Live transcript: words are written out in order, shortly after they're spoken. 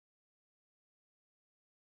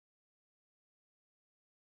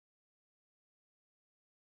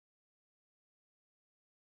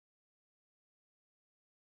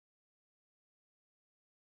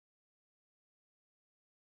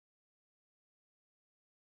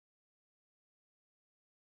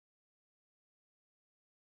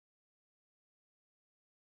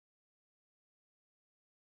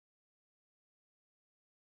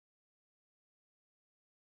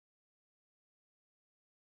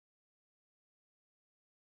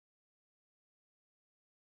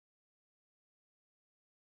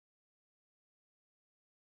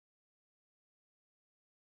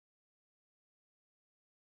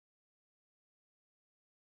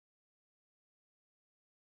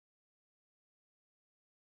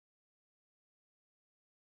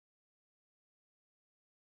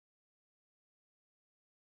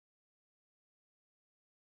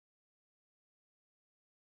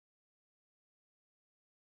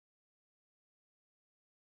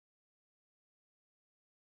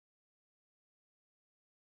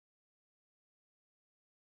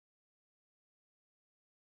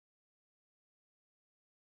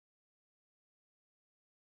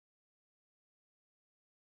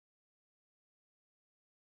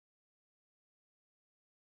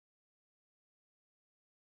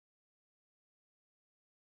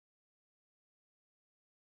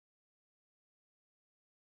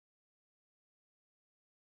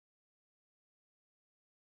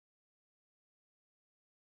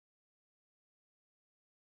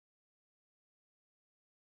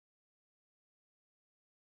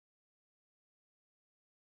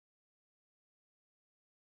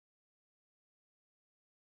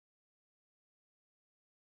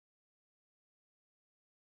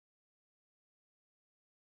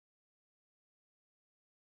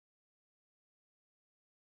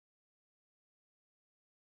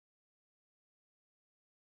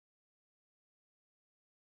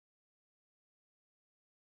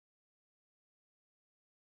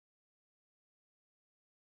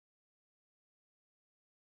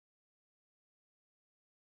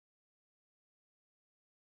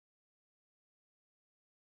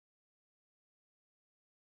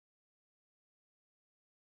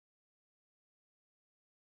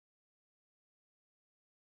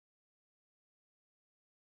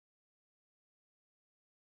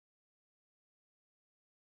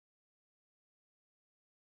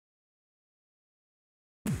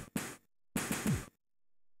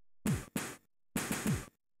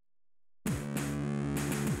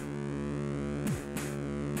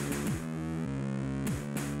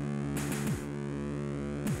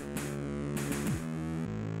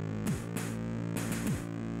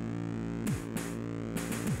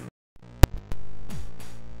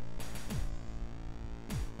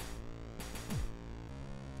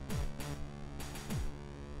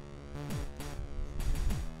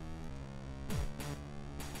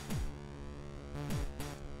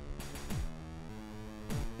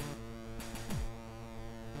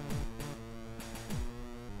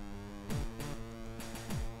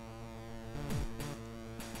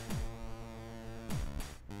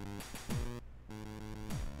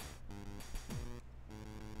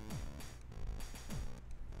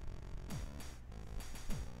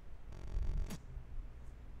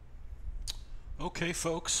Okay,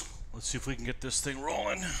 folks, let's see if we can get this thing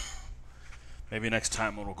rolling. Maybe next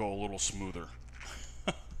time it'll go a little smoother.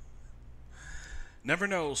 Never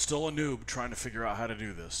know, still a noob trying to figure out how to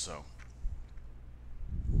do this,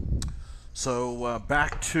 so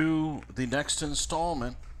back to the next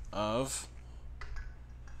installment of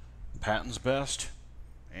Patton's Best.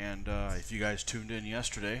 And if you guys tuned in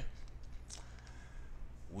yesterday,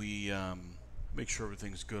 we make sure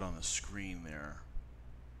everything's good on the screen there.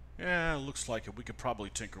 Yeah, it looks like it. We could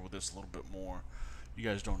probably tinker with this a little bit more. You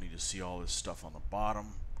guys don't need to see all this stuff on the bottom.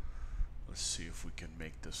 Let's see if we can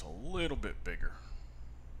make this a little bit bigger.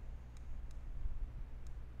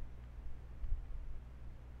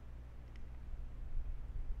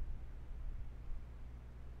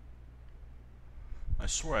 I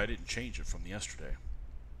swear I didn't change it from yesterday.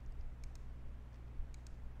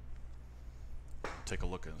 Take a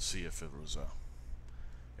look and see if it was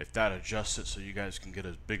if that adjusts it so you guys can get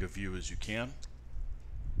as big a view as you can.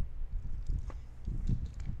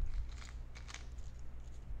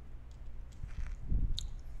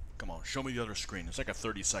 Come on, show me the other screen. It's like a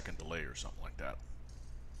 30-second delay or something like that.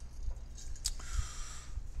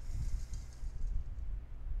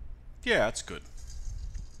 Yeah, that's good.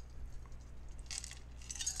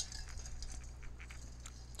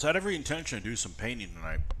 So I had every intention to do some painting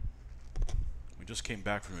tonight. We just came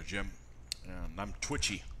back from the gym and I'm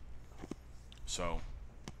twitchy. So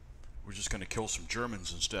we're just going to kill some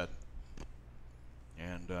Germans instead.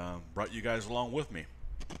 And brought you guys along with me.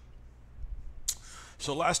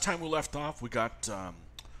 So last time we left off, we got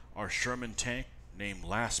our Sherman tank named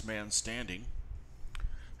Last Man Standing.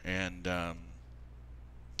 And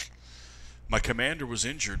my commander was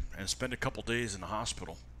injured and spent a couple days in the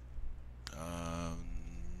hospital.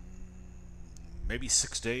 Maybe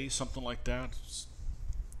 6 days, something like that.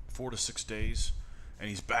 4 to 6 days. And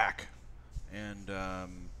he's back. And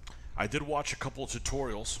I did watch a couple of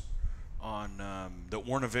tutorials on that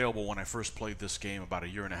weren't available when I first played this game about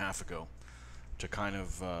 1.5 years ago to kind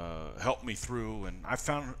of help me through. And I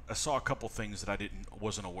saw a couple things that I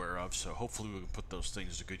wasn't aware of, so hopefully we can put those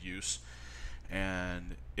things to good use.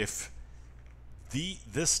 And if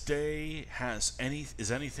this day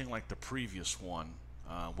is anything like the previous one,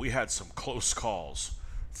 we had some close calls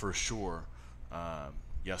for sure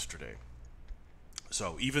yesterday.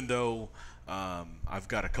 So even though I've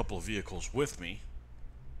got a couple of vehicles with me,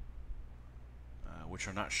 which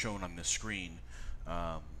are not shown on this screen,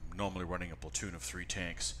 normally running a platoon of 3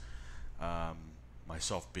 tanks,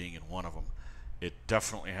 myself being in one of them, it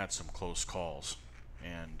definitely had some close calls.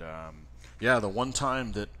 And yeah, the one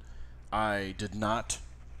time that I did not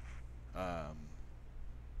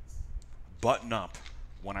button up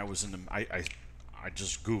when I was in the, I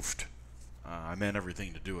just goofed. I meant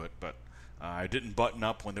everything to do it, but I didn't button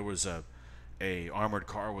up when there was a armored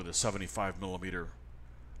car with a 75mm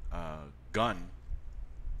gun,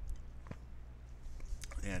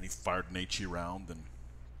 and he fired an HE round, and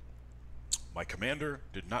my commander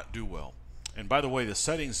did not do well. And by the way, the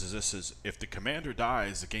settings is this is if the commander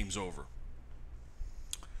dies, the game's over.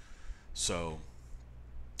 So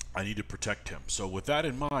I need to protect him. So with that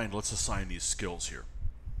in mind, let's assign these skills here.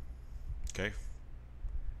 Okay.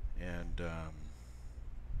 And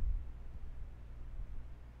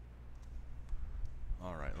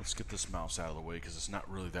all right, let's get this mouse out of the way because it's not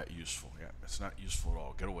really that useful. Yeah, it's not useful at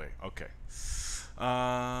all. Get away. Okay.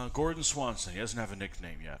 Gordon Swanson. He doesn't have a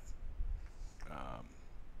nickname yet.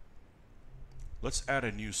 Let's add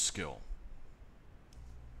a new skill.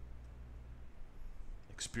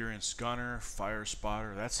 Experienced gunner, fire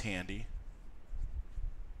spotter. That's handy.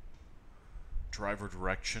 Driver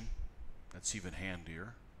direction. That's even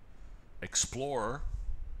handier. Explorer.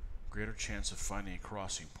 Greater chance of finding a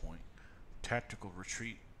crossing point. Tactical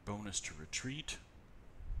retreat. Bonus to retreat.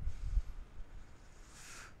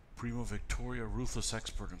 Primo Victoria. Ruthless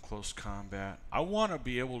expert in close combat. I want to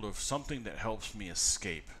be able to something that helps me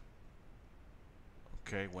escape.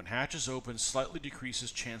 Okay, when hatches open, slightly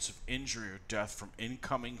decreases chance of injury or death from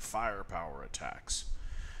incoming firepower attacks.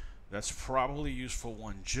 That's probably a useful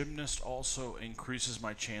one. Gymnast also increases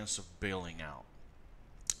my chance of bailing out.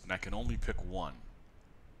 And I can only pick one.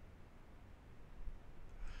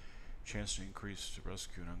 Chance to increase to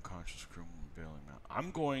rescue an unconscious crew when bailing out. I'm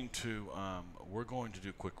going to, we're going to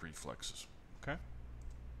do quick reflexes. Okay?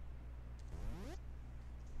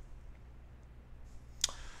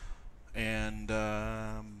 And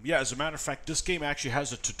yeah, as a matter of fact, this game actually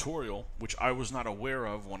has a tutorial, which I was not aware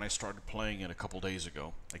of when I started playing it a couple days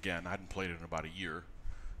ago. Again, I hadn't played it in about 1 year.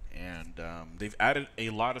 And they've added a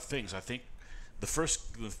lot of things. I think the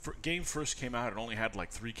game first came out, it only had like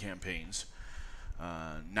 3 campaigns.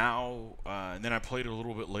 And then I played it a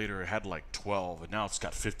little bit later. It had like 12, and now it's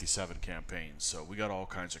got 57 campaigns. So we got all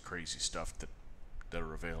kinds of crazy stuff that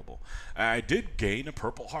are available. I did gain a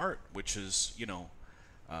Purple Heart, which is,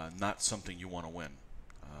 not something you want to win.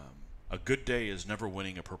 A good day is never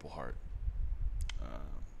winning a Purple Heart.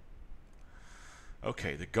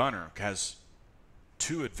 Okay, the Gunner has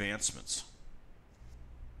 2 advancements.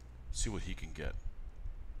 See what he can get.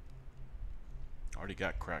 Already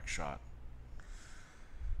got Crack Shot.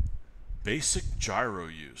 Basic gyro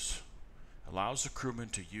use. Allows the crewman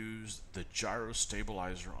to use the gyro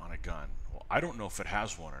stabilizer on a gun. Well, I don't know if it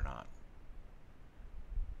has one or not.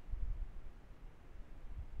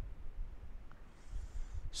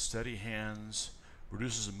 Steady hands.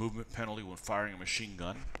 Reduces the movement penalty when firing a machine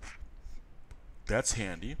gun. That's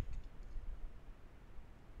handy.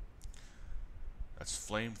 That's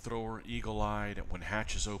Flamethrower, Eagle-Eyed. When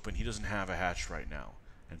hatch is open, he doesn't have a hatch right now.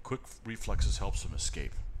 And quick reflexes helps him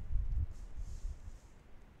escape.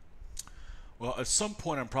 Well, at some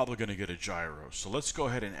point I'm probably going to get a gyro, so let's go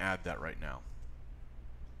ahead and add that right now.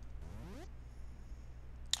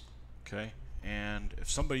 Okay, and if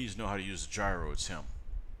somebody knows how to use the gyro, it's him.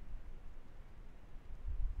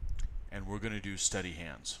 And we're going to do steady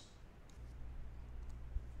hands.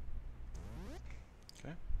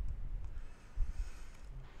 Okay.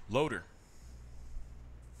 Loader.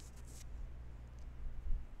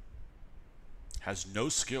 Has no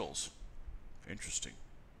skills. Interesting.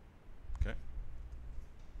 Okay.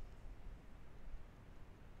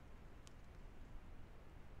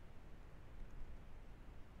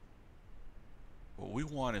 What we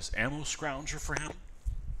want is ammo scrounger for him.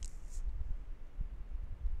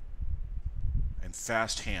 And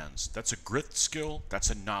fast hands. That's a grit skill. That's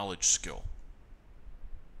a knowledge skill.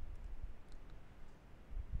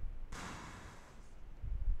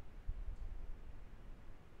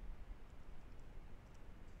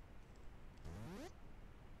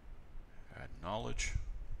 Add knowledge.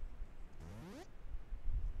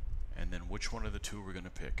 And then which one of the 2 we're going to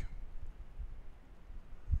pick?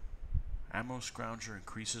 Ammo scrounger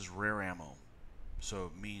increases rare ammo. So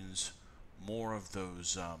it means more of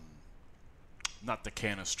those, not the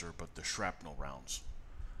canister, but the shrapnel rounds.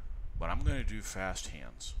 But I'm going to do fast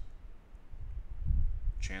hands.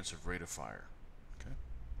 Chance of rate of fire. Okay.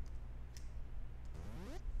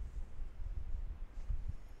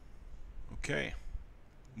 Okay.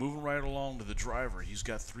 Moving right along to the driver. He's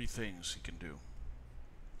got 3 things he can do.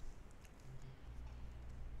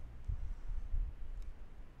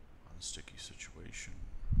 Unsticky situation.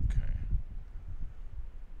 Okay.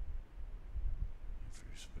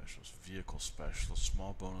 Specialist, vehicle specialist,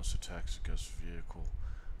 small bonus attacks against vehicle,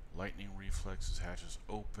 lightning reflexes, hatches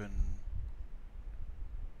open,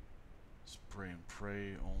 spray and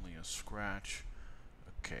pray, only a scratch.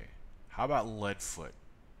 Okay, how about Leadfoot?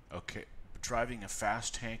 Okay, driving a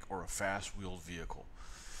fast tank or a fast wheeled vehicle.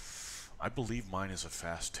 I believe mine is a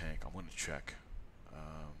fast tank. I'm going to check.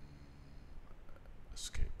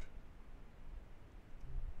 Escape.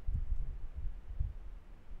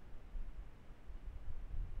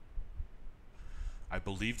 I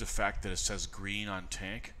believe the fact that it says green on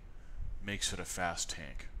tank makes it a fast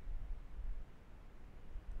tank.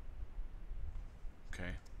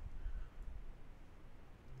 Okay.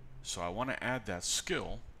 So I want to add that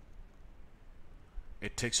skill.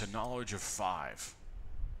 It takes a knowledge of 5.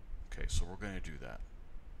 Okay, so we're going to do that.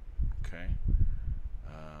 Okay.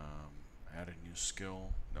 Add a new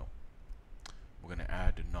skill. No. We're going to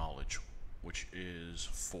add the knowledge, which is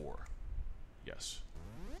 4. Yes.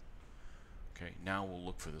 Okay, now we'll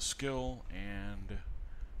look for the skill, and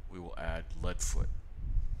we will add Leadfoot.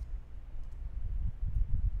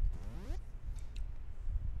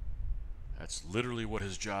 That's literally what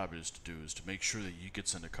his job is to do, is to make sure that he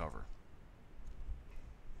gets into cover.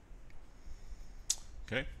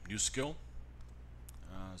 Okay, new skill.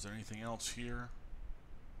 Is there anything else here?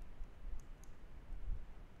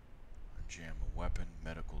 Jam a weapon,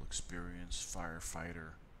 medical experience,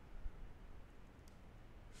 firefighter,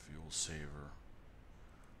 fuel saver.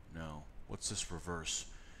 No. What's this reverse?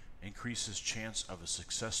 Increases chance of a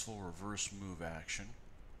successful reverse move action.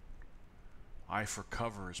 Eye for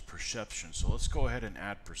cover is perception. So let's go ahead and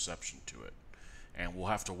add perception to it. And we'll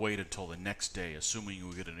have to wait until the next day, assuming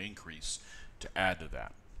we get an increase, to add to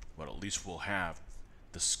that. But at least we'll have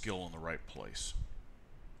the skill in the right place.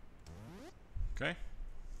 Okay?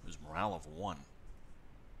 There's morale of 1.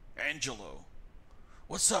 Angelo.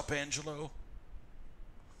 What's up, Angelo?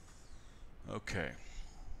 Okay.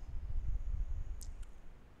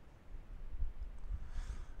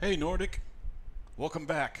 Hey, Nordic. Welcome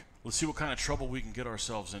back. Let's see what kind of trouble we can get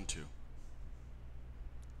ourselves into.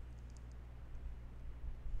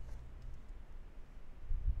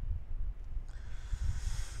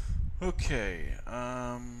 Okay,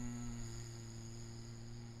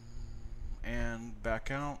 and back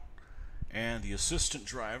out. And the assistant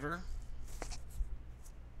driver.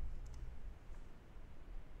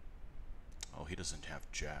 Oh, he doesn't have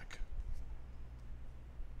jack.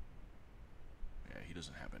 Yeah, he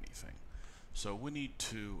doesn't have anything. So we need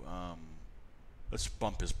to, let's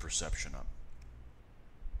bump his perception up.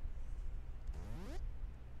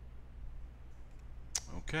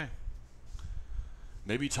 Okay.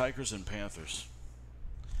 Maybe tigers and panthers.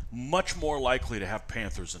 Much more likely to have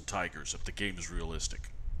panthers than tigers if the game is realistic.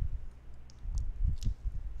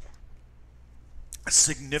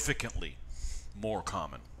 Significantly more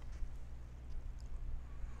common.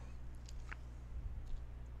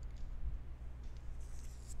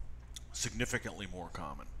 Significantly more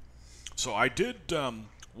common. So I did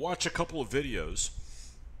watch a couple of videos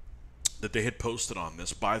that they had posted on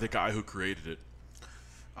this by the guy who created it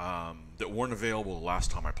that weren't available the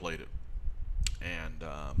last time I played it, and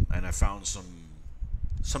I found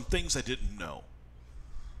some things I didn't know.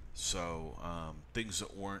 So things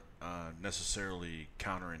that weren't necessarily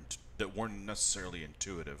that weren't necessarily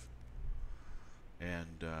intuitive.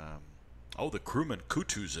 And oh, the crewman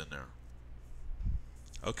Kutu's in there.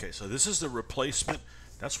 Okay, so this is the replacement.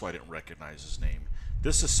 That's why I didn't recognize his name.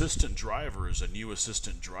 This assistant driver is a new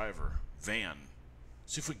assistant driver, Van.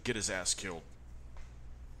 See if we can get his ass killed.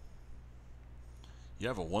 You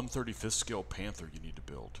have a 1/35th scale Panther you need to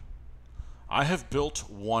build. I have built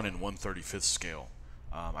one in 1/35th scale.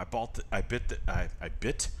 I bought the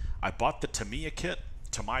Tamiya kit.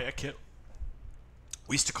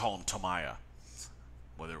 We used to call him Tamiya,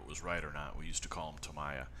 whether it was right or not. We used to call him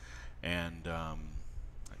Tamiya, and I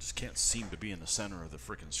just can't seem to be in the center of the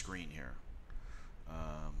freaking screen here.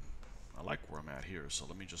 I like where I'm at here, so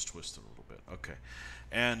let me just twist it a little bit. Okay,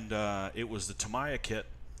 and it was the Tamiya kit,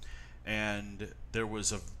 and there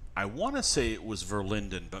was I want to say it was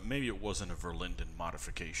Verlinden, but maybe it wasn't a Verlinden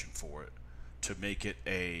modification for it, to make it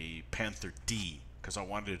a Panther D, because I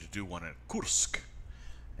wanted to do one at Kursk.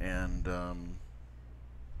 And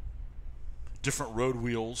different road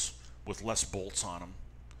wheels with less bolts on them.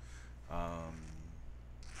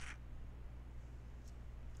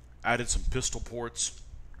 Added some pistol ports.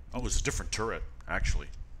 Oh, it was a different turret, actually.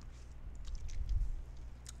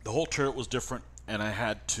 The whole turret was different, and I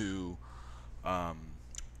had to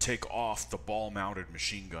take off the ball-mounted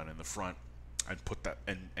machine gun in the front and put that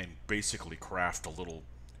and basically craft a little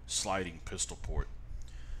sliding pistol port,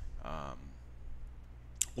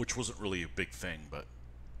 which wasn't really a big thing, but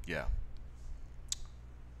yeah.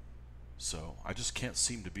 So I just can't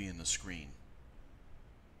seem to be in the screen.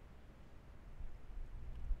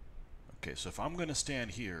 Okay, so if I'm going to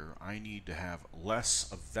stand here, I need to have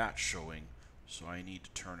less of that showing, so I need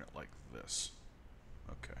to turn it like this.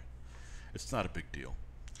 Okay. It's not a big deal.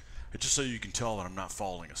 It's just so you can tell that I'm not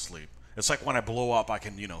falling asleep. It's like when I blow up, I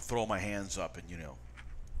can, throw my hands up and,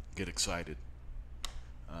 get excited.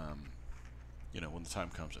 When the time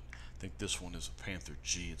comes. I think this one is a Panther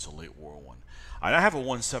G. It's a late war one. I have a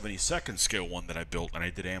 1/72nd scale one that I built, and I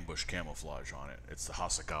did ambush camouflage on it. It's the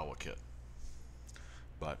Hasegawa kit.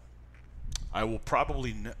 But I will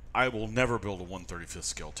never build a 1/35th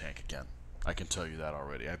scale tank again. I can tell you that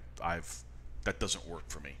already. That doesn't work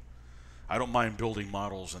for me. I don't mind building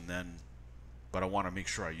models but I want to make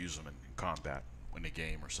sure I use them in combat, in a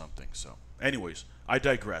game or something. So, anyways, I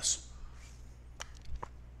digress.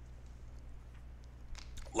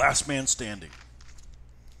 Last man standing.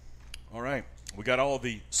 All right, we got all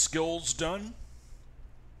the skills done.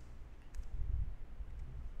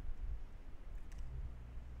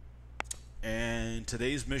 And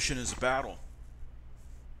today's mission is a battle.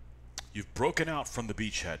 You've broken out from the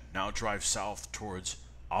beachhead. Now drive south towards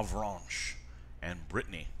Avranches and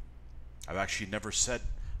Brittany. I've actually never said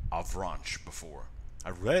Avranches before.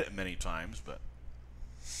 I've read it many times, but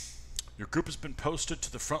your group has been posted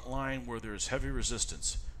to the front line where there is heavy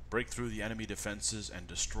resistance. Break through the enemy defenses and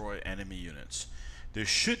destroy enemy units. There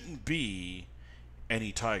shouldn't be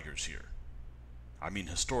any tigers here. I mean,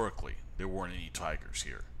 historically, there weren't any tigers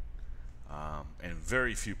here. And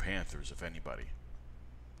very few panthers, if anybody.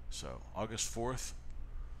 So, August 4th.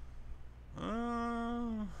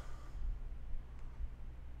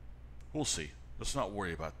 We'll see. Let's not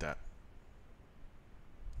worry about that.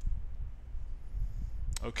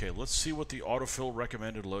 Okay, let's see what the autofill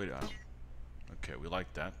recommended loadout. Okay, we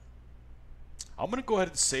like that. I'm going to go ahead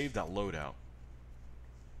and save that loadout.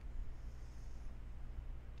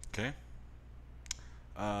 Okay.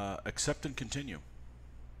 Accept and continue.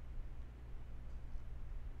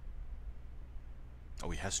 Oh,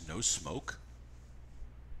 he has no smoke?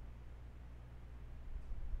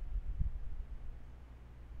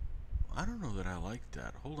 I don't know that I like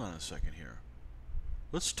that. Hold on a second here.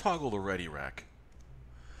 Let's toggle the ready rack.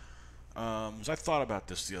 As I thought about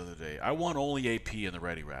this the other day, I want only AP in the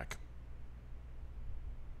ready rack.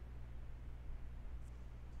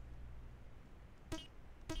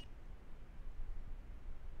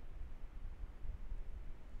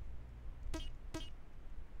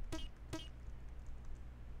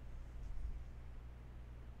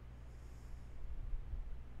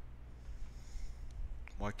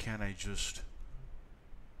 Why can't I just...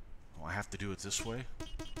 Oh, I have to do it this way?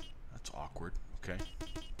 That's awkward. Okay.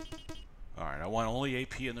 Alright, I want only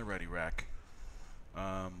AP in the ready rack.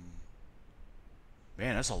 Man,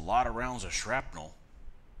 that's a lot of rounds of shrapnel.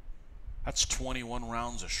 That's 21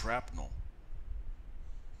 rounds of shrapnel.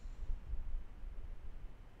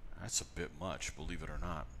 That's a bit much, believe it or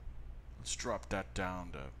not. Let's drop that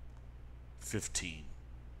down to 15.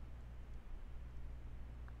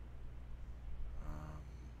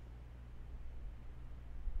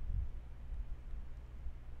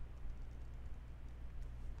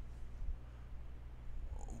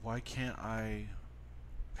 Why can't I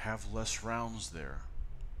have less rounds there?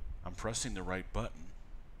 I'm pressing the right button.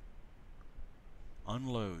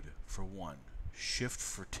 Unload for 1. Shift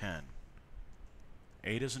for 10.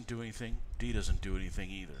 A doesn't do anything. D doesn't do anything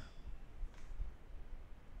either.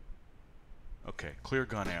 Okay, clear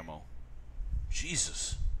gun ammo.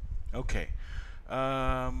 Jesus. Okay.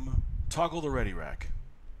 Toggle the ready rack.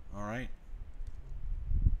 Alright.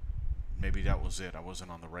 Maybe that was it. I wasn't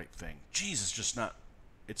on the right thing. Jesus, just not...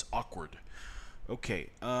 It's awkward. Okay,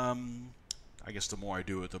 I guess the more I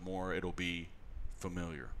do it, the more it'll be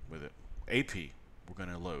familiar with it. AP, we're going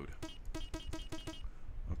to load.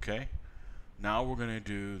 Okay, now we're going to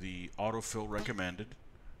do the autofill recommended.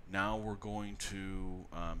 Now we're going to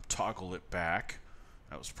toggle it back.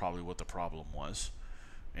 That was probably what the problem was.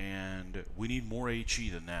 And we need more HE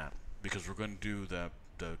than that because we're going to do the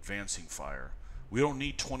advancing fire. We don't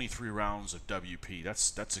need 23 rounds of WP.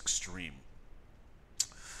 That's extreme.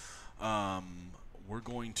 We're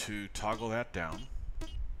going to toggle that down.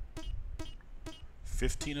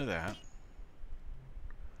 15 of that.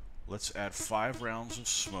 Let's add 5 rounds of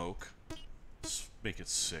smoke. Let's make it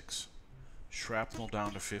 6. Shrapnel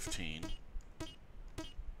down to 15.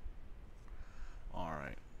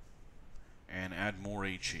 Alright. And add more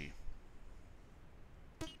HE.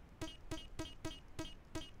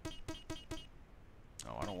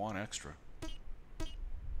 Oh, I don't want extra.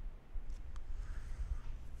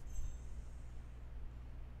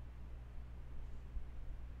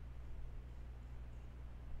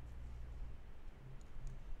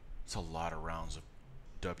 It's a lot of rounds of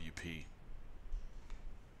WP.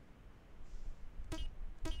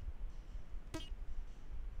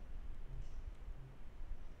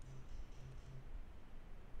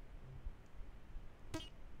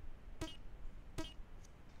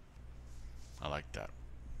 I like that.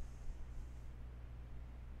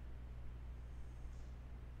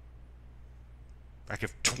 I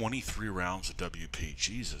have 23 rounds of WP.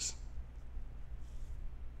 Jesus.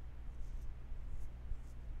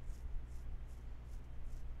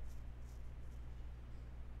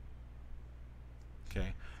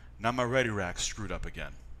 Okay, now my ready rack's screwed up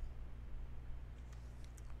again.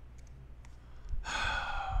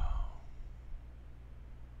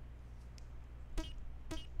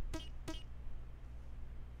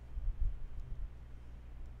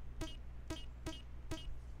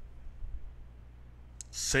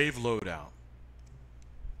 Save loadout.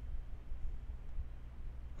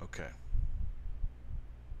 Okay.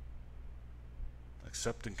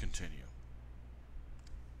 Accept and continue.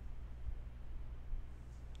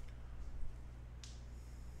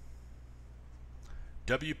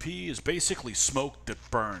 WP is basically smoke that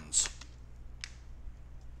burns.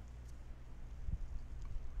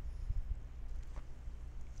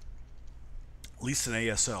 At least in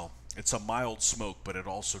ASL. It's a mild smoke, but it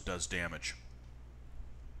also does damage.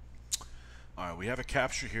 Alright, we have a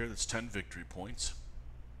capture here that's 10 victory points.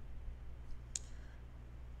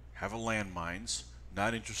 Have a landmines.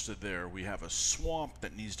 Not interested there. We have a swamp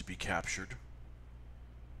that needs to be captured.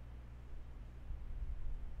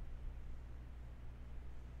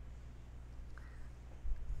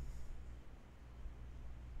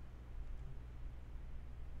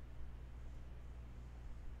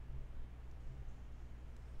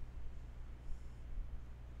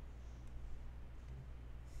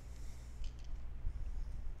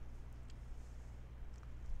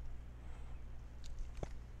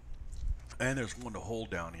 And there's one to hold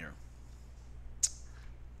down here.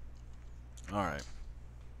 Alright.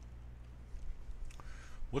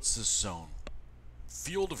 What's this zone?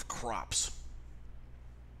 Field of crops.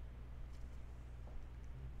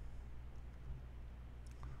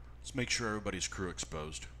 Let's make sure everybody's crew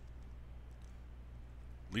exposed.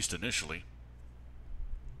 At least initially.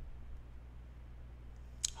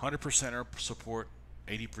 100% air support,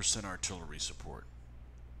 80% artillery support.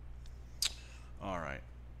 All right.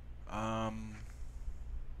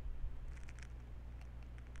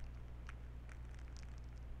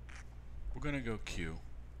 We're going to go Q.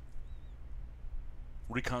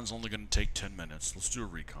 Recon's only going to take 10 minutes. Let's do a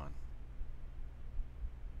recon.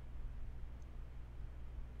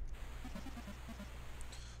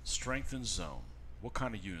 Strengthened zone. What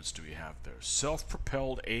kind of units do we have there?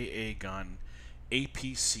 Self-propelled AA gun,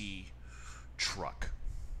 APC truck.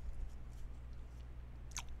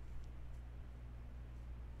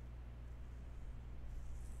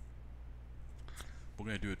 We're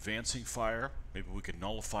going to do advancing fire. Maybe we can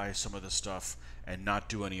nullify some of this stuff and not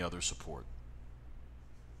do any other support.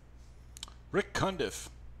 Rick Cundiff.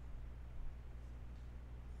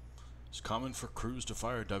 It's common for crews to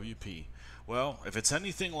fire WP. Well, if it's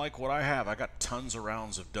anything like what I have, I got tons of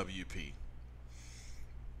rounds of WP.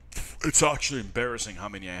 It's actually embarrassing how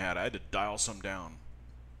many I had. I had to dial some down.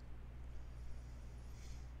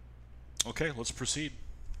 Okay, let's proceed.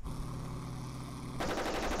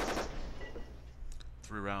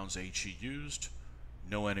 3 rounds HE used.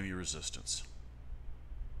 No enemy resistance.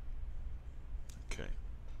 Okay.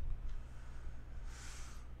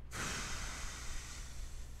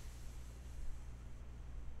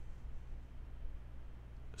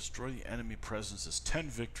 Destroy the enemy presence is 10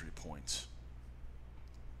 victory points.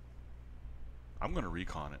 I'm going to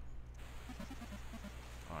recon it.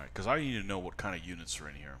 Alright, because I need to know what kind of units are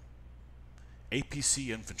in here. APC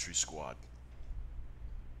infantry squad.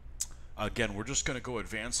 Again, we're just going to go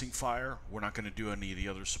advancing fire. We're not going to do any of the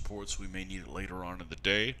other supports. We may need it later on in the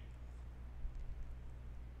day.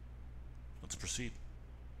 Let's proceed.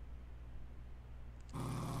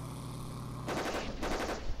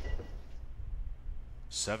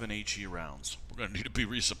 Seven HE rounds. We're going to need to be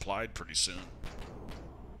resupplied pretty soon.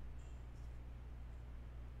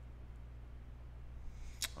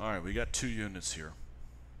 Alright, we got 2 units here.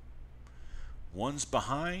 One's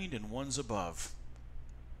behind and one's above.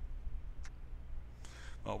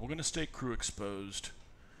 We're going to stay crew exposed.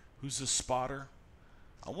 Who's the spotter?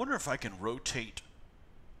 I wonder if I can rotate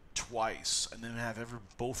twice and then have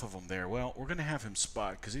both of them there. Well, we're going to have him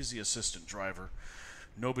spot because he's the assistant driver.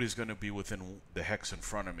 Nobody's going to be within the hex in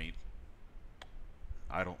front of me.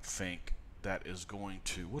 I don't think that is going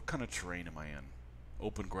to... What kind of terrain am I in?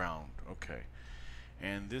 Open ground. Okay.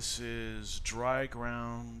 And this is dry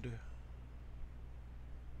ground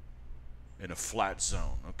in a flat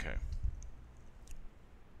zone. Okay.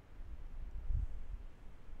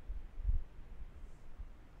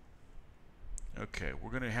 Okay, we're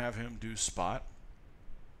going to have him do spot.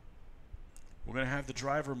 We're going to have the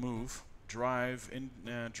driver move. Drive.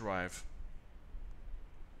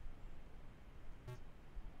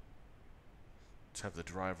 Let's have the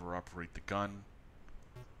driver operate the gun.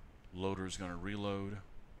 Loader's going to reload.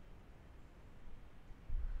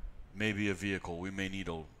 Maybe a vehicle. We may need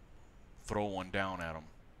to throw one down at him.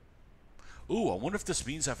 Ooh, I wonder if this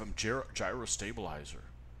means I have him gyro stabilizer.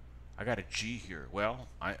 I got a G here. Well,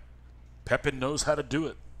 Patton knows how to do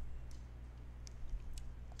it.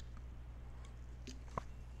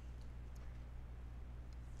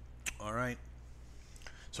 All right.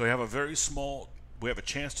 So we have a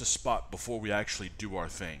chance to spot before we actually do our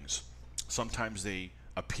things. Sometimes they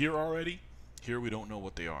appear already. Here we don't know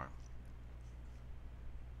what they are.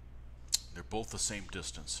 They're both the same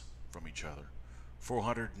distance from each other.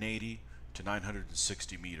 480 to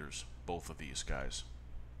 960 meters, both of these guys.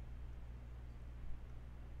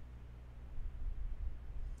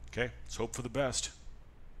 Okay, let's hope for the best.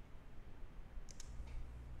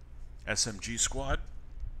 SMG squad.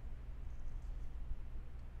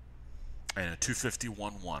 And a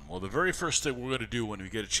 251-1. Well, the very first thing we're going to do when we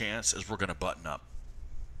get a chance is we're going to button up.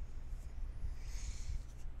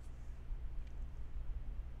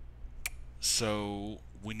 So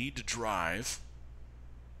we need to drive.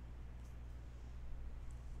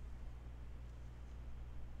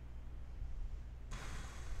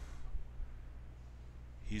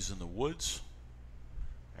 He's in the woods,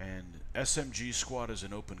 and SMG squad is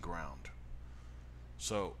in open ground.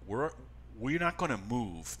 So we're not going to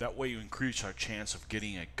move. That way you increase our chance of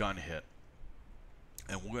getting a gun hit.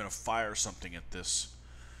 And we're going to fire something at this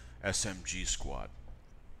SMG squad,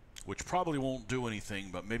 which probably won't do anything,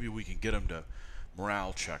 but maybe we can get them to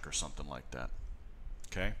morale check or something like that.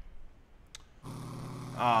 Okay?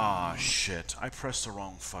 Ah, shit. I pressed the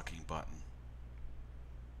wrong fucking button.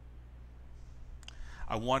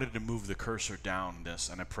 I wanted to move the cursor down this,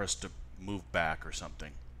 and I pressed to move back or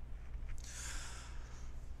something.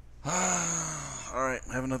 Alright,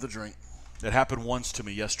 have another drink. It happened once to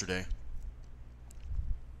me yesterday.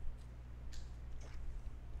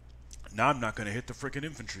 Now I'm not going to hit the frickin'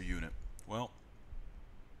 infantry unit. Well,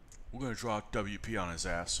 we're going to draw WP on his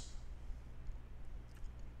ass.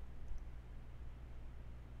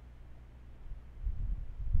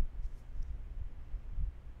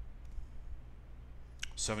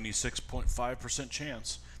 .5%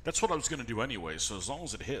 chance. That's what I was going to do anyway, so as long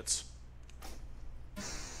as it hits.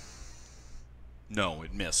 No,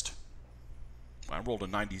 it missed. I rolled a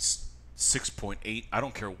 96.8. I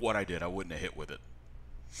don't care what I did, I wouldn't have hit with it.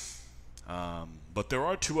 But there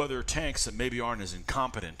are two other tanks that maybe aren't as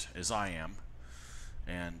incompetent as I am,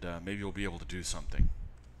 and maybe we'll be able to do something.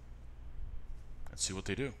 Let's see what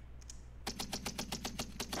they do.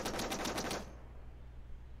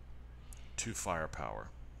 2 firepower.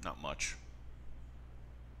 Not much.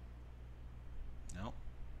 No.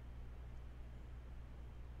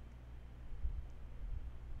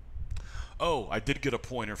 Oh, I did get a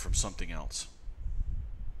pointer from something else.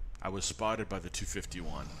 I was spotted by the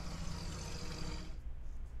 251.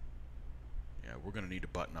 Yeah, we're going to need to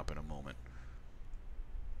button up in a moment.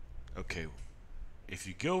 Okay, if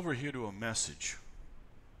you go over here to a message,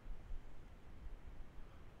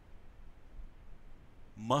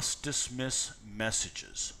 must dismiss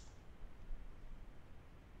messages.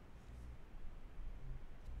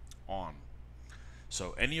 On.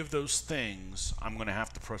 So any of those things, I'm going to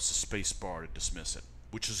have to press the space bar to dismiss it,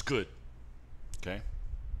 which is good. Okay?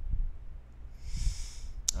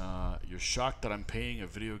 You're shocked that I'm paying a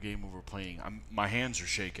video game over playing. My hands are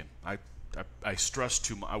shaking. I stressed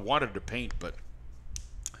too much. I wanted to paint, but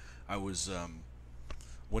I was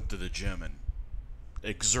went to the gym and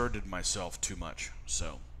exerted myself too much.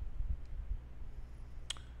 So,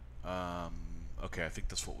 okay, I think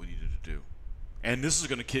that's what we needed to do. And this is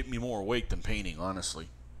going to keep me more awake than painting, honestly.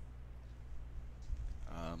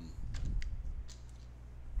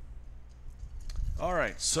 All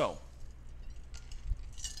right, so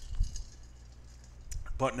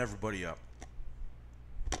button everybody up.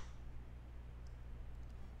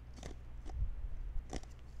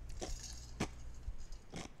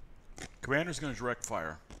 Commander's going to direct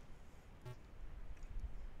fire.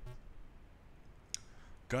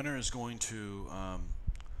 Gunner is going to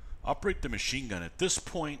operate the machine gun. At this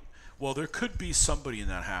point, well, there could be somebody in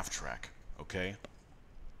that half track, okay?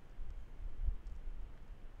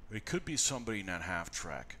 There could be somebody in that half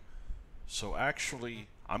track. So actually,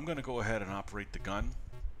 I'm going to go ahead and operate the gun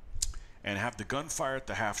and have the gun fire at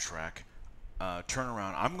the half track, turn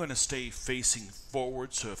around. I'm going to stay facing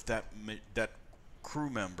forward, so if that crew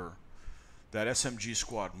member, that SMG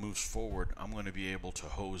squad moves forward, I'm going to be able to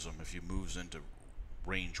hose him if he moves into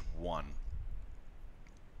range 1.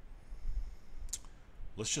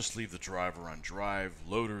 Let's just leave the driver on drive.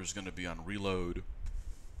 Loader is going to be on reload.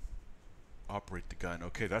 Operate the gun.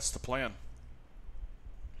 Okay, that's the plan.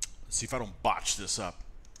 Let's see if I don't botch this up.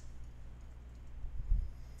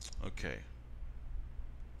 Okay.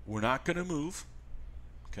 We're not going to move.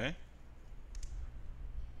 Okay.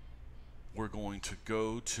 We're going to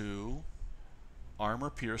go to armor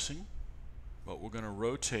piercing, but we're going to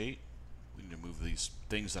rotate. We need to move these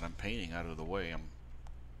things that I'm painting out of the way. I'm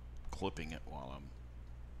clipping it while I'm...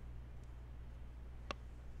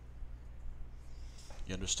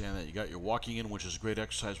 You understand that? You got your walking in, which is great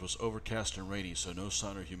exercise, was overcast and rainy, so no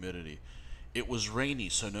sun or humidity. It was rainy,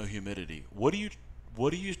 so no humidity. What are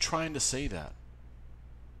you trying to say that?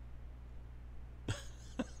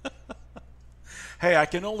 Hey, I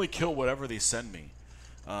can only kill whatever they send me.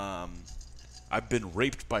 I've been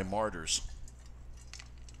raped by martyrs.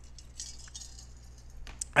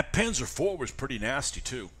 That Panzer IV was pretty nasty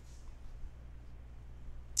too.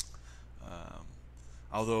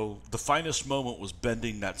 Although the finest moment was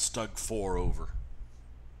bending that Stug 4 over.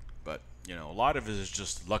 But, you know, a lot of it is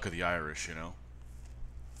just luck of the Irish, you know.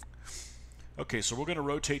 Okay, so we're going to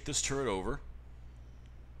rotate this turret over.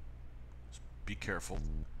 Just be careful.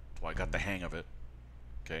 Well, I got the hang of it.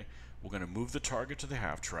 Okay, we're going to move the target to the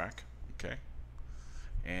half track. Okay,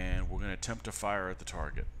 and we're going to attempt to fire at the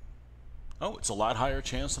target. Oh, it's a lot higher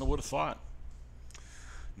chance than I would have thought.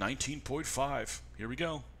 19.5. Here we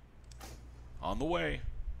go. On the way.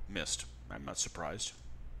 Missed. I'm not surprised.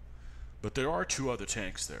 But there are two other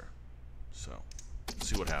tanks there. So, let's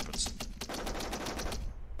see what happens.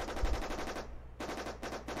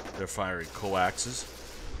 They're firing coaxes.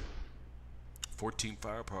 14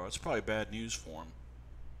 firepower. That's probably bad news for them.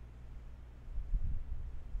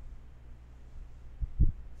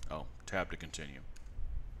 Oh, tab to continue.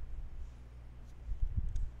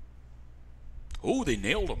 Oh, they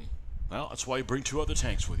nailed him. Well, that's why you bring two other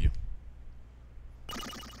tanks with you.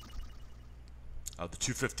 The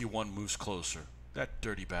 251 moves closer. That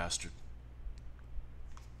dirty bastard.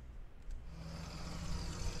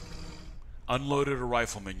 Unloaded a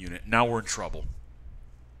rifleman unit. Now we're in trouble.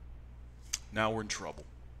 Now we're in trouble.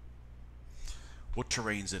 What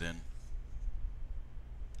terrain's it in?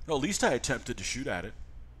 Well, at least I attempted to shoot at it.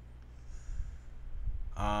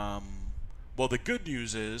 Well, the good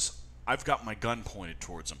news is I've got my gun pointed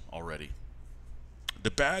towards him already.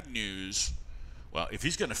 The bad news, well, if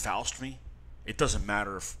he's going to Faust me, it doesn't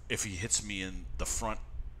matter if he hits me in the front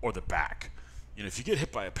or the back. You know, if you get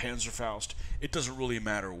hit by a Panzerfaust, it doesn't really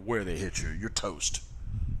matter where they hit you. You're toast.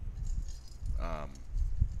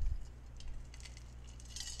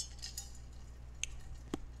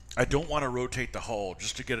 I don't want to rotate the hull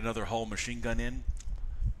just to get another hull machine gun in,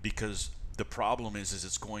 because the problem is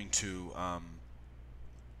it's going to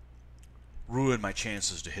ruin my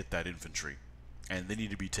chances to hit that infantry, and they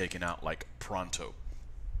need to be taken out like pronto.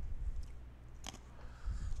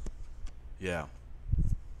 Yeah.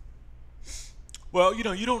 Well, you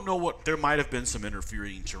know, you don't know what... There might have been some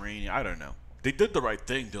interfering terrain. I don't know. They did the right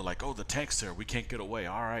thing. They're like, oh, the tank's there. We can't get away.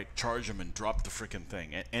 All right, charge them and drop the freaking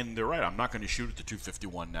thing. And they're right. I'm not going to shoot at the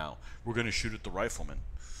 251 now. We're going to shoot at the riflemen.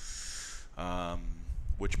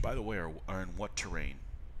 Which, by the way, are in what terrain?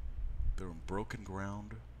 They're in broken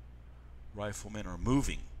ground. Riflemen are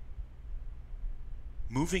moving.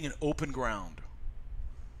 Moving in open ground.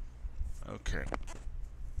 Okay.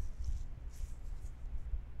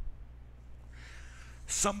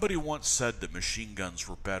 Somebody once said that machine guns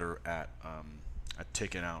were better at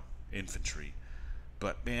taking out infantry,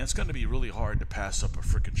 but man, it's going to be really hard to pass up a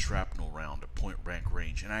frickin' shrapnel round at point blank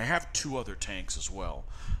range. And I have 2 other tanks as well.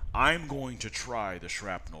 I'm going to try the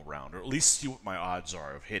shrapnel round, or at least see what my odds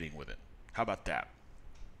are of hitting with it. How about that?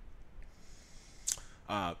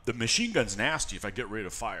 The machine gun's nasty if I get rate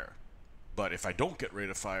of fire, but if I don't get rate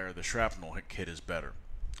of fire, the shrapnel hit is better.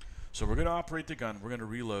 So we're going to operate the gun. We're going to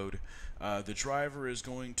reload. The driver is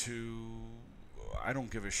going to... I don't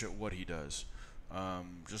give a shit what he does.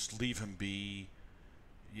 Just leave him be.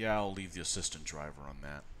 Yeah, I'll leave the assistant driver on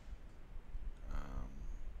that.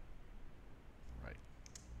 Right.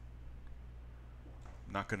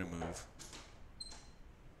 Not going to move.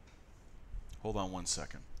 Hold on 1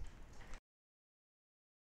 second.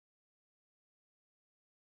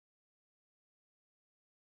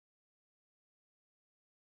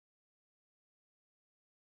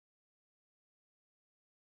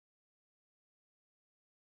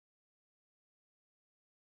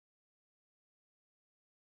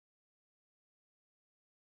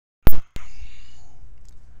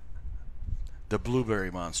 The blueberry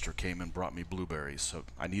monster came and brought me blueberries, so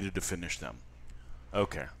I needed to finish them.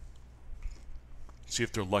 Okay. See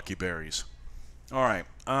if they're lucky berries. All right.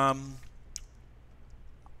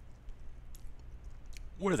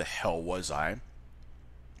 Where the hell was I?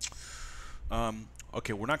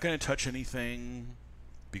 Okay, we're not going to touch anything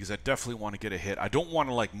because I definitely want to get a hit. I don't want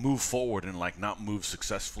to like move forward and like not move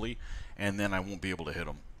successfully, and then I won't be able to hit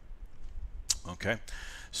them. Okay,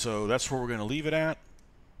 so that's where we're going to leave it at.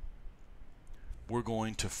 We're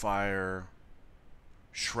going to fire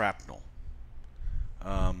shrapnel.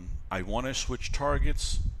 I want to switch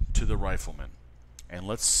targets to the riflemen, and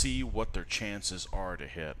let's see what their chances are to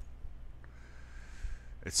hit.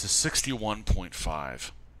 It's a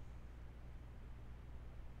 61.5.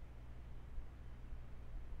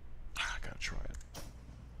 I gotta try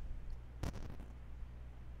it.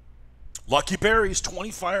 Lucky berries,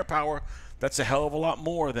 20 firepower. That's a hell of a lot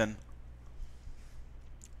more than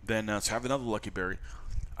let's have another lucky berry.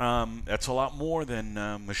 That's a lot more than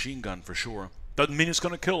machine gun for sure. Doesn't mean it's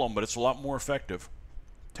going to kill them, but it's a lot more effective.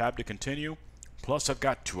 Tab to continue. Plus, I've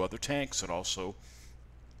got 2 other tanks that also...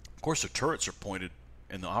 Of course, the turrets are pointed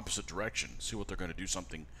in the opposite direction. See what they're going to do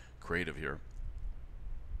something creative here.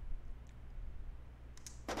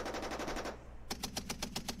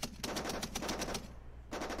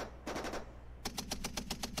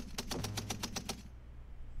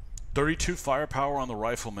 .32 firepower on the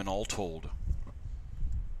riflemen all told.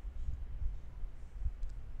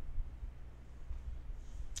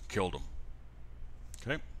 Killed him.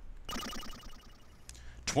 Okay.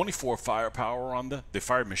 24 firepower on the... They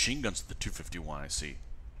fired machine guns at the 251, I see.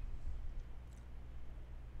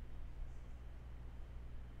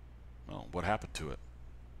 Well, what happened to it?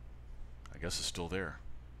 I guess it's still there.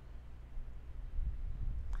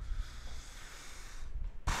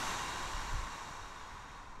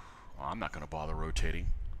 I'm not going to bother rotating.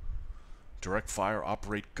 Direct fire,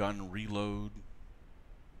 operate gun, reload.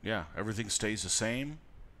 Yeah, everything stays the same.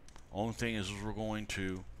 Only thing is we're going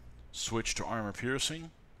to switch to armor piercing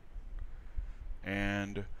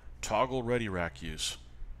and toggle ready rack use.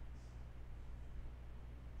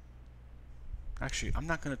 Actually, I'm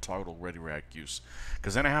not going to toggle ready rack use,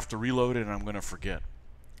 because then I have to reload it and I'm going to forget.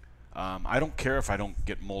 I don't care if I don't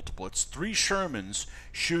get multiple. It's 3 Shermans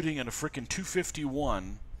shooting at a freaking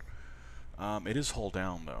 251. It is hull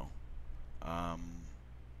down, though.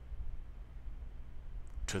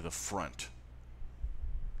 To the front.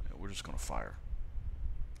 Yeah, we're just going to fire.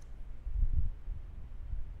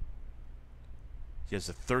 He has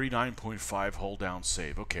a 39.5 hull down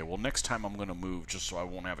save. Okay, well, next time I'm going to move just so I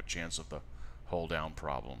won't have a chance of the hull down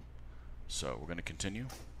problem. So we're going to continue.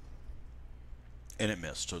 And it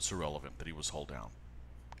missed, so it's irrelevant that he was hull down.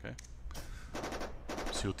 Okay.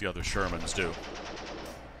 See what the other Shermans do.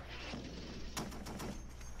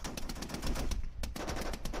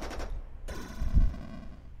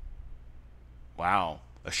 Wow.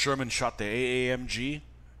 A Sherman shot the AAMG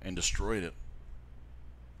and destroyed it.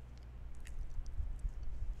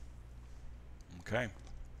 Okay.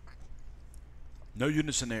 No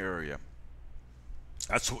units in the area.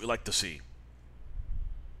 That's what we like to see.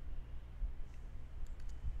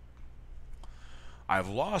 I've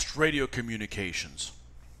lost radio communications.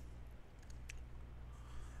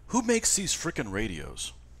 Who makes these frickin'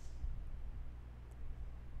 radios?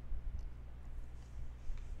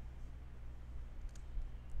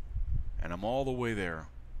 And I'm all the way there.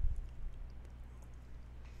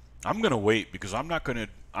 I'm gonna wait because I'm not gonna.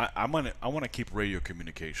 I want to keep radio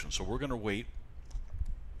communication, so we're gonna wait.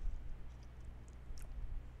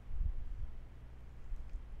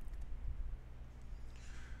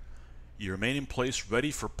 You remain in place,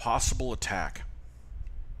 ready for possible attack.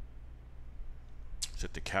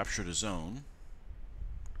 Set to capture the zone.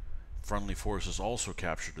 Friendly forces also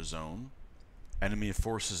captured the zone. Enemy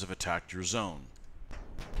forces have attacked your zone.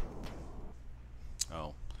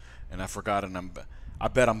 Oh, and I forgot, and I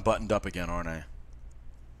bet I'm buttoned up again, aren't I?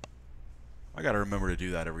 I gotta remember to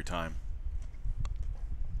do that every time.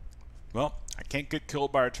 Well, I can't get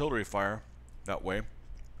killed by artillery fire that way.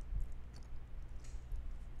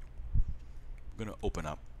 I'm gonna open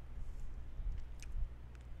up.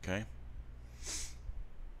 Okay.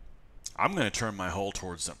 I'm gonna turn my hull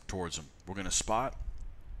towards them. We're gonna spot,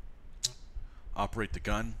 operate the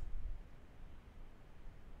gun.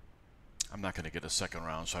 I'm not gonna get a second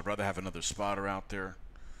round, so I'd rather have another spotter out there.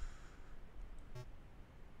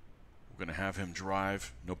 We're gonna have him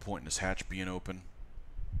drive. No point in this hatch being open.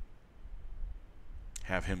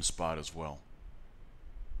 Have him spot as well.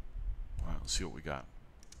 All right, let's see what we got.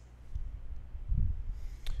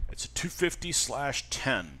 It's a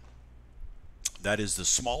 250/10. That is the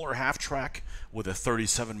smaller half track with a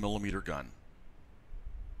 37mm gun.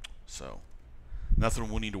 So, nothing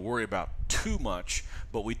we need to worry about too much,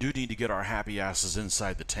 but we do need to get our happy asses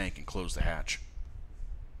inside the tank and close the hatch.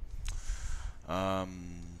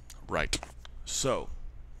 Right. So,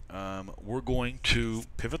 we're going to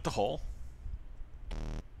pivot the hull.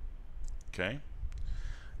 Okay.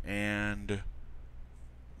 And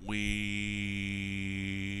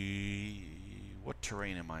what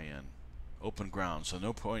terrain am I in? Open ground, so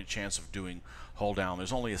no point chance of doing hull down.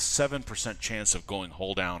 There's only a 7% chance of going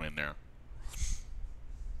hull down in there.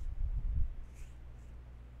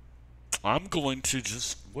 I'm going to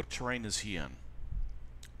just... What terrain is he in?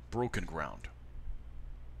 Broken ground.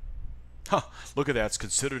 Huh, look at that. It's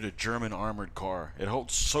considered a German armored car. It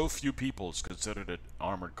holds so few people, it's considered an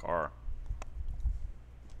armored car.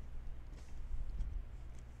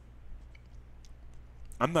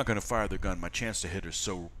 I'm not going to fire the gun. My chance to hit is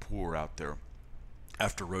so poor out there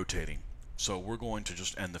after rotating. So we're going to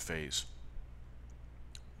just end the phase.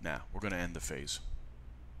 Nah, we're going to end the phase.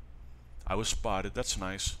 I was spotted. That's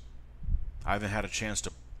nice. I haven't had a chance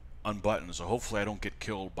to unbutton, so hopefully I don't get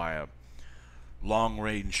killed by a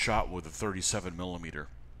long-range shot with a 37mm.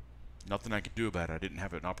 Nothing I could do about it. I didn't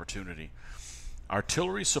have an opportunity.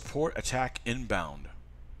 Artillery support attack inbound.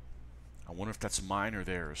 I wonder if that's mine or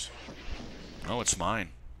theirs. Oh, it's mine.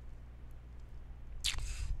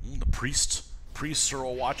 The priests are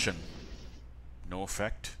all watching. No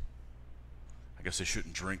effect. I guess they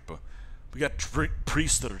shouldn't drink, but we got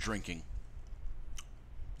priests that are drinking.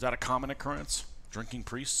 Is that a common occurrence? Drinking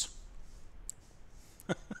priests?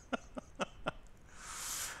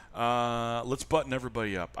 Let's button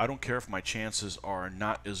everybody up. I don't care if my chances are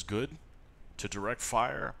not as good to direct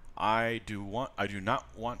fire. I do not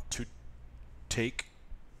want to take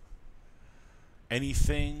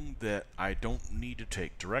anything that I don't need to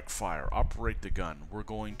take. Direct fire. Operate the gun. We're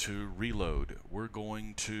going to reload. We're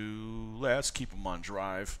going to... Let's keep him on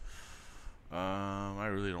drive. I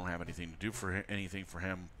really don't have anything to do for anything for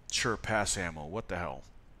him. Sure, pass ammo. What the hell?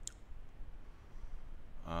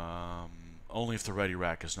 Only if the ready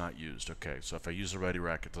rack is not used. Okay, so if I use the ready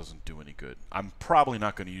rack, it doesn't do any good. I'm probably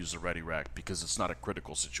not going to use the ready rack because it's not a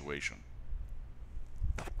critical situation.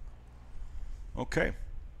 Okay.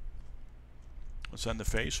 Let's end the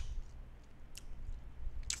phase.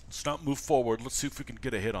 Let's not move forward. Let's see if we can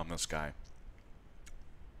get a hit on this guy.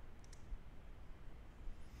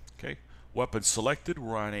 Okay. Weapon selected.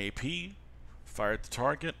 We're on AP. Fire at the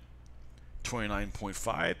target.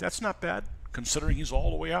 29.5. That's not bad, considering he's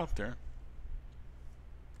all the way out there.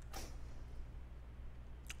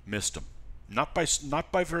 Missed him. Not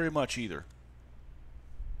by very much either.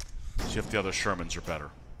 See if the other Shermans are better.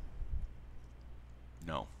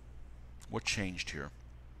 No. What changed here?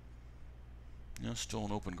 Yeah, still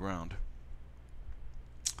an open ground.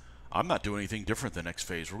 I'm not doing anything different the next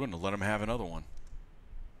phase. We're going to let him have another one.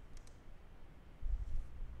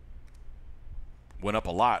 Went up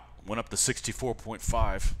a lot. Went up to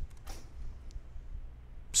 64.5.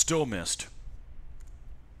 Still missed.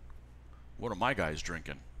 What are my guys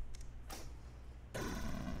drinking?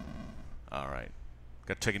 Alright.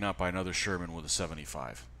 Got taken out by another Sherman with a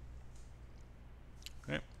 75.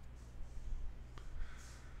 Okay.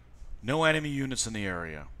 No enemy units in the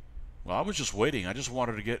area. Well, I was just waiting. I just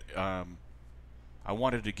wanted to get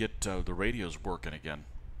the radios working again.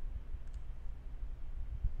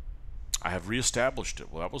 I have reestablished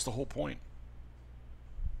it. Well, that was the whole point.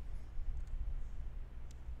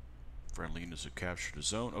 Friendly units have captured a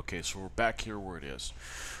zone. Okay, so we're back here where it is.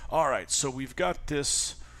 Alright, so we've got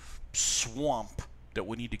this swamp that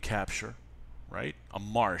we need to capture, right? A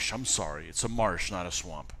marsh. I'm sorry. It's a marsh, not a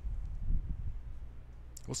swamp.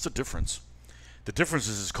 What's the difference? The difference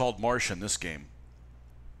is it's called marsh in this game.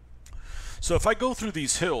 So if I go through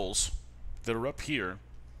these hills that are up here,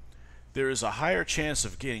 there is a higher chance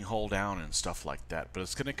of getting hull down and stuff like that, but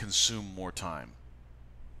it's going to consume more time.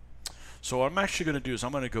 So what I'm actually going to do is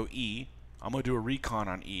I'm going to go E. I'm going to do a recon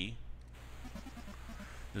on E.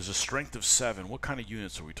 There's a strength of 7. What kind of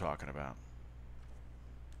units are we talking about?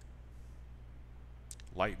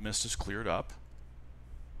 Light mist is cleared up.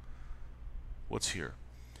 What's here?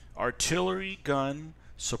 Artillery, gun,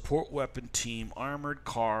 support weapon team, armored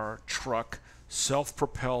car, truck,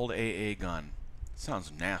 self-propelled AA gun.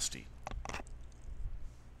 Sounds nasty.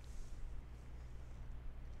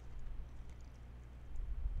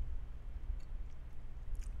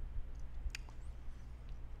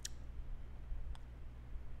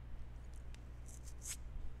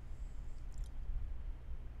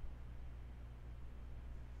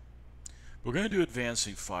 We're going to do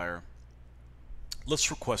advancing fire. Let's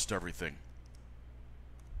request everything.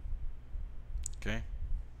 Okay?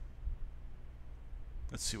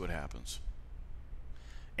 Let's see what happens.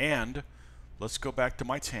 And let's go back to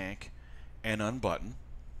my tank and unbutton.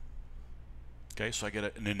 Okay, so I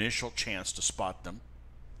get an initial chance to spot them.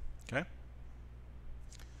 Okay?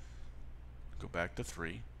 Go back to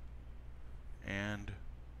 3. And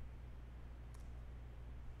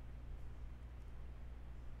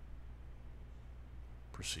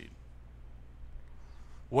proceed.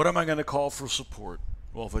 What am I going to call for support?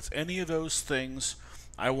 Well, if it's any of those things,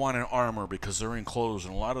 I want an armor because they're enclosed,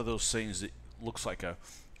 and a lot of those things, it looks like a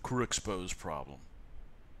crew exposed problem.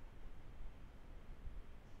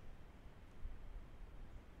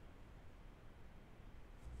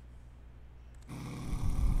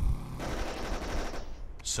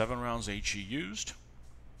 Seven rounds HE used.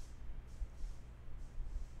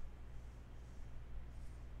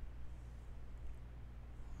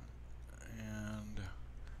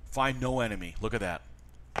 Find no enemy. Look at that.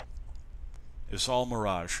 It's all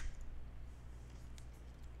mirage.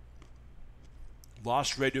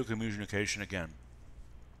 Lost radio communication again.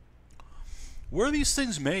 Where are these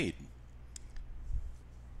things made?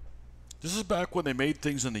 This is back when they made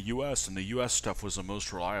things in the US, and the US stuff was the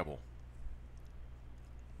most reliable.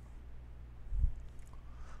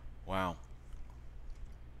 Wow.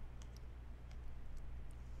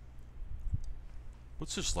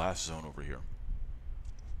 What's this last zone over here?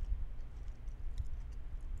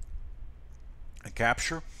 A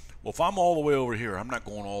capture? Well, if I'm all the way over here, I'm not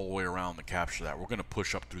going all the way around to capture that. We're going to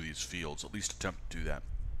push up through these fields, at least attempt to do that.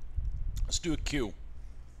 Let's do a Q.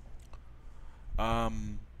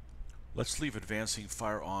 Let's leave advancing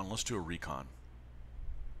fire on. Let's do a recon.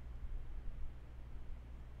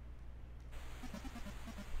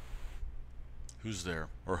 Who's there?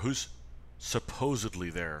 Or who's supposedly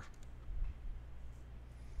there?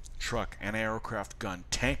 Truck, anti-aircraft gun,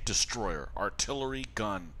 tank destroyer, artillery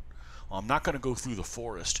gun. Well, I'm not going to go through the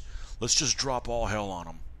forest. Let's just drop all hell on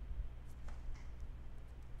them.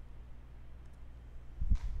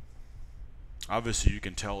 Obviously, you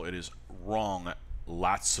can tell it is wrong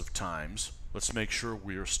lots of times. Let's make sure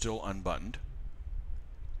we are still unbuttoned.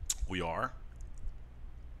 We are.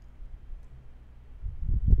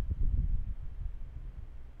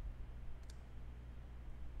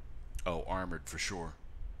 Oh, armored for sure.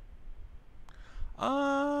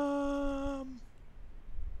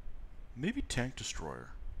 Maybe tank destroyer.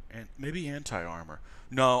 And maybe anti-armor.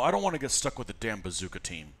 No, I don't want to get stuck with the damn bazooka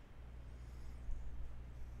team.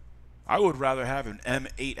 I would rather have an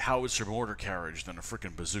M8 howitzer mortar carriage than a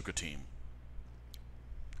freaking bazooka team.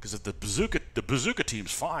 Because if the bazooka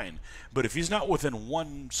team's fine, but if he's not within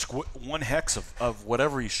one hex of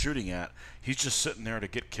whatever he's shooting at, he's just sitting there to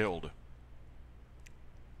get killed.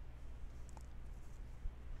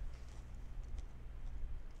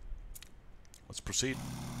 Let's proceed.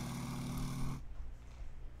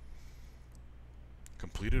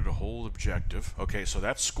 Completed a whole objective. Okay, so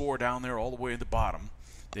that score down there all the way at the bottom.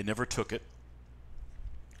 They never took it.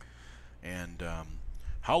 And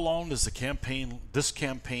how long does this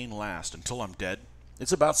campaign last? Until I'm dead?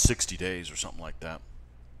 It's about 60 days or something like that.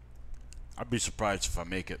 I'd be surprised if I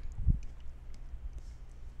make it.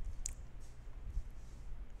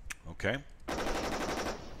 Okay.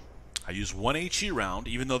 I use 1 HE round,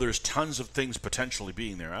 even though there's tons of things potentially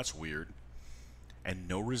being there. That's weird. And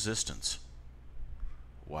no resistance.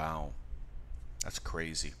 Wow. That's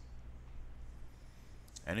crazy.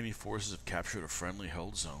 Enemy forces have captured a friendly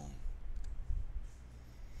held zone.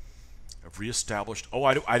 I've reestablished. Oh,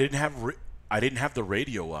 I didn't have the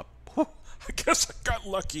radio up. I guess I got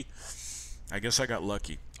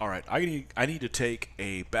lucky. All right, I need to take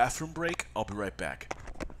a bathroom break. I'll be right back.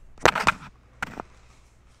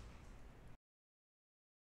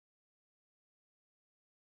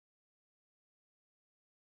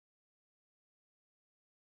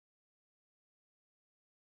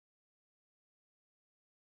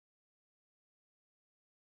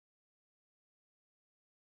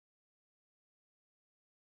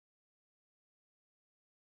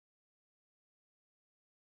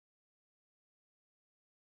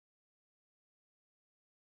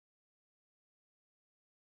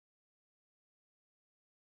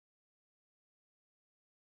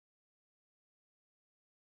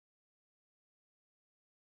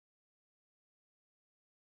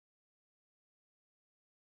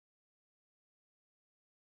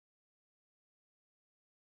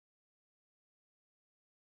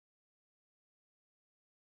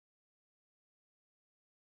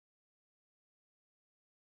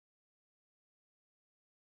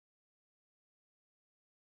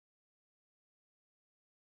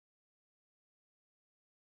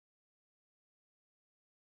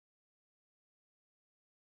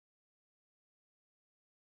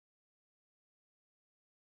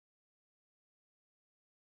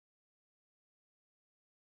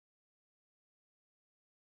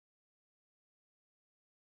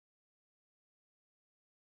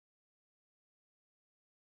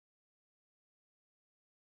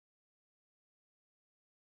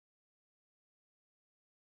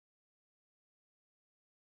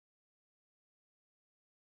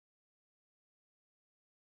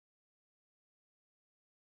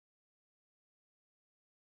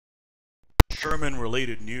 Sherman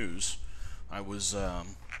related news. I was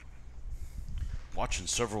watching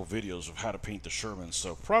several videos of how to paint the Sherman,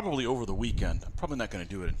 so probably over the weekend, I'm probably not going to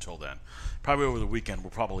do it until then. Probably over the weekend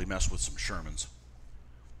we'll probably mess with some Shermans.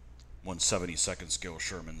 1/72nd scale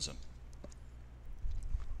Shermans. And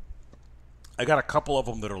I got a couple of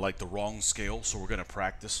them that are like the wrong scale, so we're going to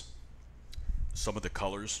practice some of the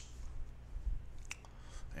colors.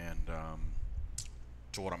 And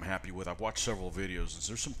to what I'm happy with. I've watched several videos, and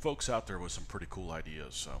there's some folks out there with some pretty cool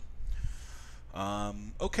ideas. So,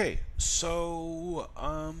 okay, so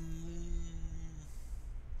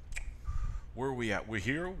where are we at? We're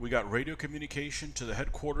here. We got radio communication to the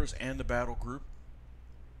headquarters and the battle group.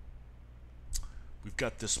 We've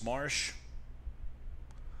got this marsh.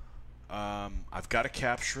 I've got to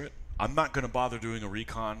capture it. I'm not going to bother doing a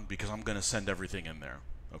recon because I'm going to send everything in there.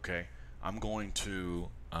 Okay, I'm going to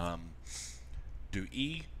do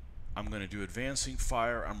E. I'm going to do advancing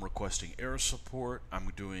fire. I'm requesting air support.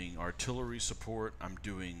 I'm doing artillery support. I'm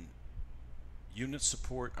doing unit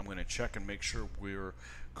support. I'm going to check and make sure we're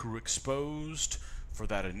crew exposed for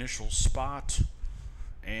that initial spot.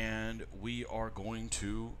 And we are going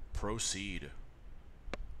to proceed.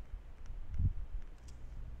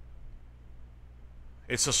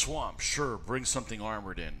 It's a swamp. Sure, bring something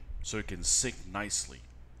armored in so it can sink nicely.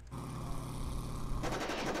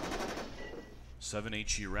 7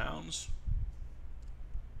 HE rounds.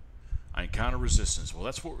 I encounter resistance. Well,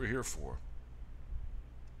 that's what we're here for.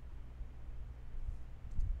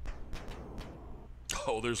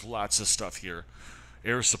 Oh, there's lots of stuff here.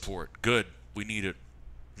 Air support. Good. We need it.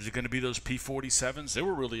 Is it going to be those P-47s? They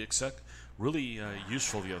were really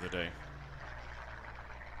useful the other day.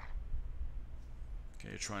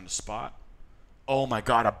 Okay, trying to spot. Oh my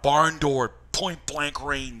God, a barn door, point blank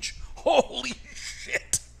range. Holy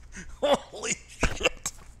shit. Holy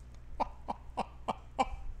shit.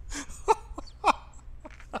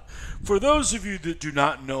 For those of you that do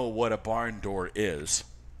not know what a barn door is,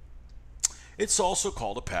 it's also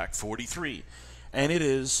called a PAC-43. And it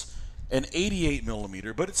is an 88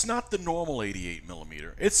 millimeter, but it's not the normal 88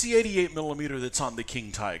 millimeter. It's the 88 millimeter that's on the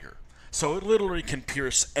King Tiger. So it literally can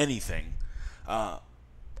pierce anything.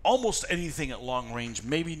 Almost anything at long range,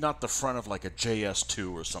 maybe not the front of like a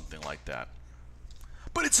JS2 or something like that.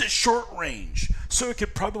 But it's at short range, so it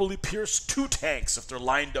could probably pierce 2 tanks if they're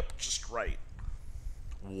lined up just right.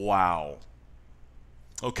 Wow.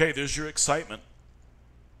 Okay, there's your excitement.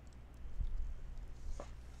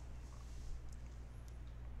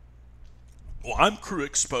 Well, I'm crew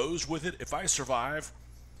exposed with it. If I survive,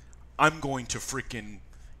 I'm going to freaking...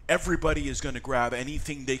 Everybody is going to grab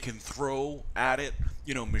anything they can throw at it.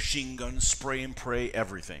 You know, machine guns, spray and pray,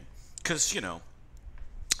 everything. Because, you know,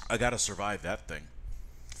 I got to survive that thing.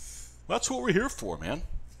 Well, that's what we're here for, man.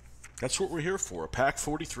 That's what we're here for. A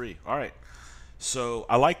PAC-43. All right. So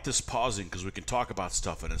I like this pausing because we can talk about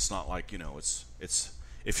stuff, and it's not like, you know, it's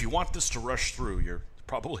if you want this to rush through, you're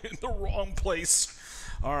probably in the wrong place.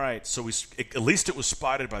 All right. So at least it was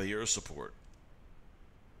spotted by the air support.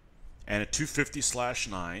 And a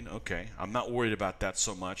 250/9, okay. I'm not worried about that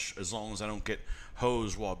so much as long as I don't get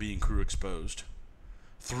hosed while being crew exposed.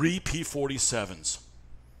 3 P-47s.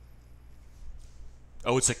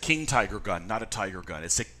 Oh, it's a King Tiger gun, not a Tiger gun.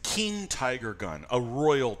 It's a King Tiger gun, a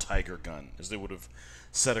Royal Tiger gun, as they would have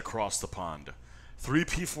said across the pond. 3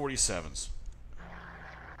 P-47s.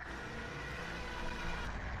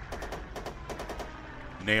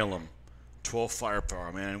 Nail them. 12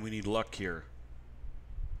 firepower, man. We need luck here.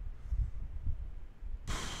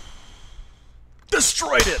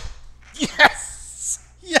 Destroyed it! Yes!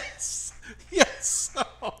 Yes! Yes!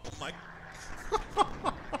 Oh my...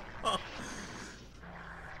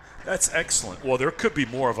 That's excellent. Well, there could be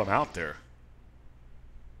more of them out there.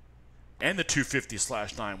 And the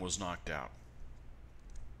 250/9 was knocked out.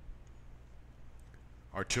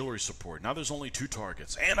 Artillery support. Now there's only 2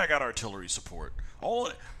 targets. And I got artillery support.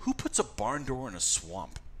 Who puts a barn door in a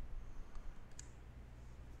swamp?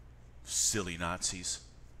 Silly Nazis.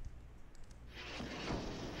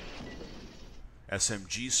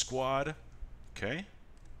 SMG squad. Okay.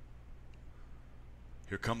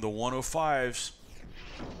 Here come the 105s.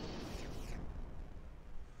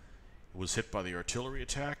 It was hit by the artillery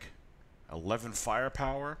attack. 11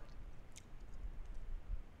 firepower.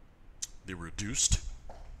 They reduced.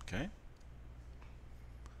 Okay.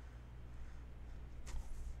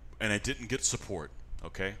 And I didn't get support.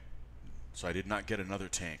 Okay. So I did not get another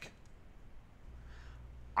tank.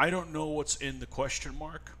 I don't know what's in the question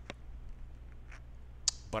mark,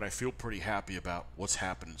 but I feel pretty happy about what's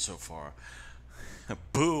happening so far.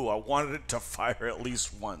 Boo, I wanted it to fire at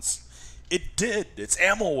least once. It did. Its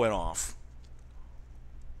ammo went off.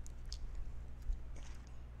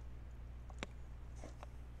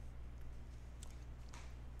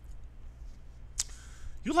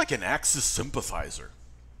 You're like an Axis sympathizer.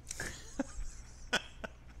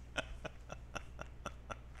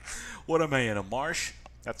 What am I in, a marsh?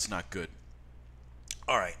 That's not good.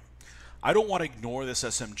 All right. I don't want to ignore this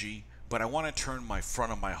SMG, but I want to turn my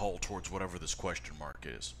front of my hull towards whatever this question mark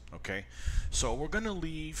is. Okay? So we're going to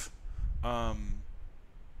leave... I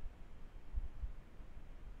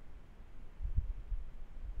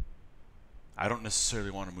don't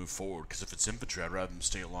necessarily want to move forward, because if it's infantry, I'd rather them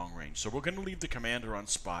stay at long range. So we're going to leave the commander on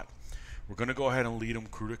spot. We're going to go ahead and lead him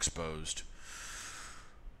crude exposed.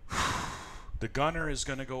 The gunner is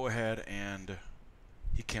going to go ahead and...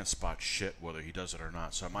 He can't spot shit whether he does it or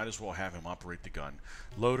not, so I might as well have him operate the gun.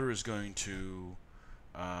 Loader is going to...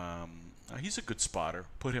 he's a good spotter.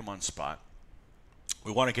 Put him on spot.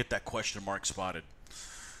 We want to get that question mark spotted.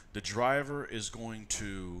 The driver is going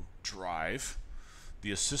to drive.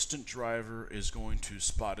 The assistant driver is going to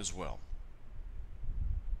spot as well.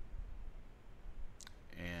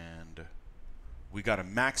 And we got to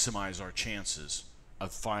maximize our chances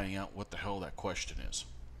of finding out what the hell that question is.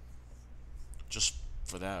 Just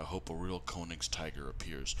for that, I hope a real Koenig's Tiger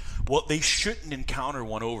appears. Well, they shouldn't encounter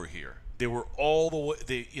one over here. They were all the way.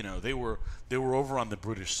 They were over on the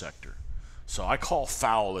British sector. So I call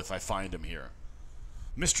foul if I find him here.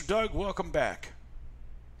 Mr. Doug, welcome back.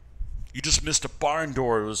 You just missed a barn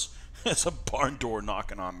door. It's a barn door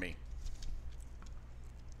knocking on me.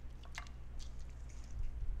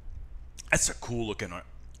 That's a cool looking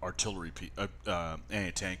artillery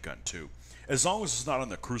anti-tank gun too, as long as it's not on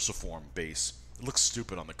the cruciform base. It looks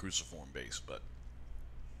stupid on the cruciform base, but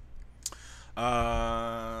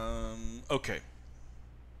okay,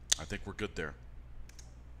 I think we're good there.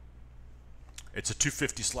 It's a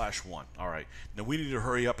 250/1. All right, now we need to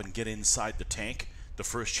hurry up and get inside the tank the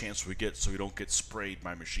first chance we get, so we don't get sprayed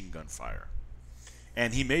by machine gun fire.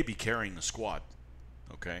 And he may be carrying the squad.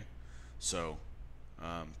 Okay, so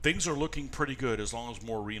things are looking pretty good as long as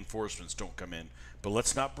more reinforcements don't come in. But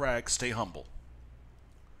let's not brag. Stay humble.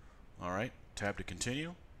 All right, tab to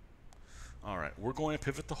continue. All right, we're going to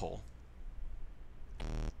pivot the hull.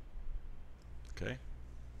 Okay,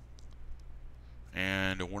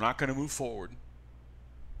 and we're not going to move forward.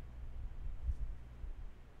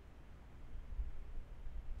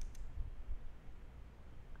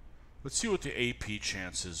 Let's see what the AP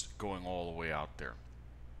chance is going all the way out there.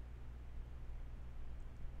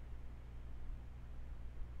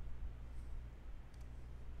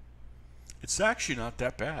 It's actually not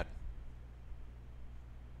that bad.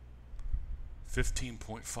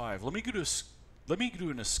 15.5. Let me do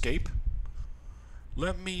an escape.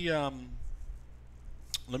 Let me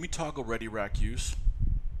toggle ready rack use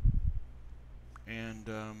and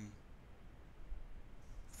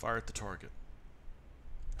fire at the target.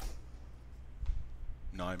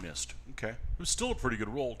 No, I missed. Okay, it was still a pretty good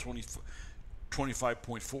roll.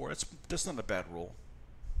 25.4. That's not a bad roll.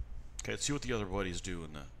 Okay, let's see what the other buddies do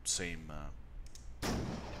in the same. I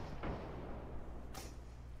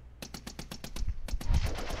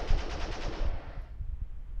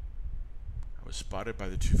was spotted by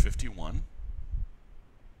the 251.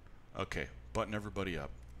 Okay, button everybody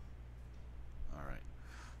up. All right,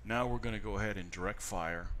 now we're going to go ahead and direct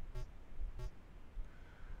fire.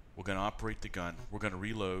 We're going to operate the gun. We're going to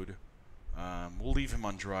reload. We'll leave him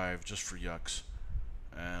on drive just for yucks.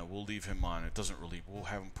 We'll leave him on. It doesn't really. We'll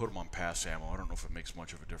have him put him on pass ammo. I don't know if it makes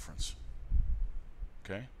much of a difference.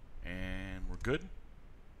 Okay, and we're good.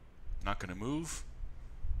 Not going to move.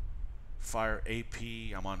 Fire AP.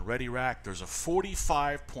 I'm on ready rack. There's a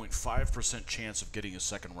 45.5% chance of getting a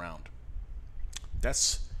second round.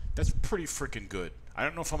 That's pretty freaking good. I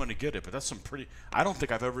don't know if I'm going to get it, but that's some pretty. I don't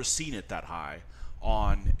think I've ever seen it that high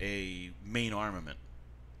on a main armament.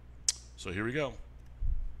 So here we go.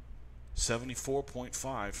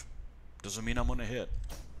 74.5. Doesn't mean I'm going to hit.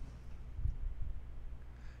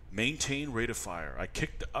 Maintain rate of fire. I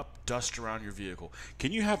kicked up dust around your vehicle.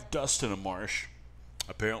 Can you have dust in a marsh?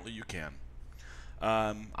 Apparently you can.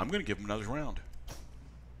 I'm going to give him another round.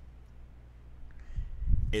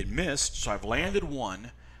 It missed, so I've landed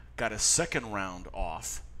one, got a second round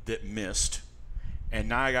off that missed, and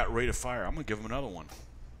now I got rate of fire. I'm going to give him another one.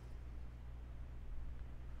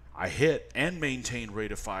 I hit and maintained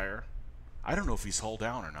rate of fire. I don't know if he's hull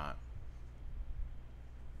down or not.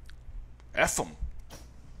 F him.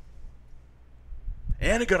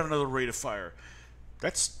 And I got another rate of fire.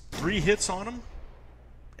 That's 3 hits on him.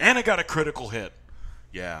 And I got a critical hit.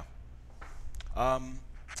 Yeah.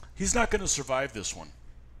 He's not going to survive this one.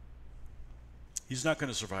 He's not going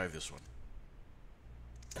to survive this one.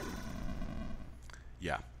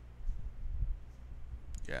 Yeah.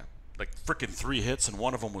 Yeah. Like frickin' 3 hits and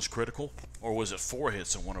one of them was critical? Or was it 4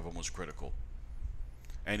 hits and one of them was critical?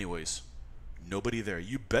 Anyways, nobody there.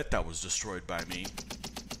 You bet that was destroyed by me.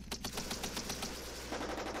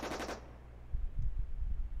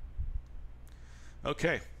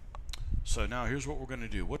 Okay. So now here's what we're going to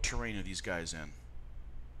do. What terrain are these guys in?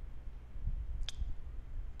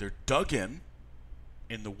 They're dug in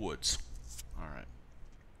the woods. All right.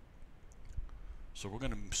 So we're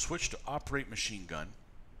going to switch to operate machine gun.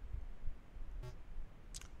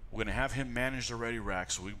 We're going to have him manage the ready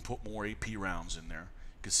rack so we can put more AP rounds in there.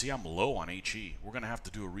 You can see I'm low on HE. We're going to have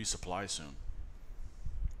to do a resupply soon.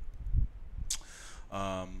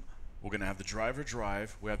 We're going to have the driver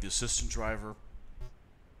drive. We have the assistant driver.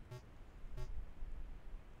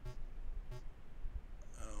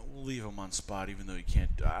 We'll leave him on spot even though he can't.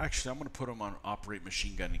 Actually, I'm going to put him on operate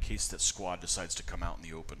machine gun in case that squad decides to come out in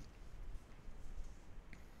the open.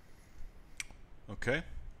 Okay,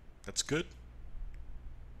 that's good.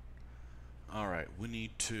 All right, we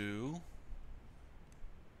need to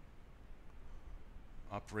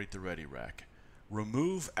operate the ready rack.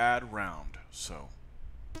 Remove add round. So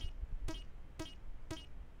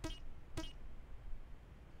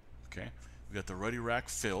okay, we got the ready rack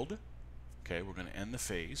filled. Okay, we're going to end the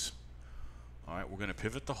phase. All right, we're going to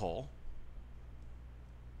pivot the hull.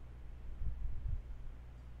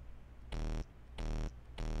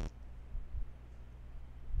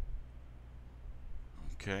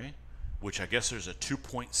 Okay, which I guess there's a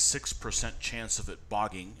 2.6% chance of it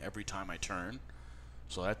bogging every time I turn.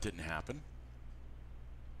 So that didn't happen.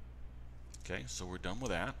 Okay, so we're done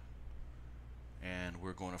with that. And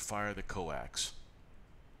we're going to fire the coax.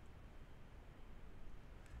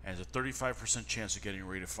 And there's a 35% chance of getting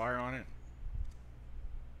ready to fire on it.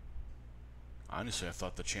 Honestly, I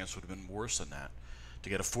thought the chance would have been worse than that. To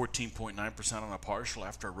get a 14.9% on a partial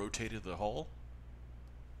after I rotated the hull.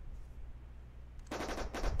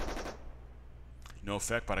 No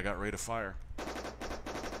effect, but I got ready to fire.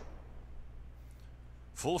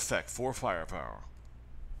 Full effect, 4 firepower.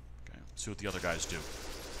 Okay, let's see what the other guys do.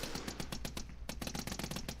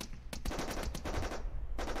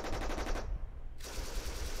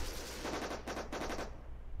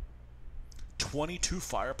 .22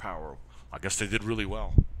 firepower. I guess they did really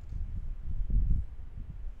well.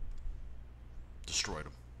 Destroyed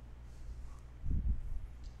them.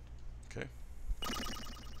 Okay.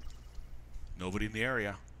 Nobody in the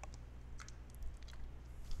area.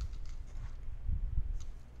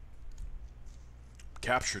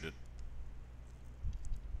 Captured it.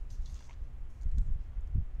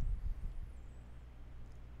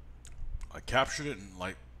 I captured it and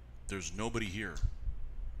like there's nobody here.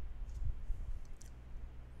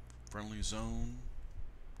 Friendly zone.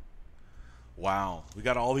 Wow, we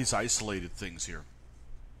got all these isolated things here.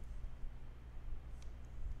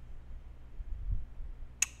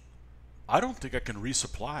 I don't think I can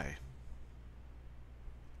resupply.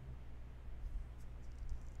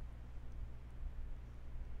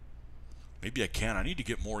 Maybe I can. I need to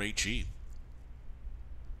get more HE.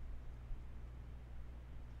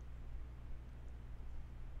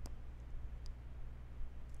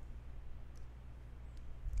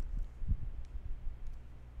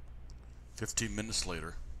 "15 minutes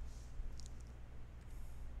later.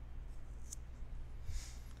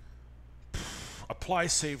 Apply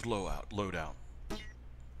saved loadout.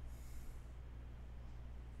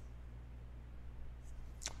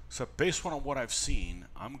 So based on what I've seen,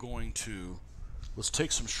 I'm going to, let's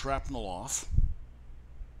take some shrapnel off.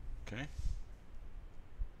 Okay.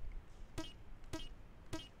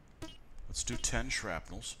 Let's do 10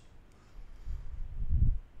 shrapnels.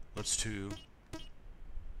 Let's do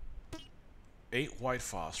 8 white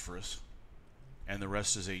phosphorus, and the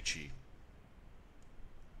rest is HE.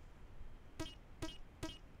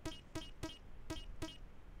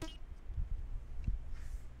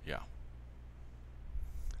 Yeah.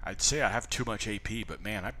 I'd say I have too much AP, but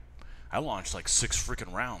man, I launched like 6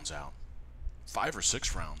 freaking rounds out. 5 or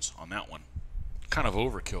 6 rounds on that one. Kind of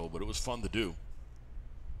overkill, but it was fun to do.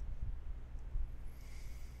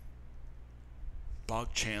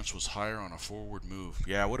 Bog chance was higher on a forward move.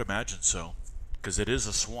 Yeah, I would imagine so, because it is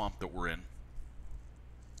a swamp that we're in.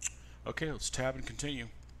 Okay, let's tab and continue.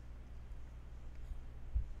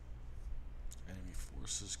 Enemy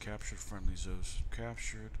forces captured, friendly zones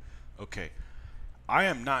captured. Okay, I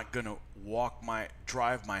am not gonna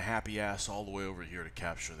drive my happy ass all the way over here to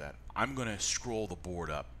capture that. I'm gonna scroll the board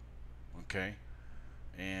up. Okay,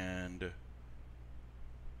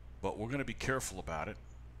 but we're gonna be careful about it.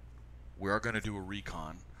 We are going to do a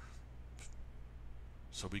recon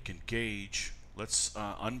so we can gauge. Let's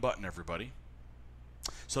unbutton everybody.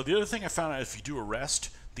 So the other thing I found out, if you do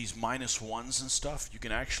arrest, these -1s and stuff, you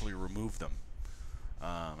can actually remove them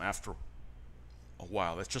after a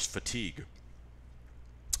while. That's just fatigue.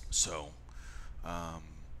 So I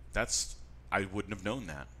wouldn't have known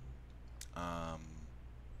that.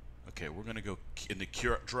 Okay, we're going to go in the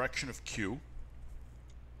direction of Q.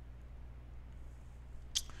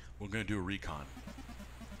 We're going to do a recon.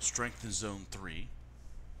 Strength in zone 3.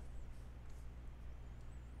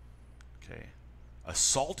 Okay.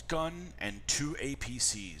 Assault gun and 2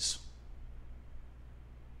 APCs.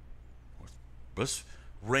 Let's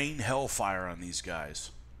rain hellfire on these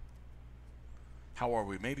guys. How are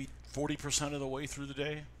we? Maybe 40% of the way through the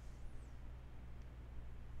day?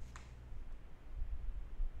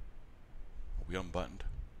 Are we unbuttoned?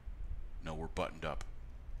 No, we're buttoned up.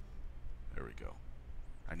 There we go.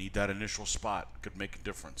 I need that initial spot. Could make a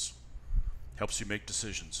difference. Helps you make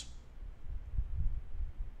decisions.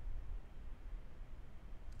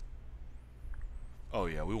 Oh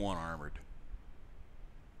yeah, we want armored.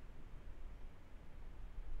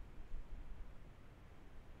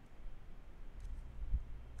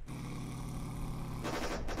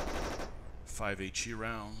 Five HE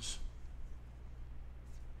rounds.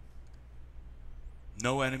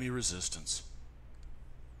 No enemy resistance.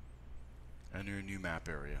 Enter a new map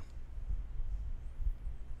area.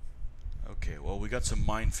 Okay, well, we got some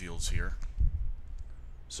minefields here.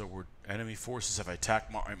 So enemy forces have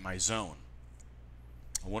attacked my zone.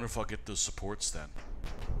 I wonder if I'll get those supports then.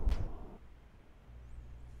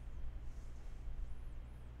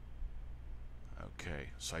 Okay,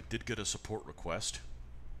 so I did get a support request.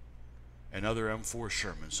 Another M4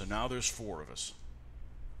 Sherman. So now there's 4 of us.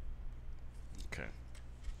 Okay.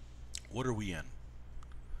 What are we in?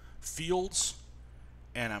 Fields,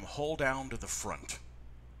 and I'm hull down to the front.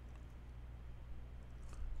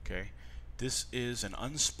 Okay. This is an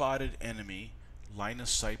unspotted enemy, line of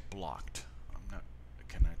sight blocked. I'm not,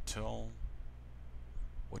 can I tell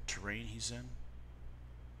what terrain he's in?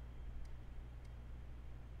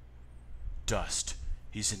 Dust.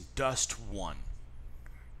 He's in dust 1.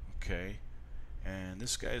 Okay. And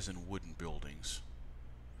this guy's in wooden buildings.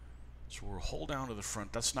 So we'll hold down to the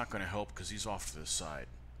front. That's not going to help because he's off to the side.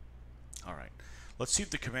 All right. Let's see if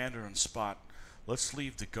the commander on spot. Let's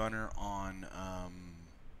leave the gunner on...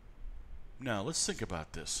 no, let's think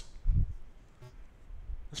about this.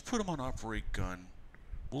 Let's put him on operate gun.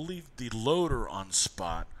 We'll leave the loader on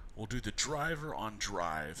spot. We'll do the driver on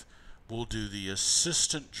drive. We'll do the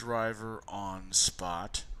assistant driver on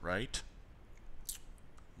spot, right?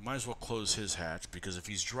 Might as well close his hatch, because if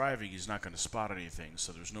he's driving, he's not going to spot anything,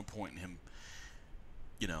 so there's no point in him,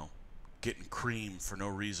 you know, getting cream for no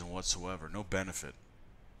reason whatsoever. No benefit.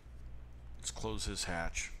 Let's close his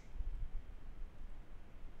hatch.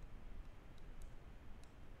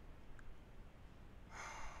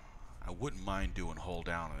 I wouldn't mind doing hull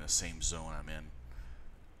down in the same zone I'm in,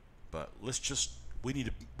 but let's just, we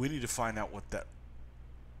need to find out what that...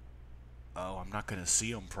 Oh, I'm not going to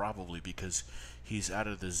see him probably because he's out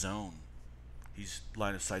of the zone. He's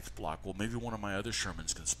line of sight's blocked. Well, maybe one of my other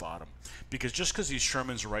Shermans can spot him. Because just because these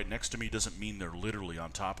Shermans are right next to me doesn't mean they're literally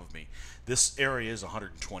on top of me. This area is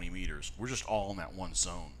 120 meters. We're just all in that one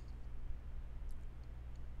zone.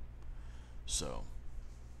 So,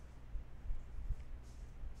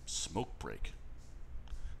 smoke break.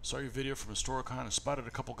 Saw your video from Historicon and spotted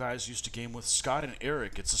a couple guys used to game with Scott and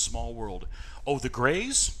Eric. It's a small world. Oh, the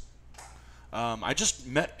Grays? I just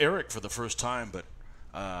met Eric for the first time, but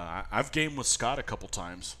I've gamed with Scott a couple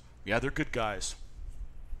times. Yeah, they're good guys.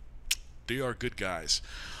 They are good guys.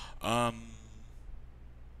 Yeah,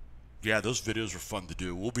 those videos were fun to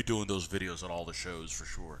do. We'll be doing those videos on all the shows for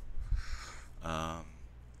sure. I'm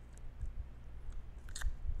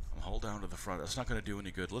hold down to the front. That's not going to do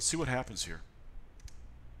any good. Let's see what happens here.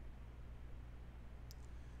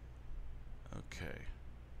 Okay.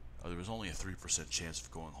 Oh, there was only a 3% chance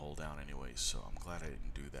of going hull down anyway, so I'm glad I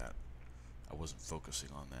didn't do that. I wasn't focusing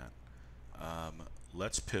on that.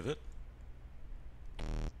 Let's pivot.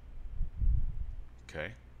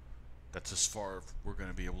 Okay. That's as far as we're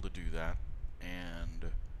going to be able to do that.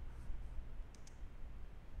 And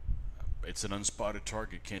it's an unspotted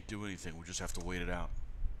target. Can't do anything. We just have to wait it out.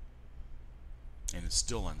 And it's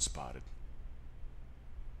still unspotted.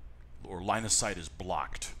 Or line of sight is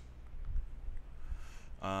blocked.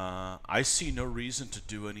 I see no reason to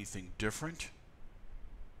do anything different.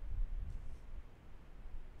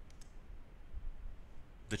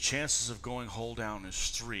 The chances of going hull down is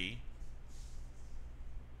 3,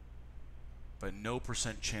 but no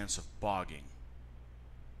 % chance of bogging.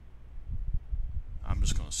 I'm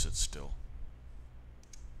just going to sit still.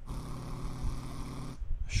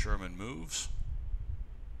 Sherman moves.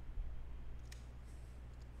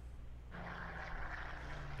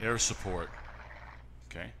 Air support.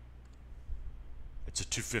 Okay. It's a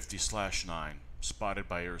 250/9, spotted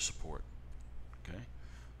by air support. Okay.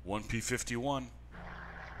 1P51.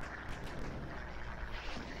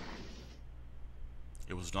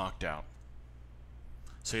 It was knocked out.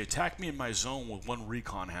 So he attacked me in my zone with 1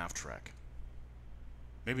 recon half-track.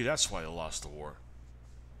 Maybe that's why I lost the war.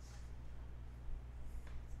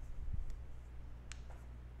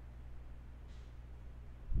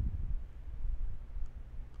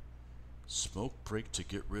 Smoke break to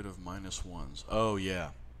get rid of -1s. Oh,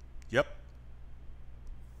 yeah. Yep.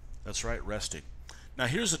 That's right, resting. Now,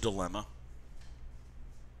 here's a dilemma.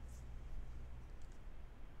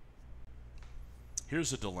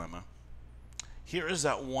 Here's a dilemma. Here is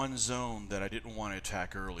that one zone that I didn't want to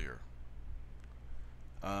attack earlier.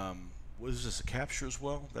 What is this, a capture as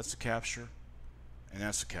well? That's a capture. And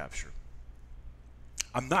that's a capture.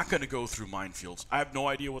 I'm not going to go through minefields. I have no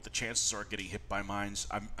idea what the chances are of getting hit by mines.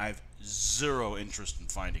 I have zero interest in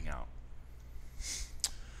finding out.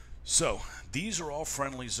 So, these are all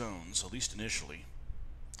friendly zones, at least initially.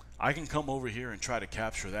 I can come over here and try to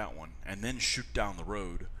capture that one, and then shoot down the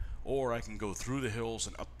road. Or I can go through the hills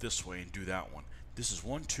and up this way and do that one. This is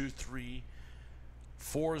 1, 2, 3,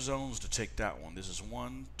 4 zones to take that one. This is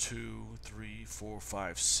 1, 2, 3, 4,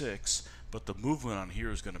 5, 6. But the movement on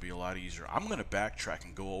here is going to be a lot easier. I'm going to backtrack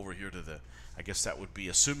and go over here to the, I guess that would be,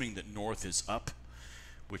 assuming that north is up,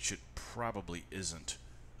 which it probably isn't.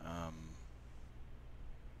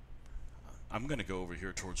 I'm going to go over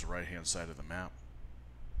here towards the right-hand side of the map.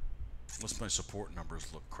 Unless my support numbers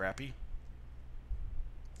look crappy.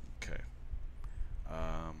 Okay.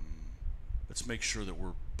 Let's make sure that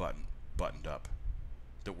we're buttoned up.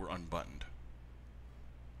 That we're unbuttoned.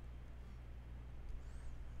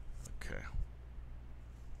 Okay.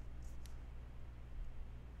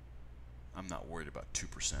 I'm not worried about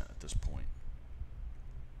 2% at this point.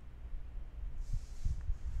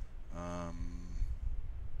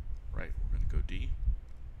 Right, we're going to go D.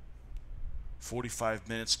 45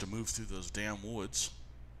 minutes to move through those damn woods.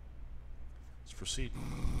 Let's proceed.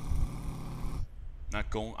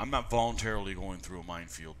 I'm not voluntarily going through a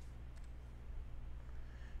minefield.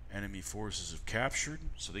 Enemy forces have captured,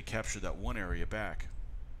 so they captured that one area back.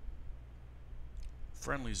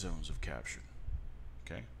 Friendly zones have captured.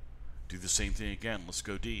 Okay. Do the same thing again. Let's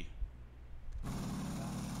go D.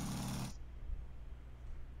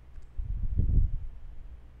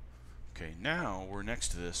 Okay, now we're next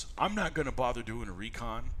to this. I'm not going to bother doing a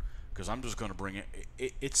recon because I'm just going to bring it.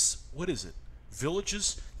 It's, what is it?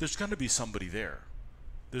 Villages? There's going to be somebody there.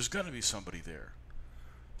 There's going to be somebody there.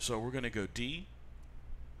 So we're going to go D.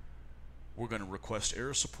 We're going to request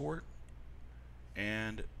air support.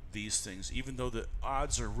 And these things, even though the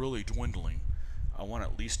odds are really dwindling, I want to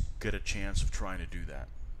at least get a chance of trying to do that.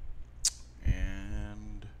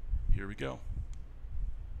 And here we go.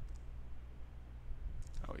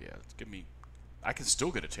 Oh yeah, give me. I can still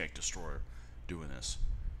get a tank destroyer doing this.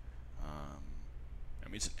 I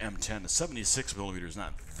mean, it's an M10. The 76 millimeter is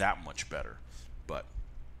not that much better, but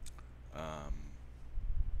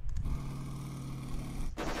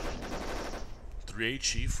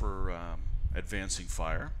 3HE for advancing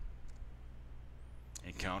fire.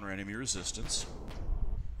 Encounter enemy resistance.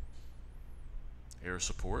 Air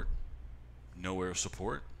support. No air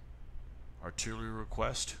support. Artillery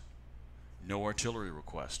request. No artillery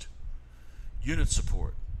request. Unit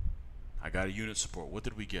support. I got a unit support. What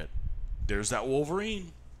did we get? There's that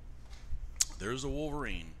Wolverine. There's the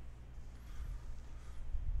Wolverine.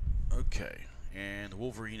 Okay. And the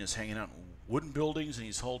Wolverine is hanging out in wooden buildings and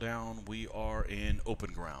he's hull down. We are in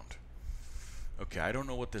open ground. Okay, I don't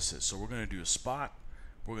know what this is. So we're going to do a spot.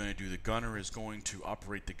 We're going to do the gunner is going to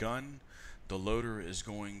operate the gun. The loader is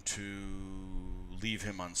going to leave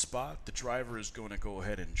him on spot. The driver is going to go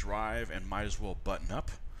ahead and drive and might as well button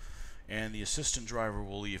up. And the assistant driver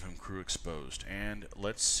will leave him crew exposed. And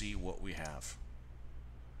let's see what we have.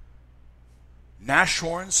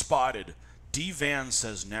 Nashorn spotted. D Van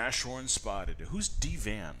says Nashorn spotted. Who's D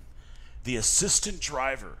Van? The assistant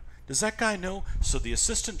driver. Does that guy know? So the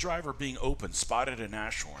assistant driver being open spotted a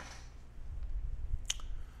Nashorn.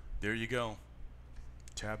 There you go.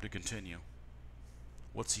 Tab to continue.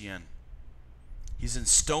 What's he in? He's in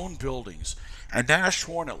stone buildings. A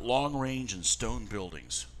Nashorn at long range in stone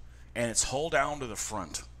buildings. And it's hull down to the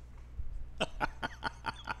front.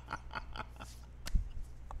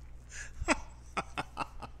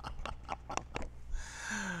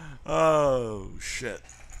 Oh, shit.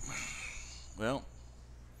 Well,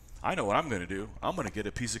 I know what I'm going to do. I'm going to get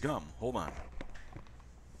a piece of gum. Hold on.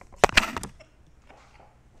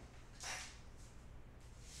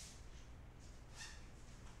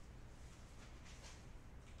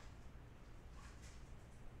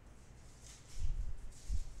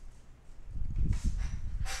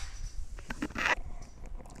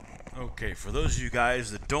 Okay, for those of you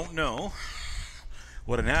guys that don't know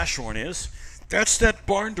what an Nashorn is, that's that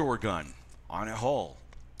barn door gun on a hull.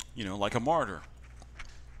 You know, like a Martyr.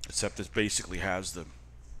 Except it basically has the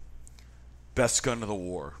best gun of the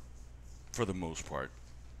war, for the most part.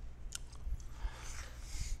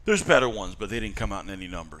 There's better ones, but they didn't come out in any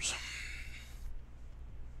numbers.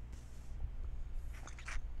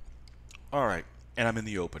 Alright, and I'm in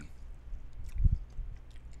the open.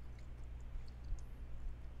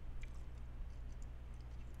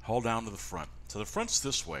 Hull down to the front. So the front's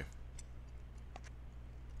this way.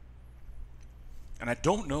 And I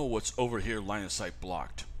don't know what's over here line of sight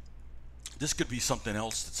blocked. This could be something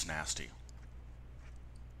else that's nasty.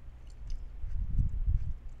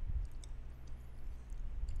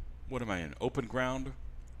 What am I in? Open ground?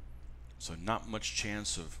 So not much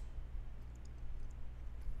chance of...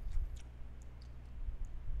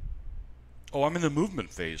 Oh, I'm in the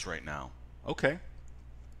movement phase right now. Okay.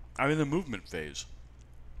 I'm in the movement phase.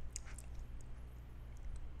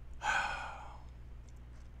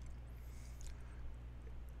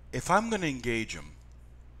 If I'm going to engage him,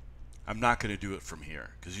 I'm not going to do it from here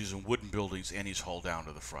because he's in wooden buildings and he's hull down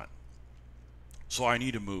to the front. So I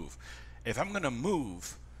need to move. If I'm going to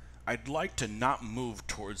move, I'd like to not move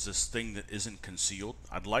towards this thing that isn't concealed.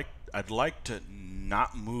 I'd like to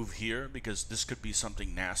not move here because this could be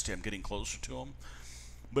something nasty. I'm getting closer to him.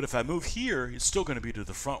 But if I move here, it's still going to be to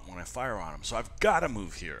the front when I fire on him. So I've got to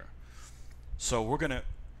move here. So we're going to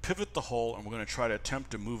pivot the hull and we're going to try to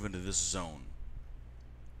attempt to move into this zone.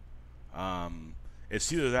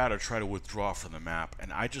 It's either that or try to withdraw from the map,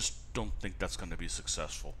 and I just don't think that's going to be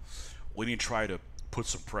successful. We need to try to put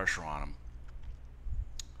some pressure on him.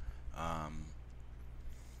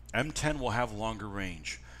 M10 will have longer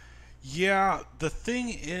range. Yeah, the thing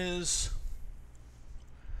is,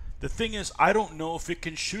 I don't know if it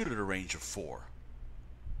can shoot at a range of 4.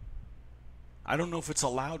 I don't know if it's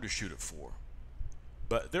allowed to shoot at 4.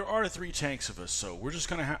 But there are 3 tanks of us, so we're just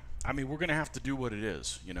going to have, I mean, we're going to have to do what it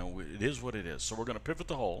is. You know, it is what it is. So we're going to pivot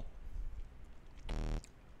the hull.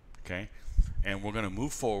 Okay. And we're going to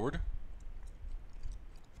move forward.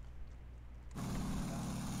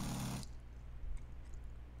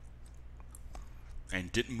 And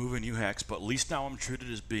didn't move a new hex, but at least now I'm treated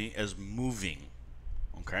as moving.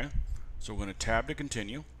 Okay. So we're going to tab to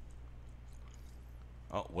continue.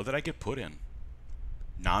 Oh, what did I get put in?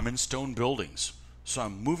 Now I'm in stone buildings. So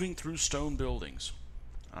I'm moving through stone buildings.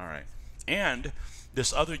 All right. And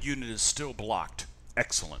this other unit is still blocked.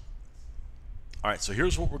 Excellent. All right, so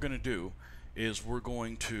here's what we're going to do is we're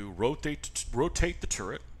going to rotate the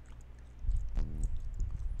turret.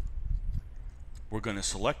 We're going to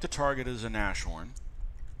select the target as an Ashhorn.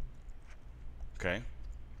 Okay.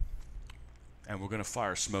 And we're going to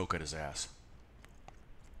fire smoke at his ass.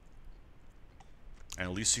 And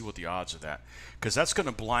at least see what the odds of that. Because that's going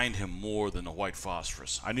to blind him more than the white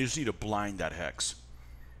phosphorus. I just need to blind that hex.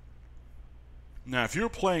 Now, if you're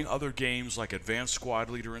playing other games like Advanced Squad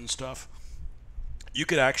Leader and stuff, you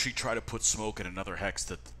could actually try to put smoke in another hex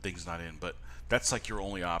that the thing's not in. But that's like your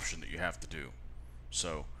only option that you have to do.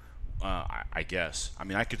 So, I guess. I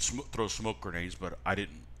mean, I could throw smoke grenades, but I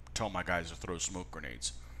didn't tell my guys to throw smoke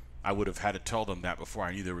grenades. I would have had to tell them that before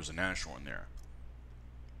I knew there was an Ashhorn there.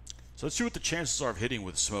 So let's see what the chances are of hitting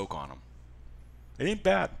with smoke on them. It ain't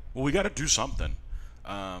bad. Well, we got to do something.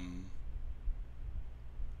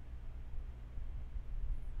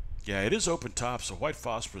 Yeah, it is open top, so white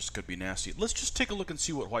phosphorus could be nasty. Let's just take a look and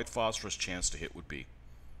see what white phosphorus chance to hit would be.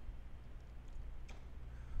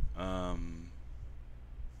 I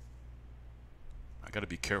got to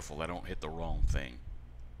be careful I don't hit the wrong thing.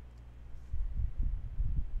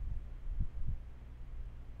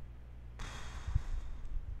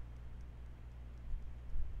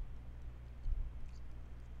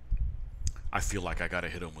 I feel like I gotta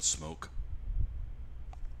hit him with smoke.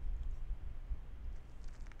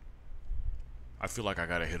 I feel like I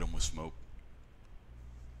gotta hit him with smoke.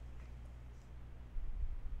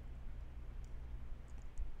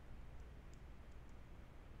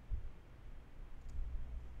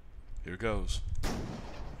 Here goes.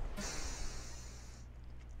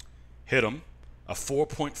 Hit him. A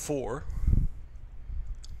 4.4.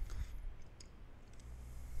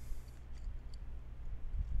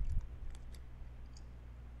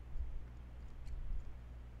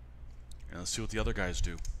 Let's see what the other guys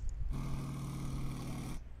do.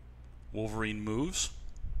 Wolverine moves.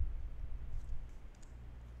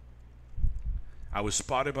 I was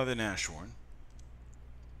spotted by the Ashhorn.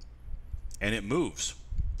 And it moves.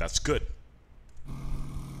 That's good.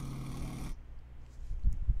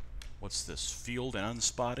 What's this? Field and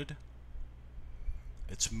unspotted?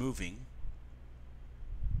 It's moving.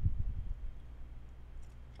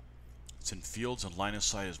 It's in fields and line of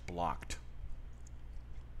sight is blocked.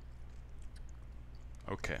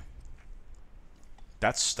 Okay.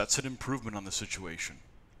 That's an improvement on the situation.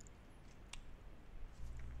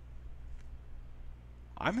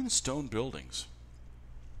 I'm in stone buildings.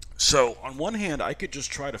 So, on one hand, I could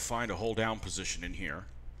just try to find a hold down position in here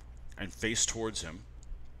and face towards him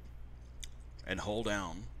and hold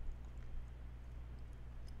down.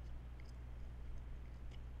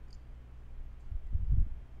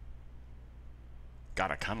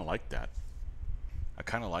 God, I kind of like that. I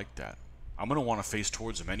kind of like that. I'm going to want to face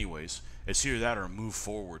towards him anyways. It's either that or move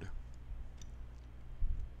forward.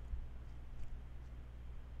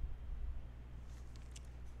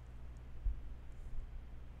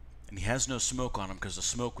 And he has no smoke on him because the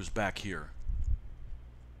smoke was back here.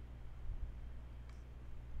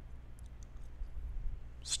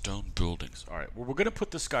 Stone buildings. Alright, well, we're going to put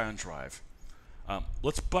this guy on drive.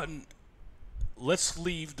 Let's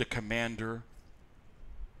leave the commander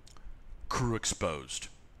crew exposed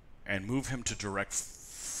and move him to direct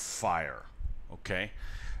fire. Okay?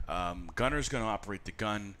 Gunner's going to operate the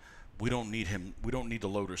gun. We don't need him. We don't need the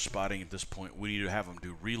loader spotting at this point. We need to have him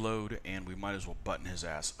do reload, and we might as well button his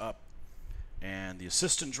ass up. And the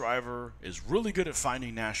assistant driver is really good at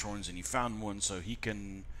finding Nashorns, and he found one, so he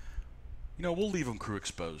can, you know, we'll leave him crew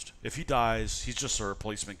exposed. If he dies, he's just a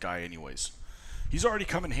replacement guy anyways. He's already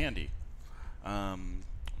come in handy.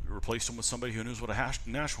 Replaced him with somebody who knows what a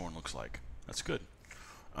Nashorn looks like. That's good.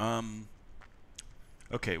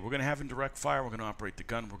 Okay, we're going to have him direct fire. We're going to operate the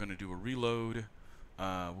gun. We're going to do a reload.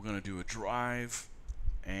 We're going to do a drive.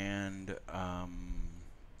 And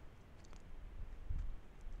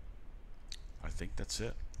I think that's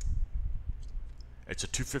it. It's a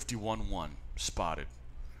 251-1 spotted.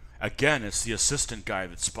 Again, it's the assistant guy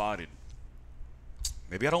that's spotted.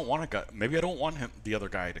 Maybe I don't want him, the other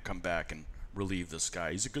guy, to come back and relieve this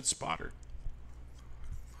guy. He's a good spotter.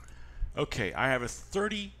 Okay, I have a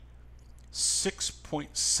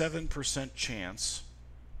 36.7% chance.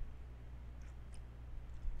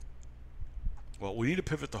 Well, we need to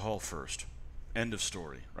pivot the hull first. End of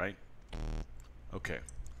story, right? Okay.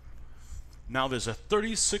 Now there's a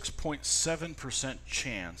 36.7%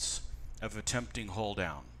 chance of attempting hull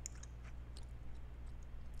down.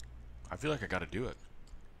 I feel like I got to do it.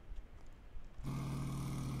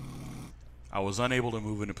 I was unable to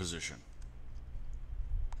move into position.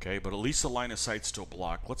 Okay, but at least the line of sight's still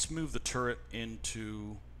blocked. Let's move the turret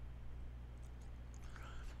into...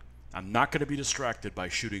 I'm not going to be distracted by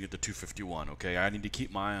shooting at the 251, okay? I need to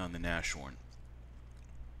keep my eye on the Nashorn.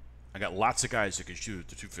 I got lots of guys that can shoot at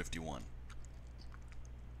the 251.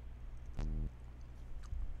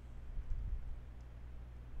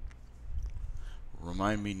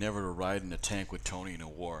 Remind me never to ride in a tank with Tony in a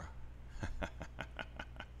war.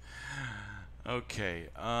 Okay,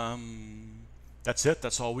 that's it.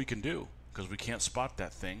 That's all we can do, because we can't spot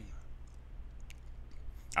that thing.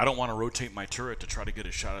 I don't want to rotate my turret to try to get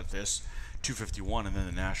a shot at this 251 and then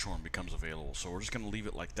the Nashorn becomes available. So we're just going to leave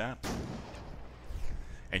it like that.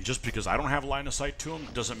 And just because I don't have line of sight to him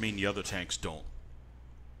doesn't mean the other tanks don't.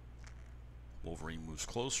 Wolverine moves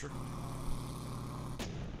closer.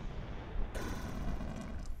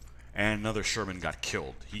 And another Sherman got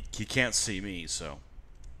killed. He can't see me, so...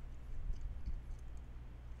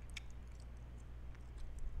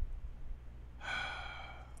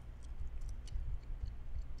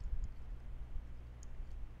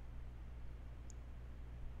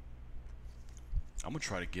 I'm going to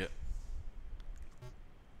try to get...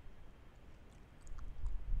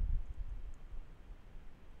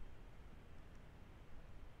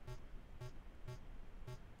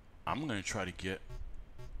 I'm going to try to get...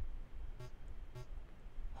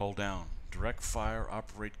 Hold down. Direct fire,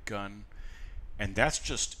 operate gun. And that's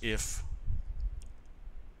just if...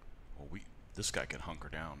 Well, this guy can hunker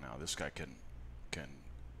down now. This guy can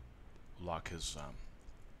lock his...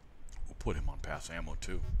 we'll put him on pass ammo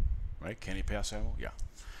too. Right? Can he pass ammo? Yeah.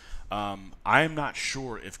 I'm not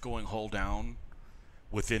sure if going hull down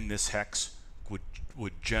within this hex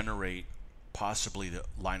would generate possibly the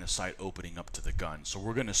line of sight opening up to the gun. So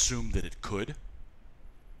we're going to assume that it could.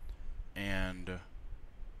 And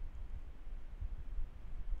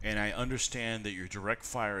I understand that your direct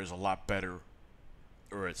fire is a lot better,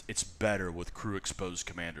 or it's better with crew exposed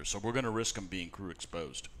commanders. So we're going to risk them being crew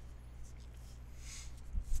exposed.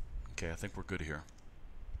 Okay, I think we're good here.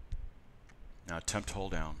 Now attempt to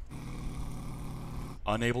hold down.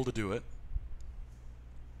 Unable to do it.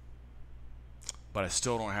 But I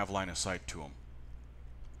still don't have line of sight to him.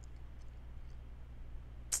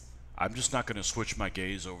 I'm just not going to switch my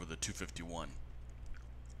gaze over the 251.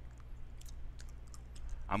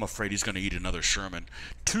 I'm afraid he's going to eat another Sherman.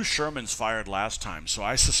 2 Shermans fired last time, so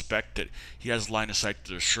I suspect that he has line of sight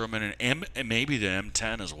to the Sherman and maybe the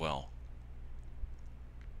M10 as well.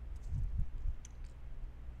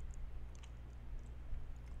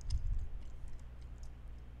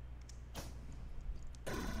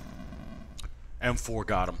 M4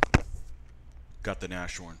 got him. Got the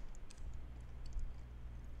Nashorn.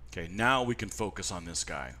 Okay, now we can focus on this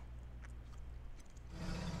guy.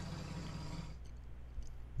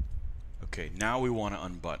 Okay, now we want to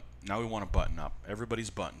unbutton. Now we want to button up. Everybody's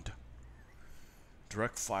buttoned.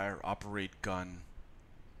 Direct fire, operate gun.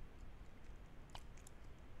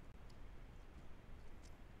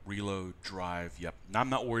 Reload, drive, yep. Now I'm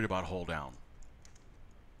not worried about hull down.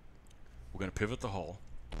 We're going to pivot the hull.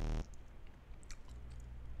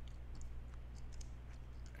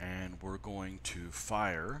 And we're going to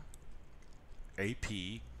fire AP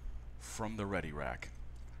from the ready rack.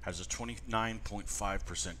 Has a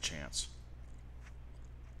 29.5% chance.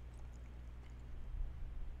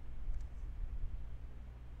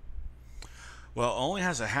 Well, only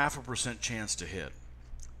has a 0.5% chance to hit,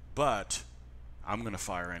 but I'm going to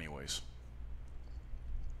fire anyways.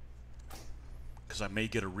 Because I may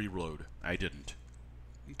get a reload. I didn't.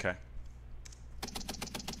 Okay.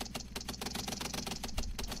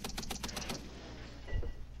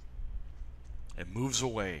 It moves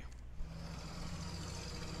away.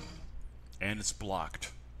 And it's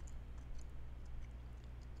blocked.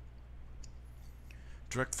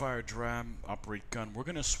 Direct fire, dram, operate gun. We're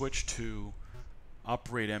going to switch to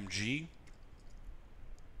operate MG.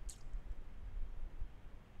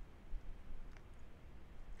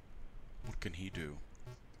 What can he do?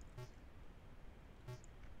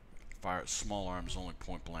 Fire at small arms, only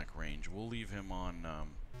point blank range. We'll leave him on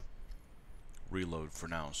reload for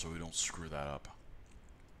now so we don't screw that up.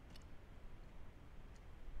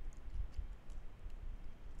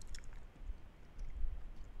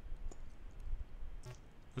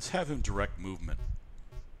 Let's have him direct movement.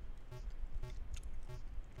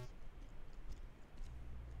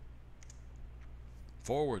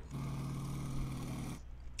 Forward.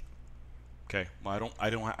 Okay, well, I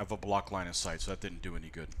don't have a block line of sight, so that didn't do any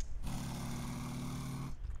good.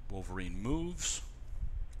 Wolverine moves.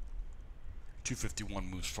 251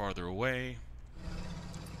 moves farther away.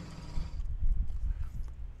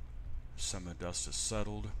 Some of the dust is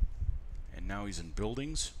settled. And now he's in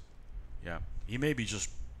buildings. Yeah, he may be just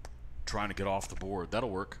trying to get off the board. That'll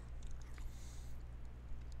work.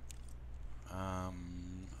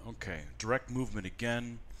 Okay, direct movement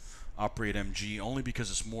again. Operate MG only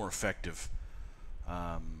because it's more effective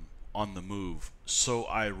on the move. So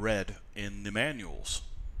I read in the manuals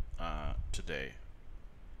today.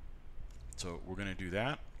 So we're going to do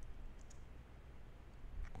that.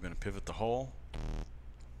 We're going to pivot the hull.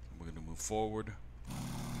 We're going to move forward.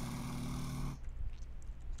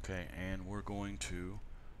 Okay, and we're going to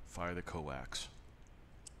fire the coax.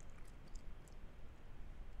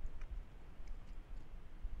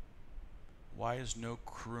 Why is no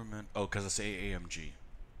crewman? Oh, because it's AAMG.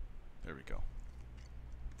 There we go.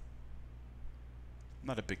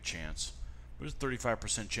 Not a big chance. There's a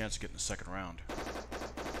 35% chance of getting the second round.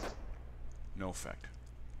 No effect.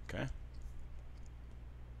 Okay.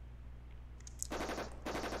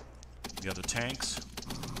 The other tanks.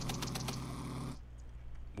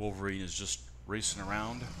 Wolverine is just racing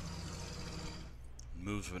around.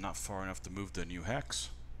 Moves, but not far enough to move the new hex.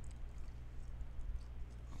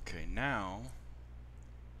 Okay, now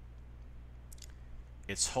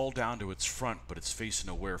it's hull down to its front, but it's facing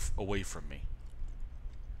away from me.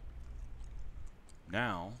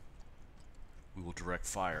 Now we will direct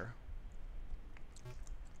fire.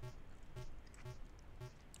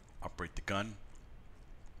 Operate the gun.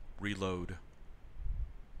 Reload.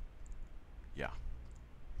 Yeah.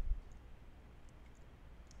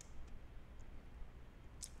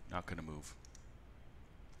 Not gonna move.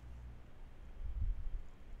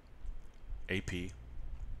 AP.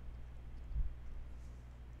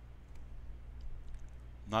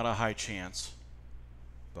 Not a high chance,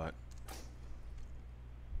 but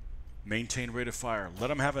maintain rate of fire.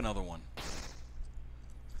 Let him have another one.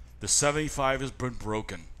 The 75 has been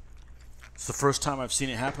broken. It's the first time I've seen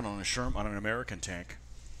it happen on a Sherman, on an American tank.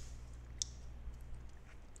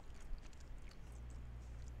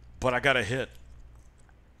 But I got a hit.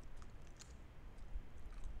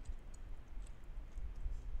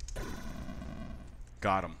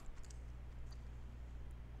 Got him.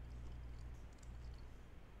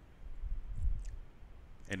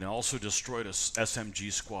 And it also destroyed a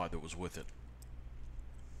SMG squad that was with it.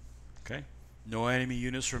 Okay. No enemy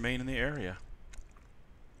units remain in the area.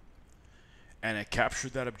 And it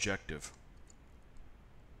captured that objective.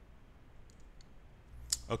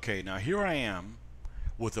 Okay, now here I am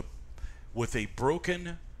with a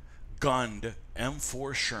broken, gunned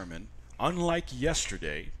M4 Sherman. Unlike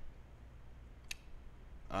yesterday,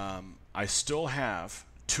 I still have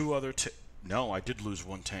two other. No, I did lose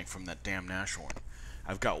one tank from that damn Nashorn.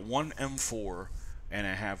 I've got one M4, and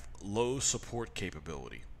I have low support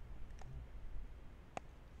capability.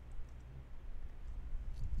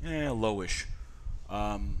 Lowish.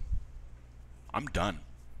 I'm done.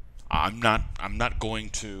 I'm not going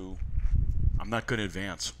to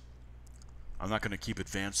advance. I'm not going to keep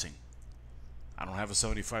advancing. I don't have a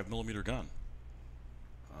 75mm gun.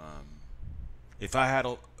 If I had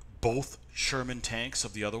both Sherman tanks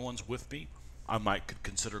of the other ones with me, I might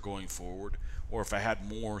consider going forward. Or if I had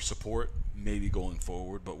more support, maybe going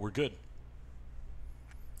forward. But we're good.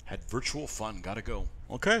 Had virtual fun. Gotta go.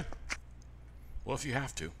 Okay. Well, if you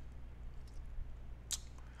have to.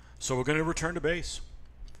 So we're going to return to base.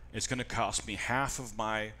 It's going to cost me half of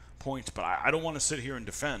my points, but I don't want to sit here and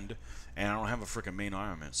defend, and I don't have a freaking main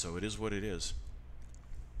armament, so it is what it is.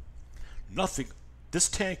 Nothing. This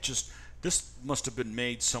tank just This must have been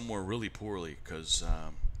made somewhere really poorly, because,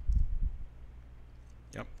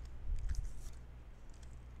 yep.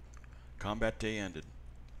 Combat day ended.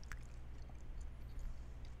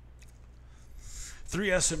 3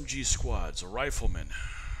 SMG squads, a rifleman,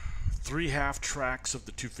 3 half tracks of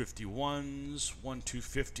the 251s, 1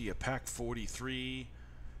 250, a pack 43,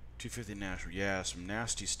 250 national. Yeah, some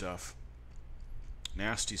nasty stuff.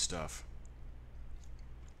 Nasty stuff.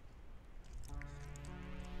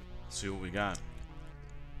 Let's see what we got.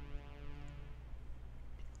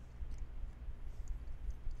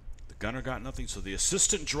 The gunner got nothing, so the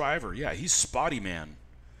assistant driver, yeah, he's spotty man.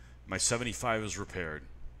 My 75 is repaired.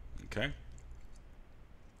 Okay.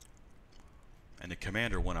 And the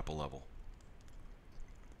commander went up a level.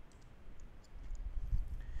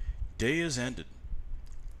 Day is ended.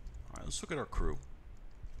 All right, let's look at our crew.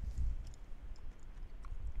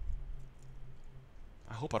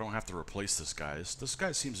 I hope I don't have to replace this guy. This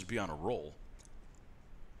guy seems to be on a roll.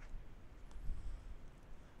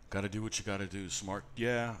 Got to do what you got to do. Smart.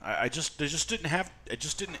 Yeah, they just didn't have. It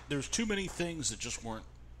just didn't. There's too many things that just weren't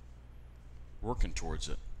working towards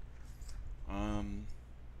it.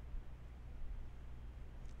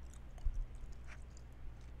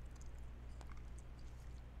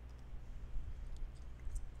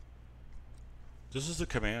 This is the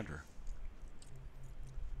commander.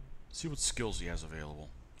 See what skills he has available.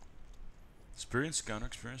 Experienced gunner,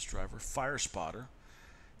 experienced driver, fire spotter.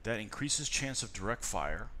 That increases chance of direct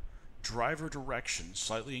fire. Driver direction,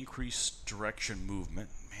 slightly increased direction movement.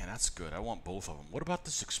 Man, that's good. I want both of them. What about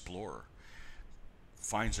this explorer?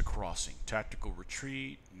 Finds a crossing. Tactical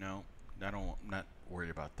retreat. No, I'm not worried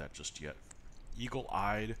about that just yet.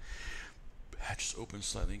 Eagle-eyed. Hatches open,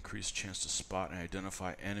 slightly increased chance to spot and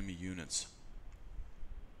identify enemy units.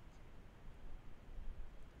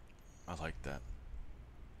 I like that.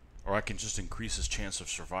 Or I can just increase his chance of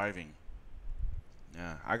surviving.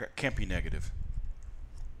 Yeah, can't be negative.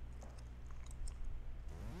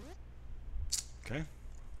 Okay.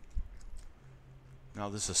 Now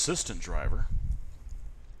this assistant driver.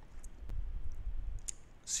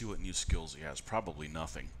 See what new skills he has. Probably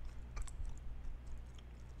nothing.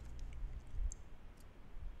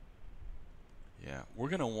 Yeah, we're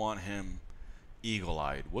going to want him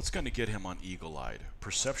eagle-eyed. What's going to get him on eagle-eyed?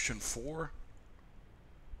 Perception 4?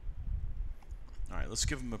 Alright, let's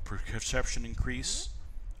give him a perception increase.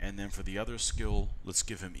 And then for the other skill, let's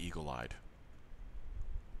give him eagle-eyed.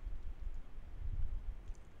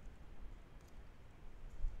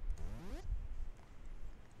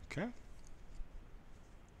 Okay.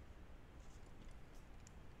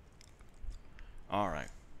 Alright.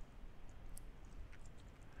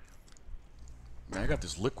 Man, I got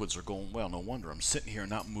these liquids are going well. No wonder. I'm sitting here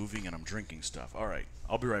not moving and I'm drinking stuff. Alright,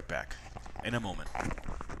 I'll be right back in a moment.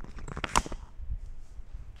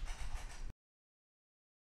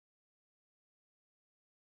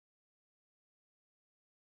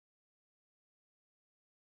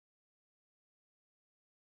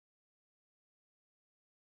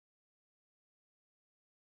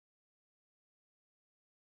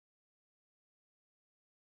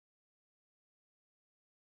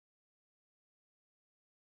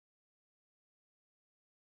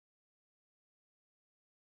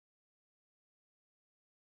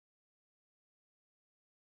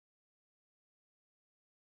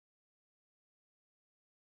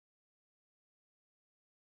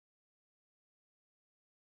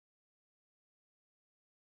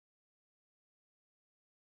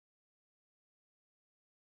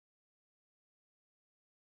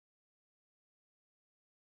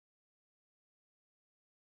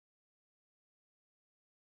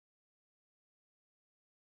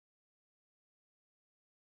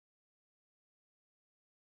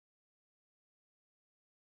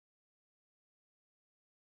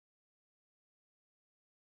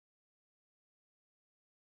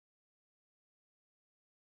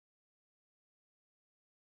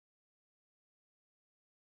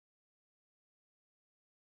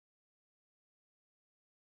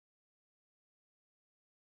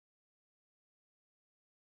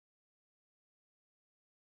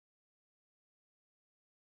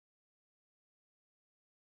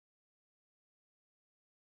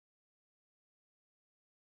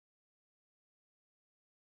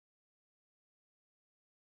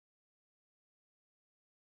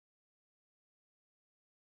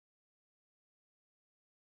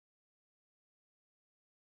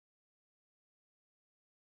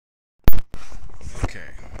 Okay.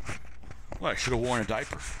 Well, I should have worn a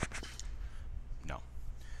diaper. No.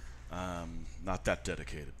 Not that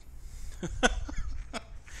dedicated.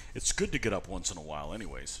 It's good to get up once in a while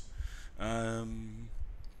anyways.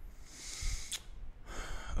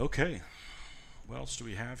 Okay. What else do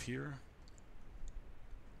we have here?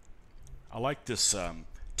 I like this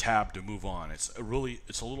tab to move on. It's a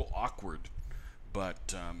little awkward,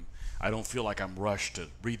 but I don't feel like I'm rushed to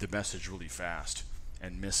read the message really fast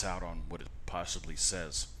and miss out on what it possibly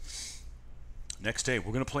says. Next day,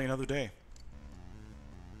 we're going to play another day.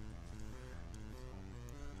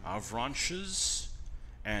 Avranches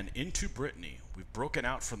and into Brittany. We've broken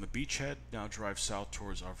out from the beachhead, now drive south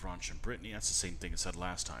towards Avranches and Brittany. That's the same thing it said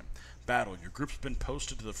last time. Battle. Your group's been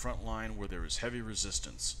posted to the front line where there is heavy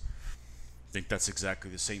resistance. I think that's exactly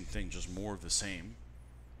the same thing, just more of the same.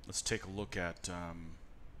 Let's take a look at...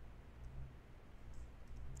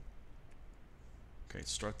 okay,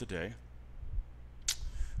 start the day.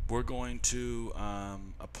 We're going to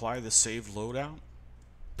apply the save loadout.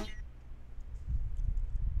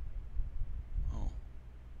 Oh.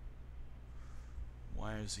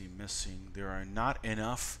 Why is he missing? There are not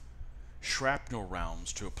enough shrapnel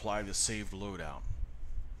rounds to apply the saved loadout.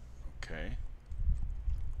 Okay.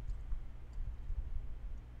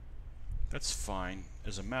 That's fine.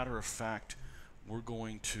 As a matter of fact, we're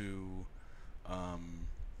going to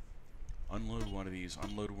unload one of these,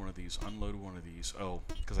 unload one of these, unload one of these. Oh,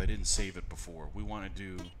 because I didn't save it before. We want to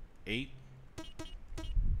do 8,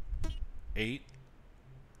 8,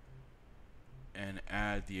 and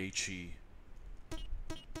add the HE.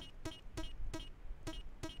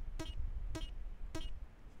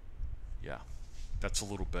 Yeah, that's a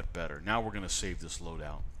little bit better. Now we're going to save this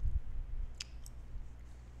loadout.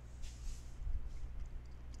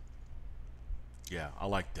 Yeah, I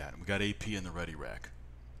like that. We got AP in the ready rack.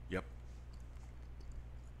 Yep.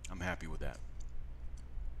 I'm happy with that.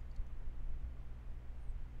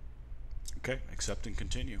 Okay, accept and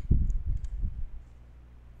continue.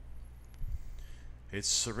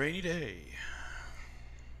 It's a rainy day.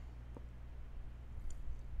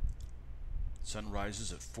 Sun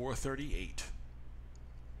rises at 4:38.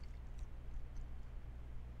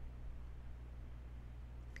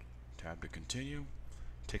 Tab to continue.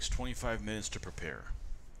 Takes 25 minutes to prepare.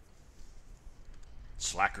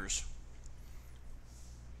 Slackers.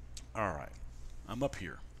 Alright, I'm up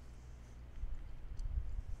here.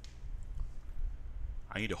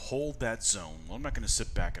 I need to hold that zone. Well, I'm not going to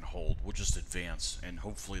sit back and hold. We'll just advance, and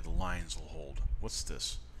hopefully the lines will hold. What's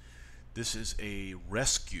this? This is a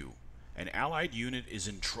rescue. An allied unit is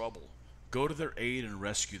in trouble. Go to their aid and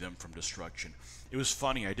rescue them from destruction. It was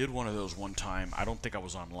funny. I did one of those one time. I don't think I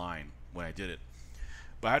was online when I did it.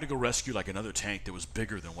 But I had to go rescue like another tank that was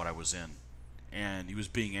bigger than what I was in. And he was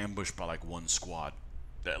being ambushed by like one squad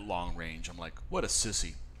at long range. I'm like, what a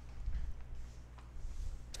sissy.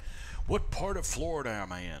 What part of Florida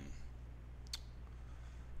am I in?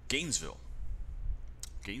 Gainesville.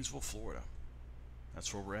 Gainesville, Florida.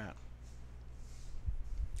 That's where we're at.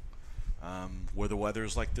 Where the weather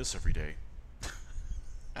is like this every day.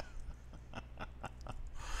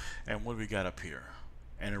 And what do we got up here?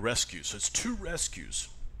 And a rescue. So it's 2 rescues.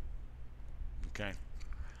 Okay.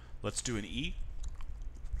 Let's do an E.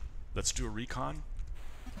 Let's do a recon.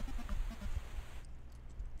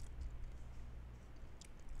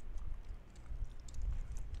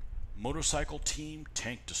 Motorcycle team,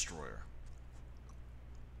 tank destroyer.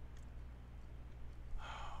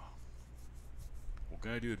 We're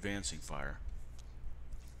going to do advancing fire,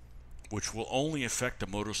 which will only affect the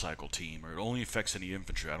motorcycle team, or it only affects any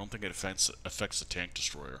infantry. I don't think it affects the tank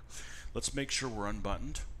destroyer. Let's make sure we're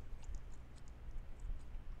unbuttoned.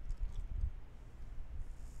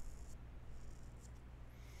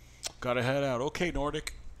 Gotta head out. Okay,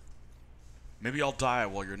 Nordic. Maybe I'll die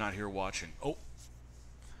while you're not here watching. Oh.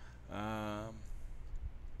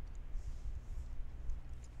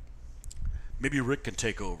 Maybe Rick can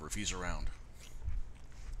take over if he's around.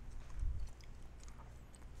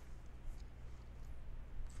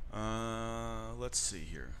 Let's see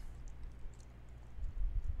here.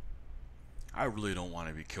 I really don't want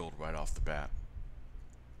to be killed right off the bat.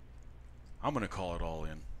 I'm going to call it all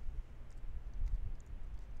in.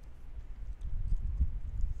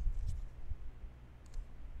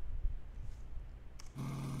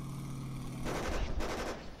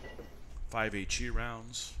 Five HE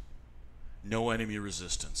rounds. No enemy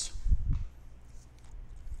resistance.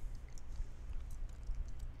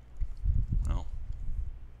 Well.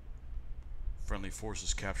 Friendly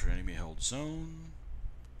forces capture enemy held zone.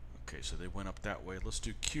 Okay, so they went up that way. Let's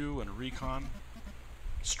do Q and a recon.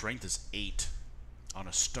 Strength is 8 on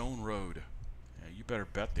a stone road. Yeah, you better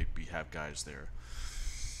bet they'd have guys there.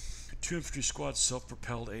 2 infantry squad,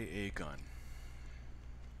 self-propelled AA gun.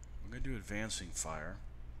 I'm going to do advancing fire.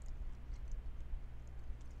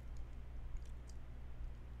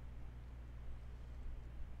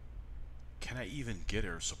 Can I even get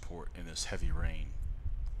air support in this heavy rain?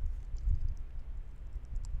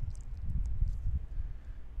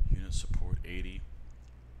 Unit support 80.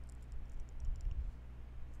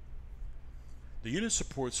 The unit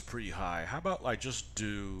support's pretty high. How about I just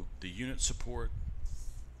do the unit support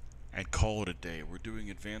and call it a day? We're doing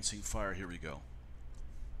advancing fire. Here we go.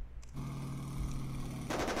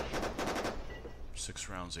 6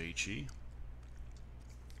 rounds HE.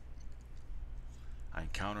 I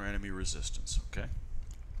encounter enemy resistance, okay?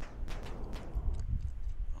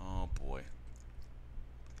 Oh boy.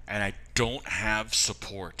 And I don't have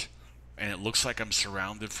support. And it looks like I'm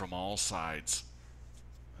surrounded from all sides.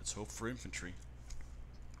 Let's hope for infantry.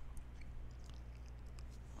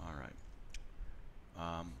 Alright.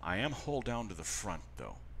 I am hull down to the front,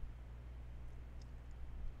 though.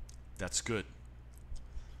 That's good.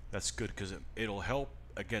 That's good, because it'll help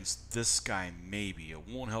against this guy, maybe. It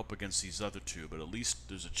won't help against these other two, but at least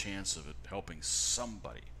there's a chance of it helping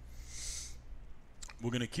somebody. We're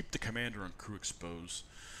going to keep the commander and crew exposed.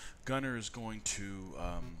 Gunner is going to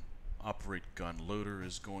operate gun. Loader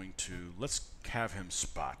is going to... Let's have him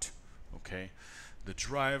spot, okay? The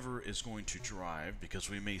driver is going to drive, because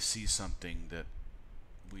we may see something that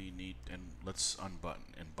we need, and let's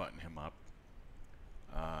unbutton and button him up.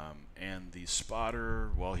 And the spotter,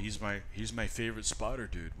 well, he's my favorite spotter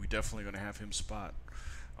dude. We definitely going to have him spot.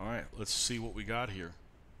 All right, let's see what we got here.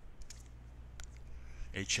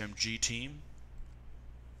 HMG team,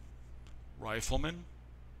 rifleman,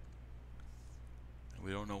 and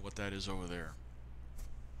we don't know what that is over there.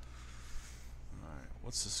 All right,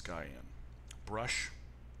 what's this guy in? Brush,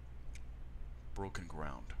 broken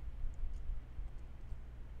ground.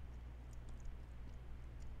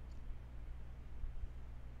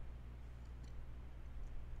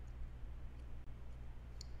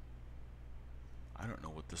 I don't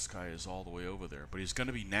know what this guy is all the way over there, but he's going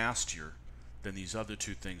to be nastier than these other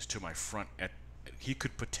two things to my front. He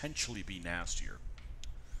could potentially be nastier.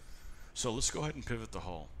 So let's go ahead and pivot the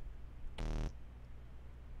hull.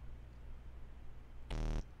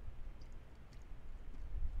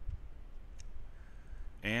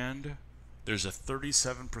 And there's a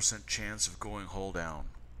 37% chance of going hull down.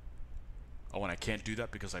 Oh, and I can't do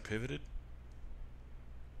that because I pivoted?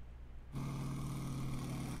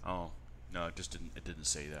 Oh. No, it just didn't. It didn't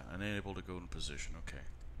say that. Unable to go in position. Okay.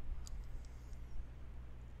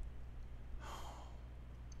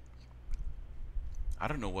 I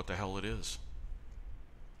don't know what the hell it is.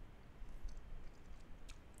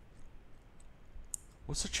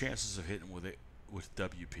 What's the chances of hitting with it with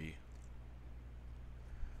WP?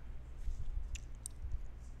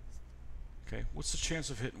 Okay. What's the chance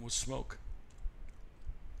of hitting with smoke?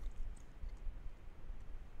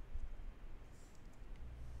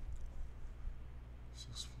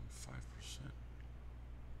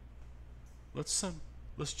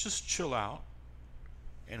 Let's just chill out,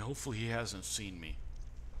 and hopefully he hasn't seen me.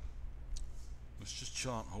 Let's just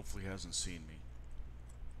chill out and hopefully he hasn't seen me.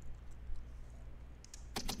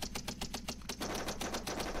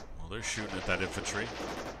 Well, they're shooting at that infantry.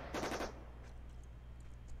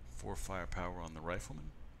 4 firepower on the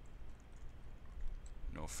rifleman.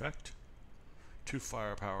 No effect. 2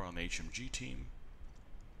 firepower on the HMG team.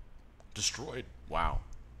 Destroyed. Wow.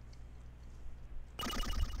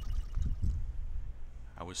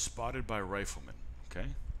 I was spotted by riflemen, okay?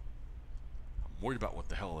 I'm worried about what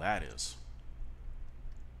the hell that is.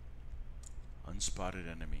 Unspotted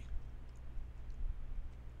enemy.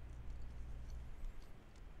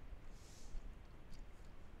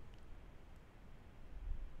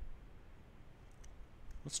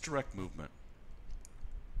 Let's direct movement.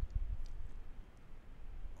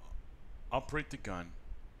 Operate the gun.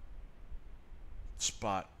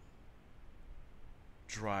 Spot.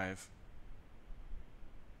 Drive.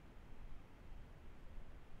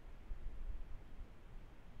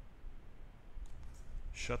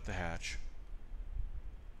 Shut the hatch.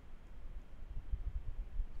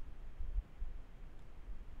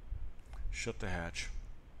 Shut the hatch.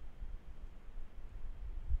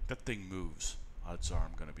 That thing moves. Odds are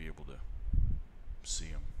I'm going to be able to see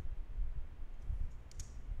him.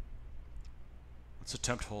 Let's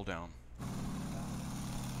attempt hold down.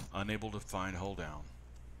 Unable to find hold down.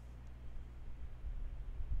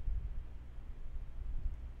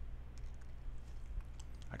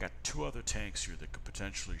 I got 2 other tanks here that could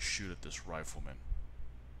potentially shoot at this rifleman.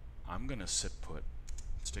 I'm gonna sit put.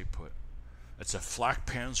 Stay put. It's a Flak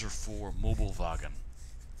Panzer IV Mobilwagen.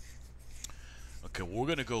 Okay, we're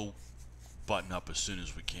gonna go button up as soon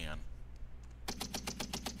as we can.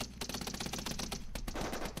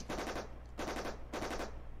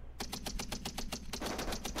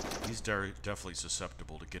 He's definitely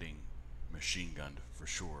susceptible to getting machine gunned for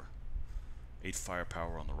sure. 8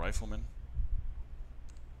 firepower on the rifleman,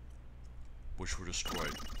 which were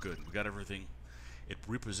destroyed. Good. We got everything. It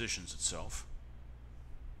repositions itself.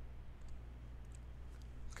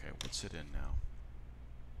 Okay, what's it in now?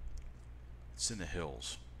 It's in the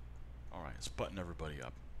hills. Alright, let's button everybody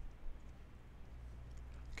up.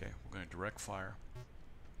 Okay, we're going to direct fire.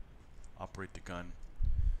 Operate the gun.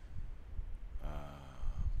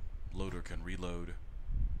 Loader can reload.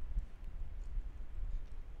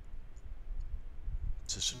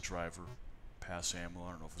 Assistant driver. Pass ammo.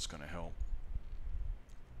 I don't know if it's going to help.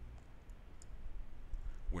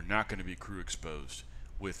 We're not going to be crew exposed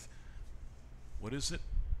with, what is it?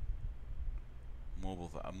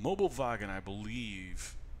 Mobile wagon, I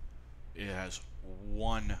believe it has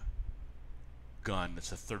one gun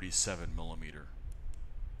that's a 37 millimeter.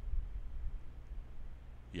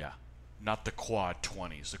 Yeah, not the quad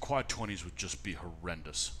 20s. The quad 20s would just be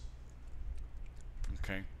horrendous.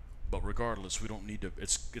 Okay, but regardless, we don't need to.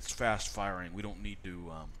 It's fast firing. We don't need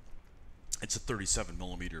to. It's a 37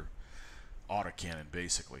 millimeter autocannon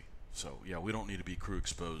basically. So yeah, we don't need to be crew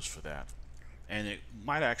exposed for that. And it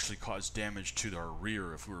might actually cause damage to our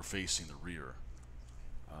rear if we were facing the rear.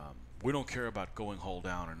 We don't care about going hull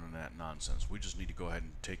down and none of that nonsense. We just need to go ahead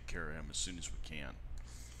and take care of him as soon as we can.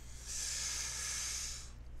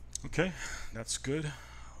 Okay, that's good.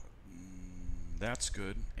 That's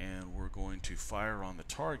good. And we're going to fire on the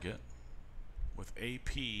target with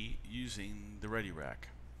AP using the ready rack,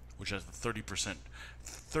 which has the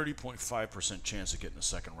 30.5% chance of getting the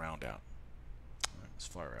second round out. All right, let's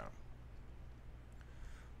fire out.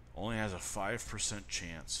 Only has a 5%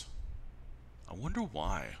 chance. I wonder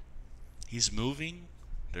why. He's moving.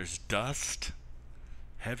 There's dust,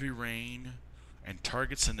 heavy rain, and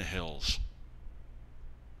targets in the hills.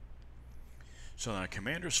 So the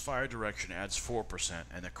commander's fire direction adds 4%,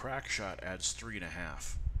 and the crack shot adds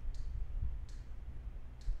 3.5%.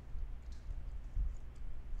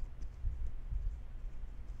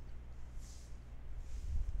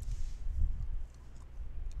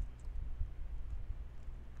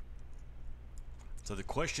 So the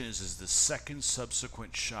question is the second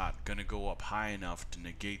subsequent shot going to go up high enough to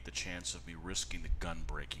negate the chance of me risking the gun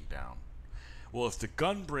breaking down? Well, if the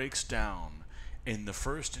gun breaks down in the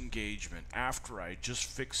first engagement after I just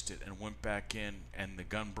fixed it and went back in and the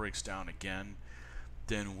gun breaks down again,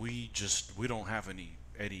 then we don't have any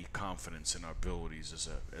confidence in our abilities as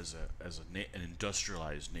an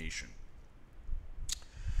industrialized nation.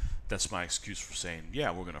 That's my excuse for saying,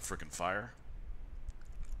 yeah, we're going to frickin' fire.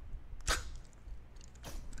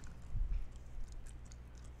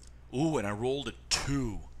 Ooh, and I rolled a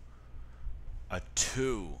 2. A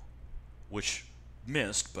 2, which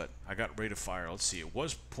missed, but I got rate of fire. Let's see, it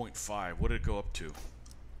was 0.5. What did it go up to?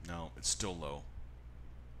 No, it's still low.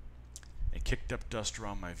 It kicked up dust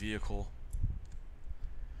around my vehicle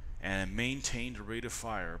and maintained a rate of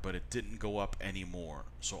fire, but it didn't go up anymore.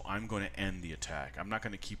 So I'm going to end the attack. I'm not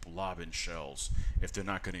going to keep lobbing shells if they're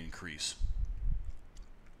not going to increase.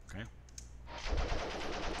 Okay?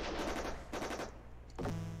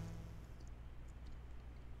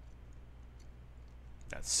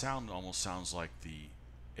 That sound almost sounds like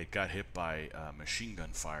it got hit by machine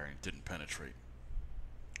gun fire and it didn't penetrate.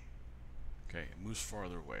 Okay, it moves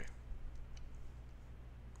farther away.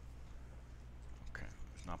 Okay,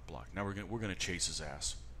 it's not blocked. Now we're gonna chase his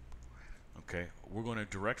ass. Okay, we're going to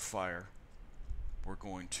direct fire. We're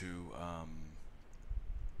going to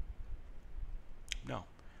no,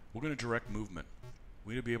 we're going to direct movement.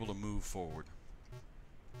 We need to be able to move forward.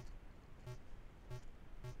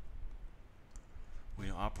 We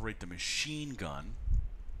operate the machine gun.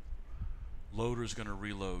 Loader's going to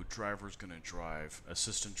reload. Driver's going to drive.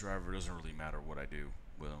 Assistant driver, doesn't really matter what I do.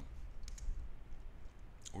 Well,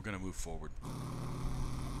 we're going to move forward.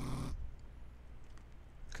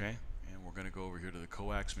 Okay, and we're going to go over here to the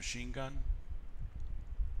coax machine gun.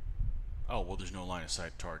 Oh, well, there's no line of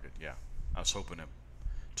sight target. Yeah, I was hoping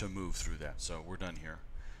to move through that. So we're done here.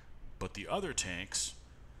 But the other tanks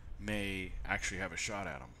may actually have a shot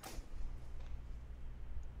at them.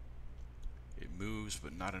 It moves,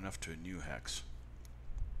 but not enough to a new hex.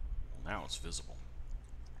 Well, now it's visible.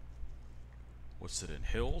 What's it in?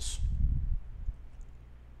 Hills?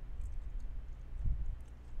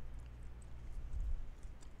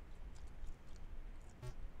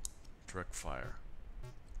 Direct fire.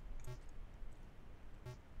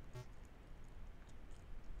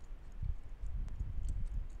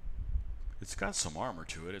 It's got some armor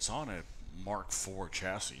to it. It's on a Mark IV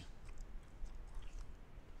chassis.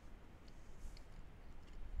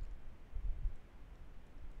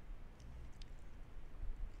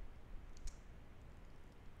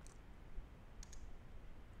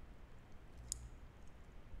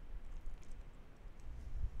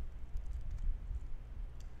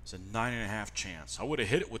 It's a 9.5 chance. I would have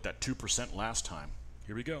hit it with that 2% last time.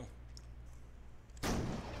 Here we go.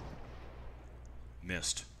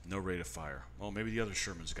 Missed. No rate of fire. Well, maybe the other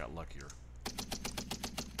Shermans got luckier.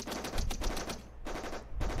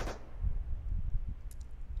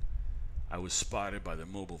 I was spotted by the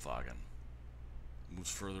Mobilwagen.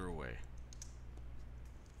 Moves further away.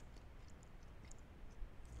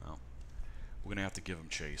 Well, we're going to have to give him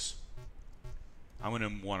chase. I'm going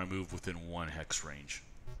to want to move within 1 hex range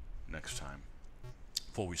next time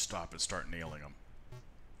before we stop and start nailing them.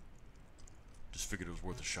 Just figured it was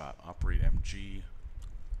worth a shot. Operate MG.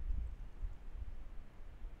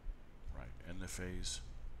 Right, end the phase.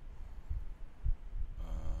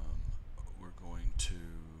 We're going to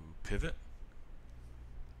pivot.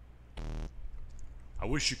 I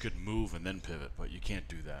wish you could move and then pivot, but you can't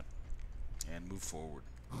do that. And move forward.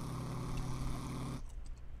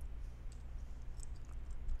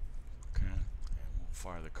 Okay, and we'll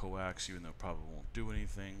fire the coax, even though it probably won't do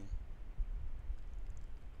anything.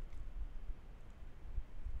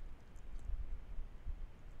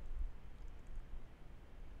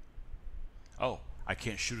 Oh, I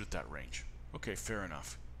can't shoot at that range. Okay, fair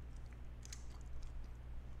enough.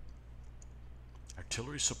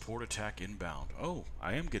 Artillery support attack inbound. Oh,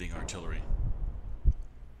 I am getting artillery.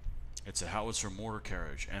 It's a howitzer mortar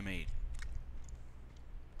carriage, M8.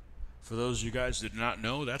 For those of you guys that did not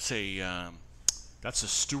know, that's a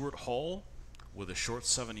Stuart hull with a short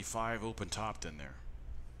 75 open topped in there,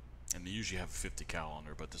 and they usually have a 50 cal on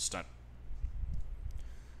there, but it's not.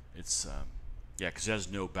 It's yeah, because it has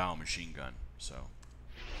no bow machine gun, so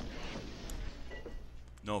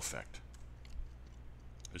no effect.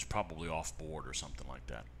 It's probably off board or something like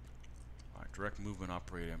that. All right, direct movement,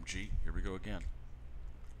 operate MG. Here we go again.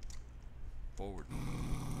 Forward.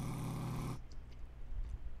 And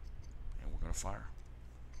we're going to fire.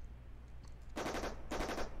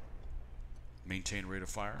 Maintain rate of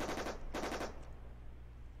fire.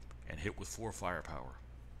 And hit with 4 firepower.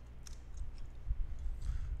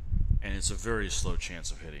 And it's a very slow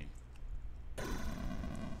chance of hitting.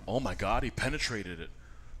 Oh my god, he penetrated it.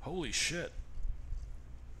 Holy shit.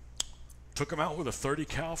 Took him out with a 30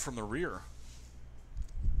 cal from the rear.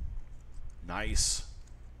 Nice.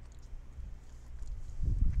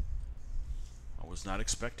 I was not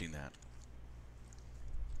expecting that.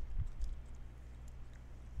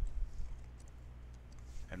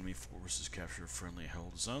 Enemy forces capture a friendly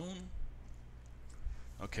held zone.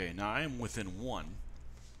 Okay, now I am within 1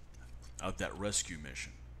 of that rescue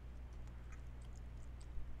mission.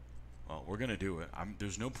 Well, we're going to do it.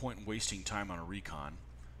 There's no point in wasting time on a recon,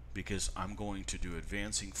 because I'm going to do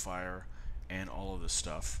advancing fire and all of this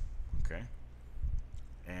stuff, okay?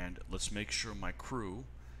 And let's make sure my crew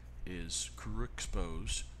is crew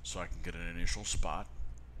exposed so I can get an initial spot.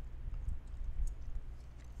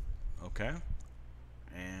 Okay?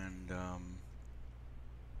 And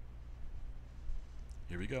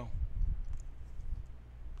here we go.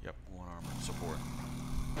 Yep, 1 armored support.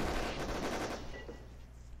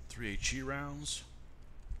 3 HE rounds.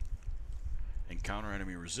 Encounter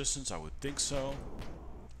enemy resistance, I would think so.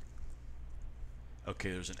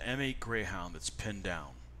 Okay, there's an M8 Greyhound that's pinned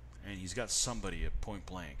down, and he's got somebody at point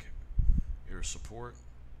blank. Air support.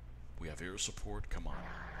 We have air support, come on.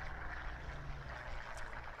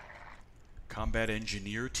 Combat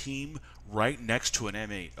engineer team right next to an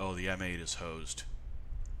M8. Oh, the M8 is hosed.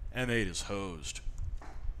 M8 is hosed.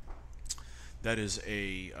 That is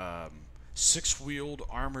a 6-wheeled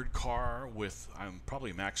armored car with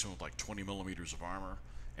probably maximum of like 20 millimeters of armor,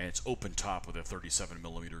 and it's open top with a 37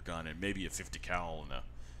 millimeter gun and maybe a 50 cal and a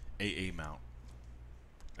AA mount.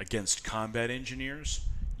 Against combat engineers,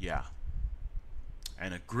 yeah.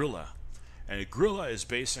 And a Grilla. And a Grilla is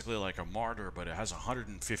basically like a Martyr, but it has a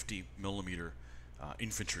 150 millimeter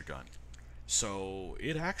infantry gun. So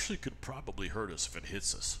it actually could probably hurt us if it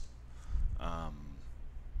hits us.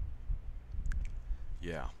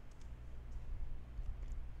 Yeah.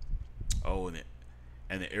 Oh,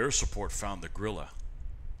 and the air support found the Grilla.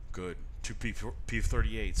 Good. 2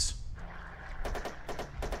 P-38s.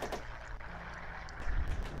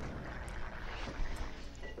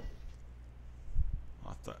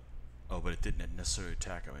 I thought. Oh, but it didn't necessarily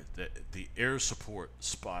attack him. The air support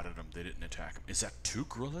spotted him. They didn't attack him. Is that 2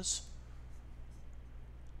 Grillas?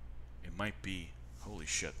 It might be. Holy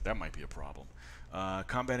shit, that might be a problem.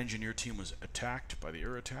 Combat engineer team was attacked by the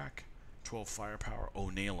air attack. 12 firepower. Oh,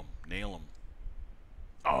 nail him. Nail him.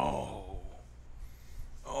 Oh.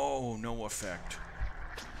 Oh, no effect.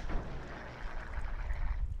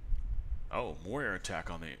 Oh, more air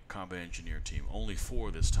attack on the combat engineer team. Only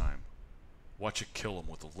 4 this time. Watch it kill him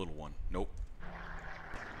with a little one. Nope.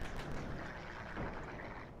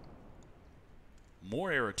 More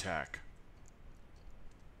air attack.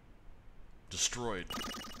 Destroyed.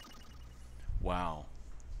 Wow.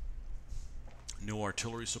 New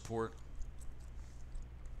artillery support.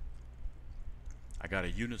 I got a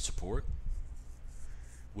unit support,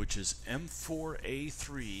 which is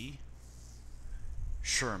M4A3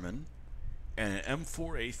 Sherman and an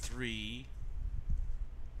M4A3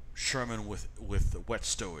 Sherman with wet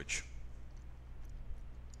stowage.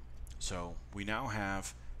 So we now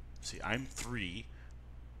have, see, I'm 3.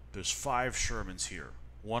 There's 5 Shermans here.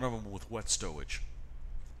 One of them with wet stowage.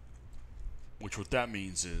 Which what that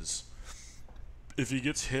means is, if he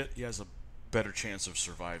gets hit, he has a better chance of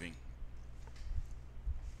surviving.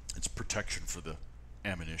 It's protection for the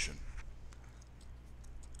ammunition.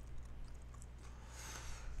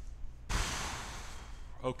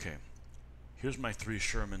 Okay, here's my 3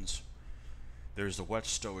 Shermans. There's the wet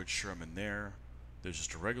stowage Sherman there. There's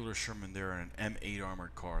just a regular Sherman there and an M8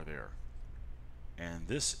 armored car there. And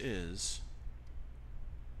this is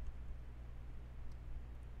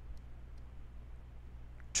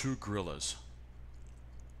two guerrillas.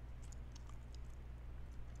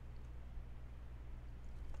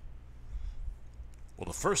 Well,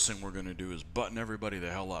 the first thing we're going to do is button everybody the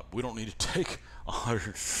hell up. We don't need to take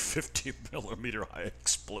 150 millimeter high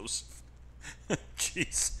explosive.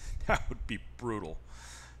 Jeez, that would be brutal.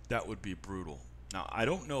 That would be brutal. Now, I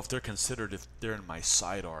don't know if they're considered if they're in my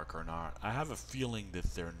side arc or not. I have a feeling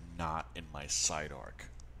that they're not in my side arc.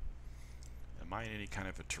 Am I in any kind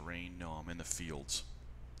of a terrain? No, I'm in the fields.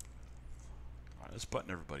 All right, let's button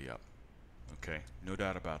everybody up. Okay, no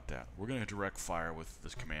doubt about that. We're going to direct fire with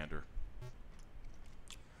this commander.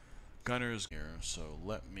 Gunners here, so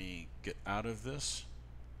let me get out of this,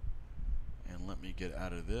 and let me get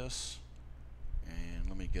out of this, and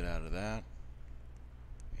let me get out of that,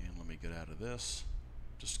 and let me get out of this.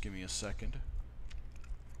 Just give me a second.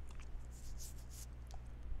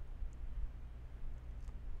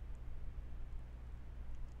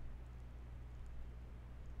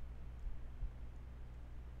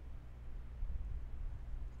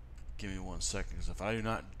 Give me 1 second, because if I do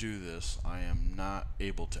not do this, I am not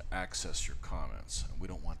able to access your comments, and we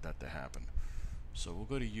don't want that to happen. So we'll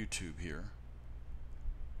go to YouTube here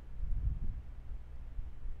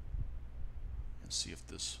and see if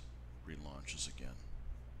this relaunches again.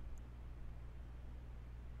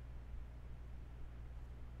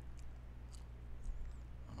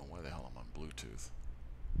 I don't know why the hell I'm on Bluetooth.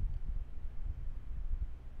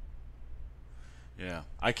 Yeah,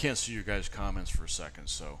 I can't see your guys' comments for a second,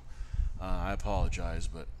 so I apologize,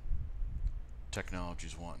 but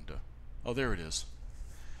technology's wanting to... Oh, there it is.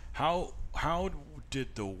 How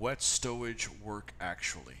did the wet stowage work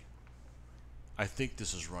actually? I think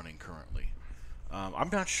this is running currently.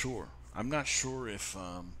 I'm not sure. I'm not sure if...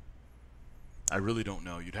 I really don't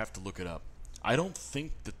know. You'd have to look it up. I don't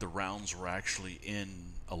think that the rounds were actually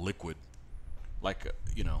in a liquid, like,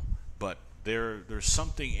 you know, but there's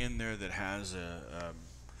something in there that has a...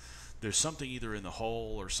 there's something either in the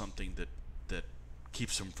hull or something that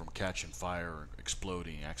keeps them from catching fire or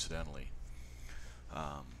exploding accidentally.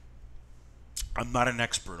 I'm not an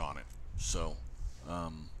expert on it, so I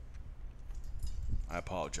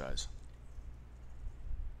apologize.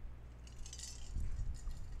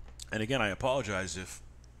 And again, I apologize if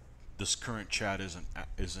this current chat isn't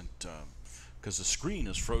because the screen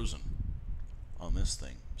is frozen on this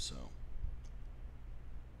thing, so.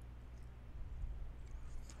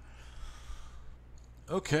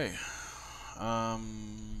 Okay,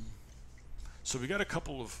 so we got a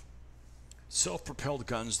couple of self-propelled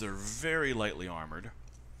guns. They're very lightly armored,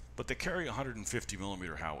 but they carry 150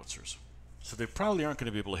 millimeter howitzers, so they probably aren't going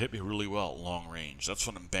to be able to hit me really well at long range. That's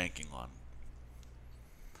what I'm banking on.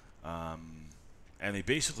 And they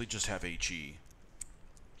basically just have HE.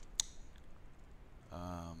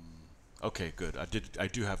 Okay, good. I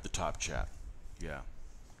do have the top chat. Yeah,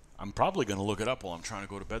 I'm probably going to look it up while I'm trying to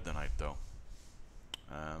go to bed tonight, though.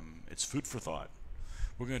 It's food for thought.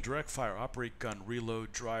 We're going to direct fire, operate gun,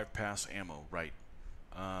 reload, drive, pass, ammo. Right.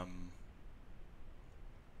 I'm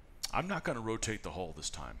not going to rotate the hull this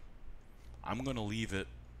time. I'm going to leave it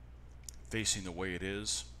facing the way it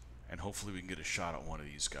is, and hopefully we can get a shot at one of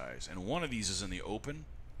these guys. And one of these is in the open.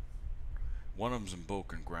 One of them's in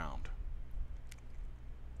broken ground.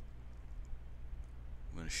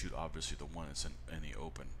 I'm going to shoot, obviously, the one that's in the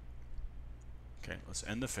open. Okay, let's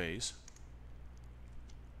end the phase.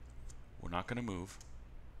 We're not going to move.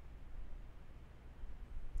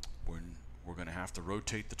 We're going to have to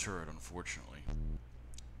rotate the turret, unfortunately.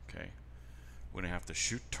 Okay. We're going to have to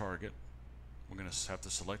shoot target. We're going to have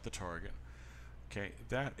to select the target. Okay,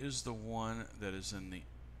 that is the one that is in the...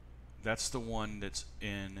 That's the one that's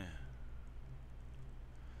in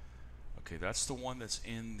Okay, that's the one that's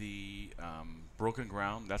in the broken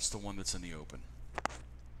ground. That's the one that's in the open.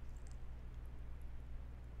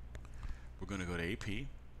 We're going to go to AP.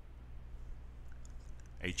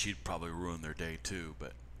 HE'd probably ruin their day too,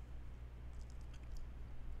 but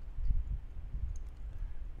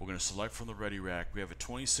we're going to select from the ready rack. We have a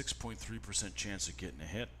 26.3% chance of getting a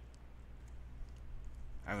hit.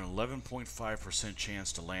 I have an 11.5%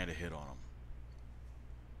 chance to land a hit on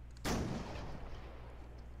them.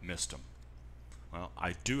 Missed them. Well,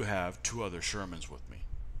 I do have 2 other Shermans with me.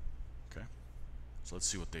 Okay, so let's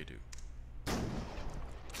see what they do.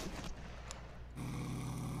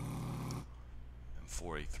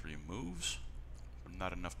 M4A3 moves, but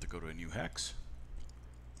not enough to go to a new hex.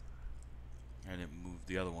 And it moved.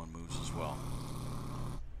 The other one moves as well.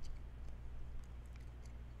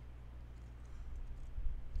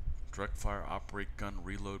 Direct fire, operate gun,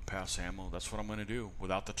 reload, pass ammo. That's what I'm going to do.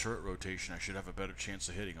 Without the turret rotation, I should have a better chance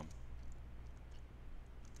of hitting them.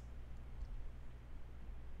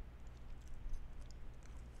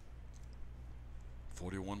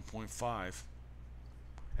 .5,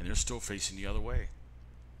 and they're still facing the other way.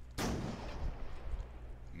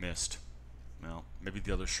 Missed. Well, maybe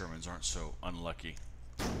the other Shermans aren't so unlucky.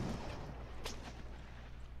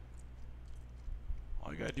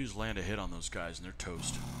 All you gotta do is land a hit on those guys and they're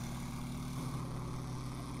toast.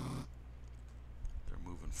 They're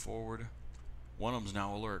moving forward. One of them's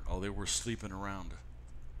now alert. Oh, they were sleeping around.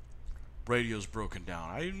 Radio's broken down.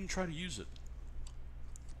 I didn't even try to use it.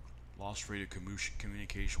 Lost radio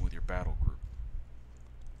communication with your battle group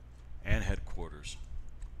and headquarters.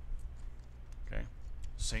 Okay,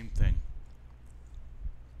 same thing.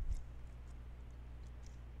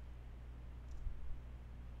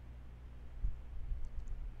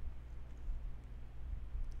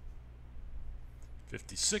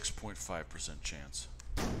 .5% chance.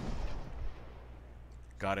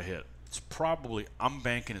 Got a hit. It's probably, I'm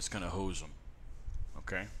banking it's going to hose them.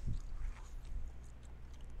 Okay.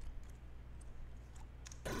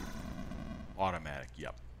 Automatic,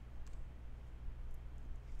 yep.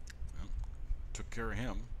 Well, took care of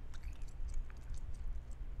him.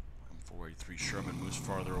 M4A3 Sherman moves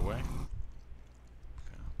farther away.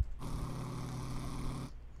 Okay.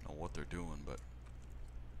 Know what they're doing, but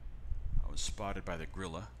I was spotted by the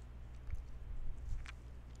Gorilla.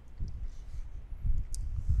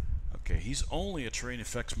 Okay, he's only a terrain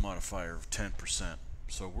effects modifier of 10%.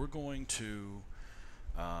 So we're going to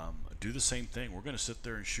do the same thing. We're going to sit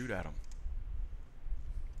there and shoot at him.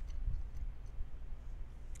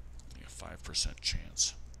 5%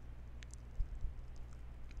 chance,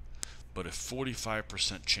 but a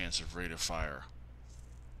 45% chance of rate of fire.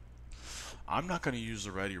 I'm not going to use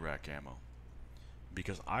the ready rack ammo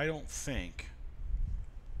because I don't think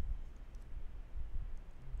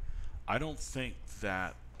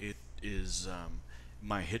that it is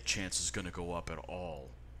my hit chance is going to go up at all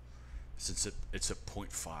since it's at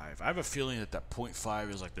 0.5. I have a feeling that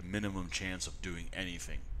 0.5 is like the minimum chance of doing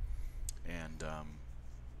anything, and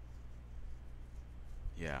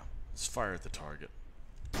yeah, let's fire at the target.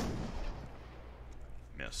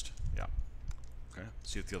 Missed. Yeah. Okay.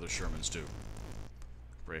 See what the other Shermans do.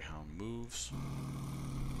 Greyhound moves.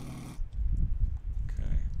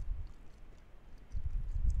 Okay.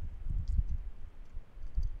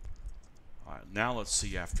 Alright, now let's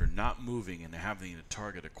see, after not moving and having the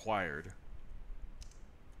target acquired,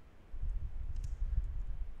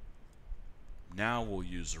 now we'll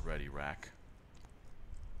use the ready rack.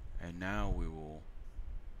 And now we will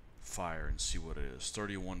fire and see what it is.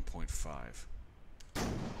 31.5.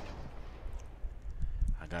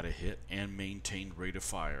 I got a hit and maintained rate of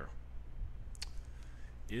fire.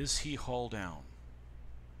 Is he hull down?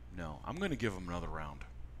 No. I'm going to give him another round.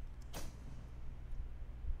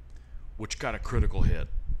 Which got a critical hit.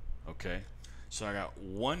 Okay? So I got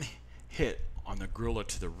one hit on the Gorilla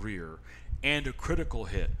to the rear and a critical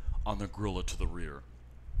hit on the Gorilla to the rear.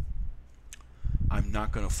 I'm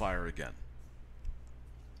not going to fire again.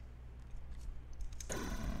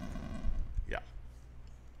 Yeah.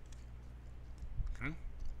 Okay.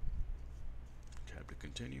 Tab to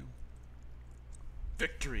continue.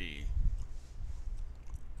 Victory!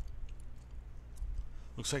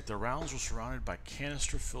 Looks like the rounds were surrounded by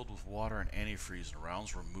canister filled with water and antifreeze, and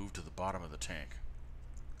rounds were moved to the bottom of the tank.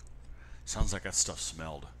 Sounds like that stuff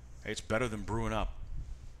smelled. Hey, it's better than brewing up.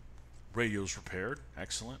 Radio's repaired.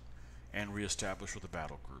 Excellent. And reestablished with the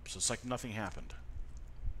battle group. So it's like nothing happened.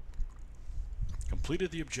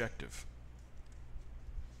 Completed the objective.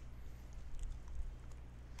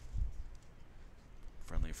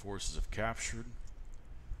 Friendly forces have captured.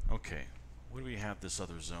 Okay, what do we have this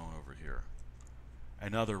other zone over here?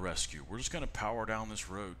 Another rescue. We're just going to power down this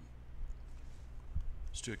road.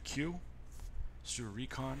 Let's do a Q. Let's do a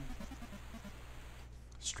recon.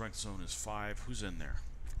 Strength zone is 5. Who's in there?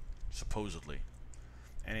 Supposedly.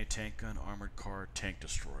 Anti-tank gun, armored car, tank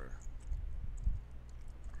destroyer.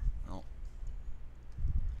 Well,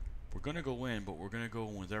 we're going to go in, but we're going to go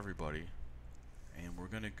in with everybody. And we're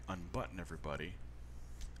going to unbutton everybody.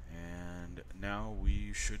 And now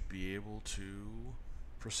we should be able to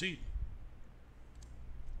proceed.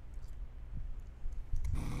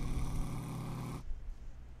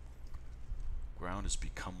 Ground has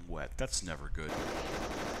become wet. That's never good.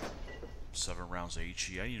 7 rounds of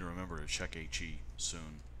HE. I need to remember to check HE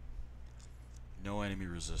soon. No enemy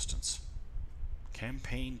resistance.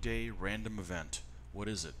 Campaign day random event. What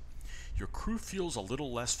is it? Your crew feels a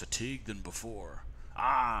little less fatigued than before.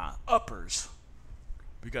 Ah, uppers.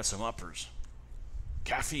 We got some uppers.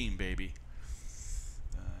 Caffeine, baby.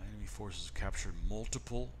 Enemy forces have captured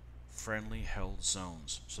multiple friendly held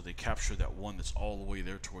zones. So they capture that one that's all the way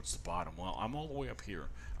there towards the bottom. Well, I'm all the way up here.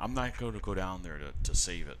 I'm not going to go down there to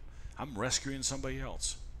save it. I'm rescuing somebody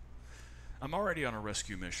else. I'm already on a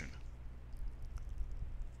rescue mission.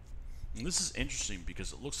 And this is interesting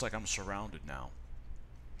because it looks like I'm surrounded now.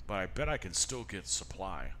 But I bet I can still get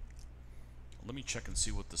supply. Let me check and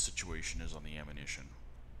see what the situation is on the ammunition.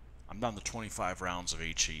 I'm down to 25 rounds of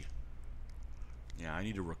HE. Yeah, I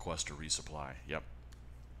need to request a resupply. Yep.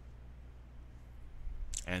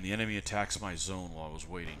 And the enemy attacks my zone while I was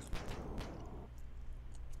waiting.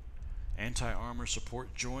 Anti-armor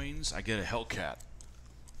support joins. I get a Hellcat.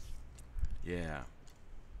 Yeah.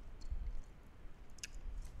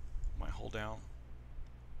 Am I hull down?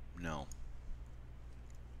 No.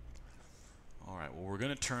 Alright, well we're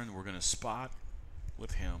going to turn, we're going to spot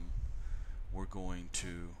with him. We're going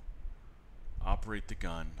to operate the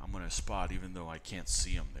gun. I'm going to spot even though I can't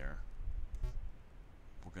see him there.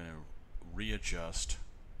 We're going to readjust.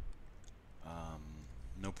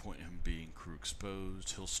 No point in him being crew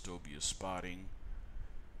exposed. He'll still be a spotting.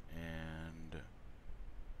 And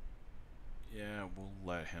yeah, we'll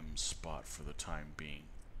let him spot for the time being.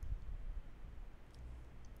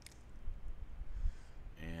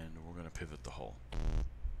 And we're going to pivot the hull.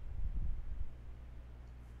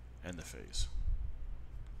 End the phase.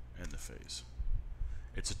 End the phase.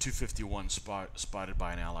 It's a 251 spotted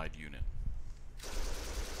by an allied unit.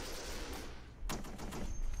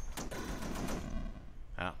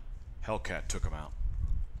 Ah, Hellcat took him out.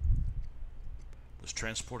 Was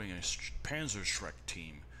transporting a Panzerschreck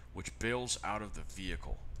team, which bails out of the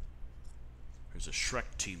vehicle. There's a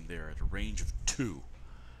Schreck team there at a range of 2.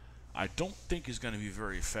 I don't think he's going to be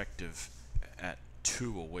very effective at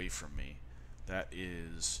 2 away from me. That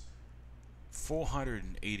is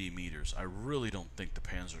 480 meters. I really don't think the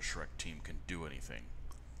Panzerschreck team can do anything.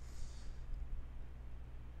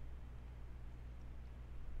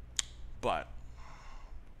 But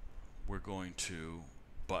we're going to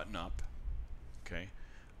button up. Okay,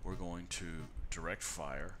 we're going to direct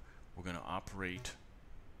fire. We're going to operate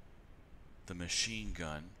the machine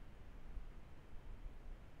gun.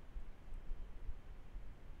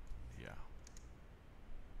 Yeah.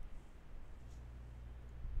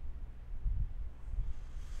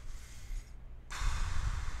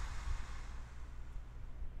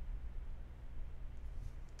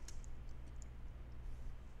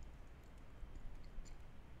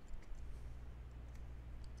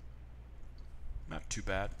 Not too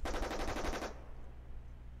bad.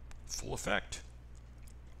 Full effect.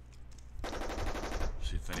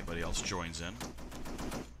 See if anybody else joins in.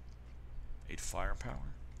 8 firepower.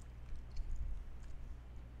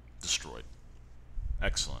 Destroyed.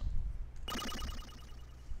 Excellent.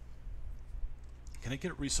 Can I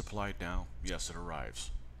get it resupplied now? Yes, it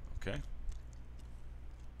arrives. Okay.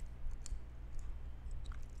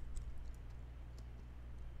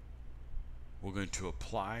 We're going to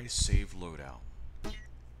apply save loadout.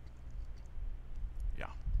 Yeah.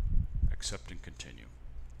 Accept and continue.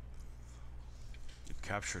 You've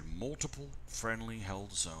captured multiple friendly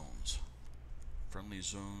held zones.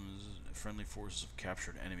 Friendly forces have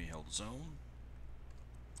captured enemy held zone.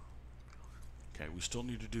 Okay, we still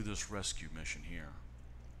need to do this rescue mission here.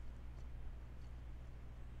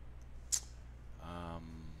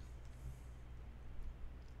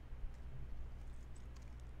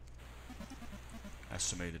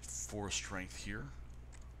 Estimated 4 strength here.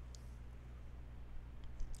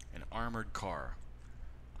 An armored car.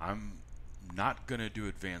 I'm not going to do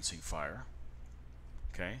advancing fire.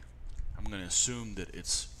 Okay? I'm going to assume that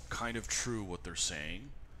it's kind of true what they're saying.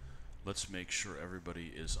 Let's make sure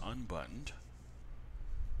everybody is unbuttoned.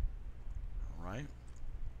 Alright.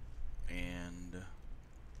 And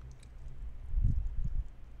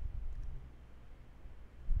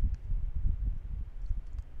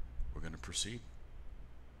and proceed.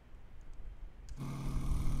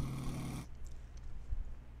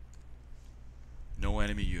 No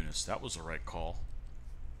enemy units. That was the right call.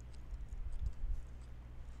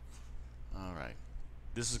 Alright.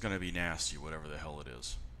 This is going to be nasty, whatever the hell it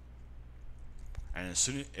is. And as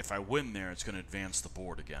soon as, if I win there, it's going to advance the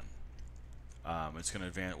board again. It's going to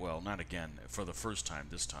advance, well, not again, for the first time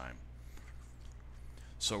this time.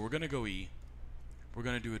 So we're going to go E. We're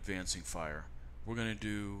going to do advancing fire. We're going to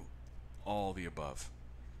do all the above.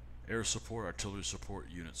 Air support, artillery support,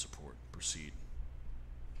 unit support. Proceed.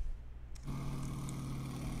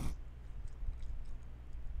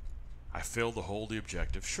 I failed to hold the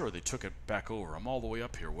objective. Sure, they took it back over. I'm all the way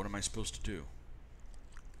up here. What am I supposed to do?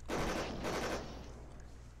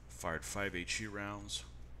 Fired 5 HE rounds.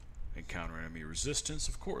 Encounter enemy resistance,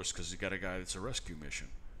 of course, because you got a guy that's a rescue mission.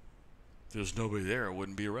 If there's nobody there, it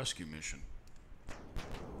wouldn't be a rescue mission.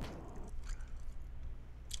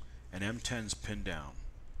 An M10's pinned down.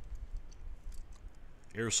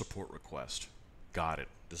 Air support request. Got it.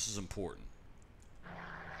 This is important.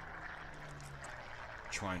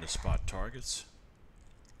 Trying to spot targets.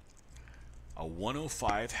 A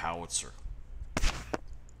 105 howitzer.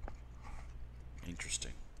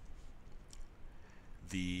 Interesting.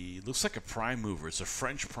 Looks like a prime mover. It's a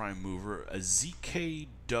French prime mover, a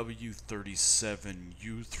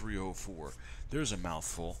ZKW37U304. There's a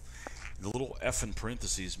mouthful. The little F in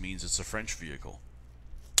parentheses means it's a French vehicle.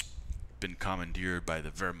 Been commandeered by the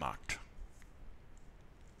Wehrmacht.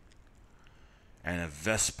 And a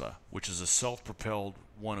Vespa, which is a self-propelled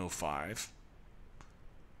 105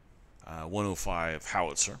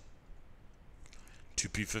 howitzer. 2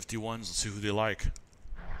 P-51s. Let's see who they like.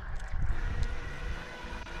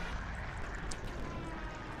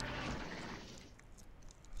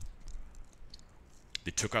 They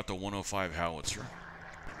took out the 105 howitzer.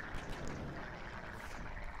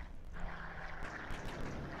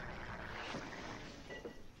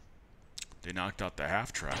 They knocked out the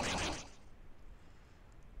half-track.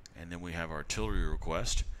 And then we have artillery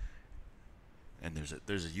request. And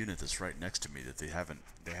there's a unit that's right next to me that they haven't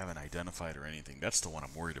identified or anything. That's the one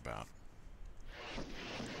I'm worried about.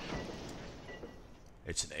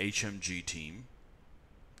 It's an HMG team.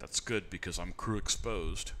 That's good because I'm crew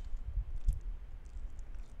exposed.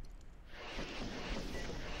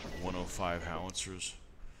 105 howitzers.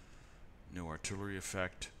 No artillery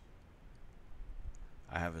effect.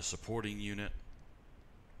 I have a supporting unit.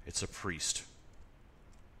 It's a priest.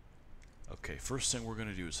 Okay, first thing we're going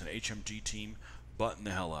to do is an HMG team. Button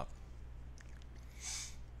the hell up.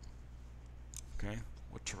 Okay,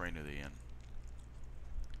 what terrain are they in?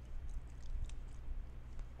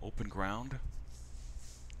 Open ground.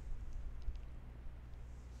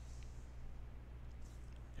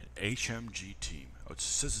 An HMG team. Oh, it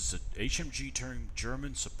says it's an HMG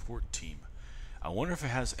German support team. I wonder if it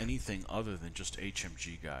has anything other than just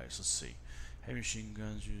HMG guys. Let's see. Heavy machine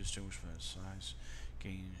guns you distinguish by the size.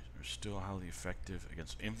 Gains are still highly effective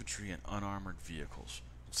against infantry and unarmored vehicles.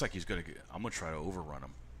 Looks like he's gonna get. I'm gonna try to overrun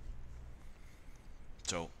him.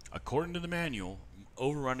 So, according to the manual,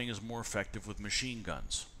 overrunning is more effective with machine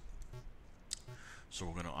guns. So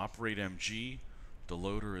we're gonna operate MG. The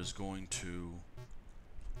loader is going to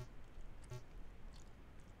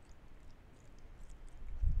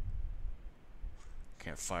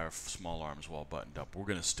can't fire small arms while buttoned up. We're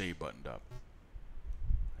gonna stay buttoned up.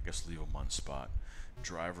 I guess leave them on spot.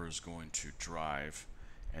 Driver is going to drive,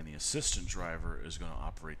 and the assistant driver is going to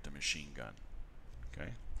operate the machine gun.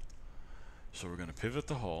 Okay? So we're going to pivot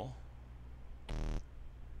the hull.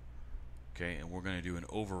 Okay, and we're going to do an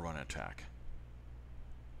overrun attack.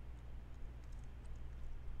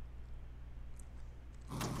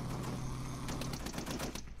 Okay,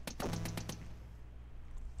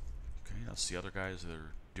 that's the other guys that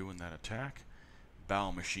are doing that attack. Bow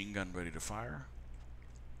machine gun ready to fire.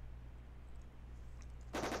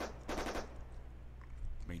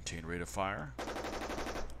 Maintain rate of fire.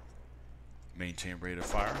 Maintain rate of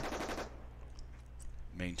fire.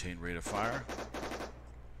 Maintain rate of fire.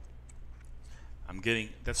 I'm getting,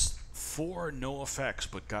 that's 4 no effects,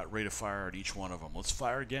 but got rate of fire at each one of them. Let's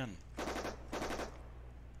fire again.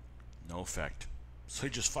 No effect. So he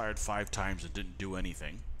just fired 5 times and didn't do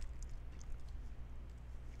anything.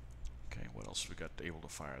 Okay, what else we got able to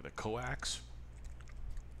fire? The coax.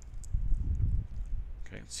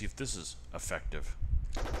 Okay, let's see if this is effective.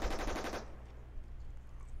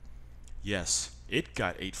 Yes, it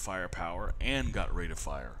got 8 firepower and got rate of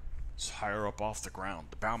fire. It's higher up off the ground.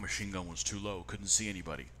 The bow machine gun was too low, couldn't see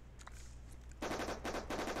anybody.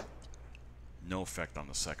 No effect on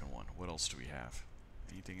the second one. What else do we have?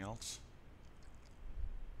 Anything else?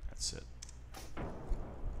 That's it.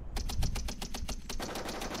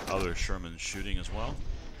 other Sherman shooting as well.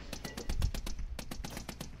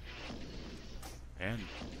 And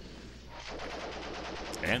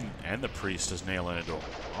the priest is nailing it.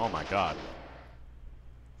 Oh my god.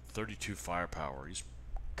 32 firepower. He's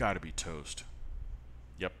got to be toast.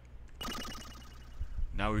 Yep.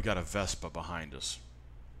 Now we've got a Vespa behind us.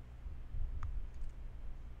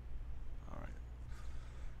 Alright.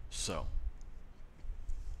 So.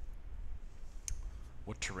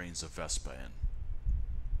 What terrain's a Vespa in?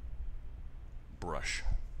 Brush.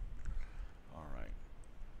 Alright.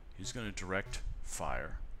 He's going to direct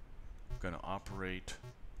fire. Going to operate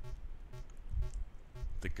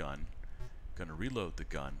the gun. Going to reload the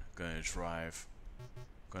gun. Going to drive.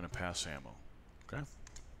 Going to pass ammo. Okay?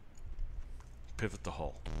 Pivot the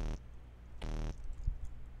hull.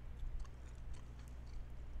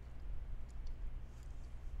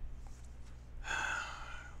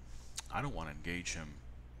 I don't want to engage him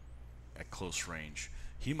at close range.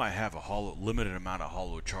 He might have a limited amount of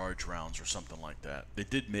hollow charge rounds or something like that. They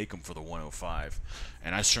did make them for the 105,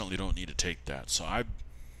 and I certainly don't need to take that. So I'm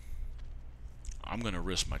going to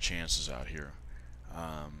risk my chances out here.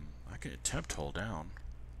 I can attempt hold down.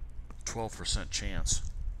 12% chance.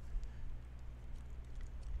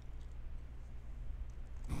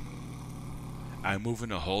 I move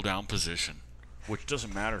into hold down position, which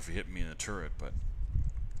doesn't matter if you hit me in the turret, but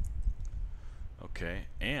okay.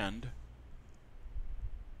 And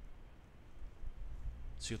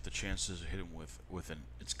see what the chances of hitting with an.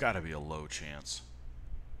 It's got to be a low chance.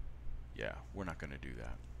 Yeah, we're not going to do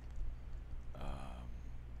that.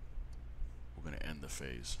 We're going to end the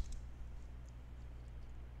phase.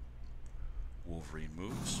 Wolverine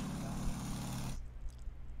moves.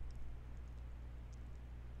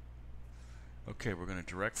 Okay, we're going to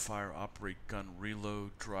direct fire, operate gun,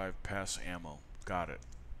 reload, drive, pass ammo. Got it.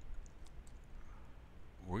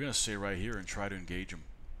 We're going to stay right here and try to engage him.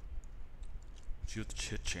 See what the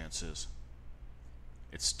hit chance is.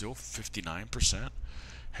 It's still 59%.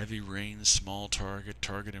 Heavy rain, small target,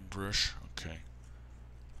 target and brush. Okay.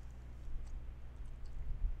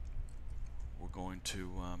 We're going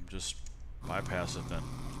to just bypass it then.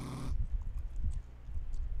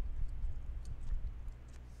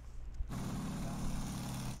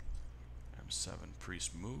 M7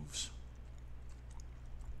 priest moves.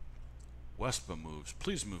 Vespa moves.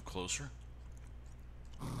 Please move closer.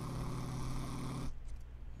 I don't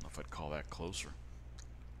know if I'd call that closer.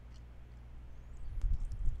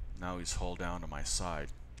 Now he's hull down to my side.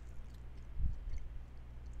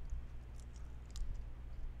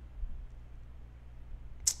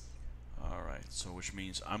 Alright, so which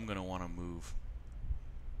means I'm going to want to move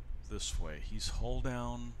this way. He's hull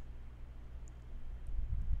down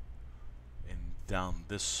and down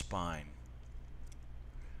this spine.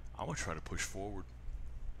 I'm going to try to push forward.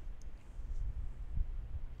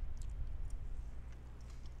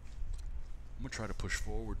 I'm going to try to push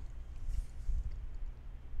forward.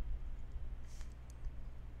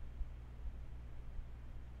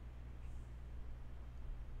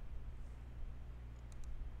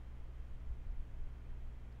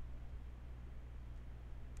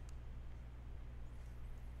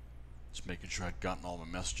 Just making sure I'd gotten all the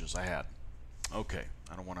messages I had. Okay,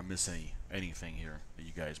 I don't want to miss anything here that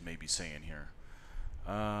you guys may be saying here.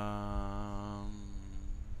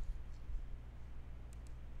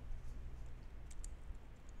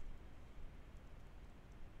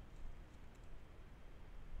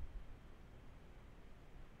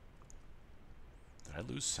 Did I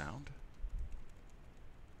lose sound?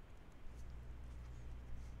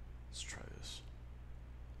 Let's try this.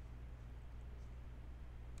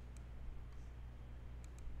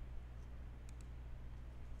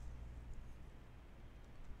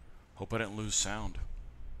 Hope I didn't lose sound.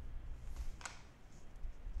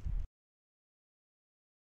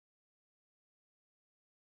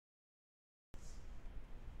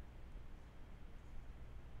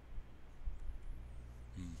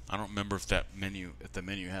 I don't remember if the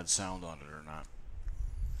menu had sound on it or not.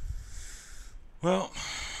 Well,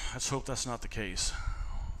 let's hope that's not the case.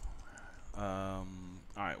 All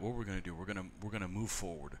right, what we're gonna do? We're gonna move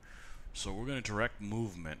forward. So we're gonna direct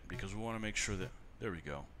movement because we want to make sure that there we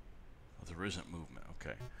go. Oh, there isn't movement.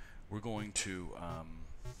 Okay, we're going to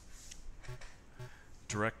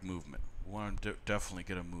direct movement. We want to definitely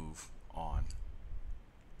get a move on.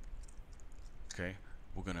 Okay,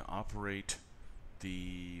 we're gonna operate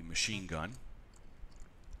the machine gun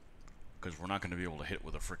because we're not going to be able to hit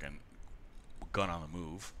with a freaking gun on the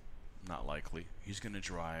move. Not likely. He's going to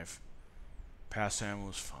drive. Pass ammo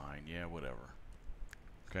is fine. Yeah, whatever.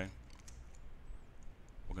 Okay.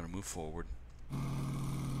 We're going to move forward.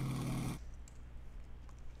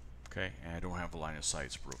 Okay, and I don't have the line of sight.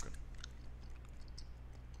 It's broken.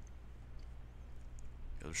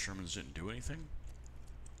 The other Shermans didn't do anything?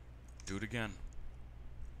 Do it again.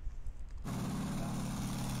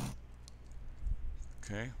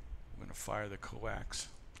 Okay, I'm going to fire the coax.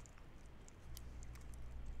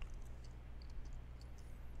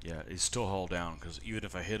 Yeah, he's still hull down, because even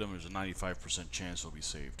if I hit him, there's a 95% chance he'll be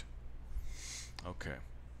saved. Okay.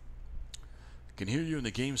 Can hear you in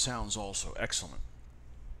the game sounds also. Excellent.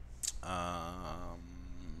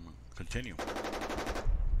 Continue.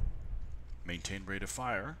 Maintain rate of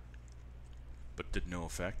fire, but did no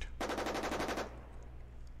effect.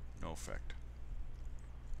 No effect.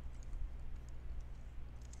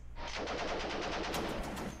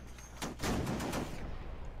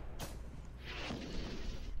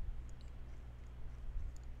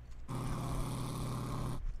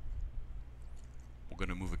 We're going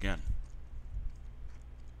to move again.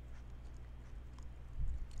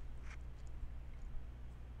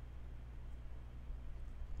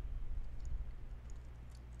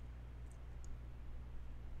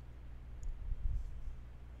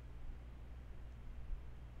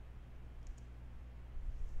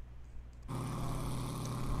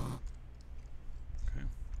 Okay.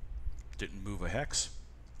 Didn't move a hex.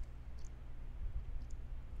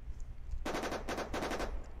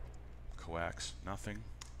 Coax, nothing.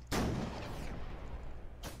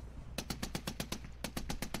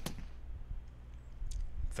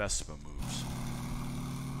 Vespa moves.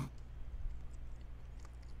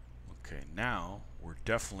 Okay, now we're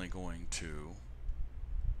definitely going to...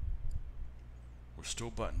 We're still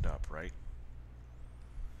buttoned up, right?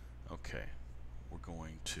 Okay, we're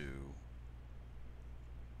going to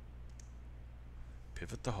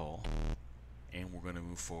pivot the hull, and we're going to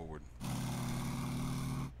move forward.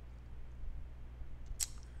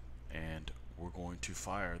 And we're going to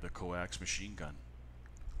fire the coax machine gun.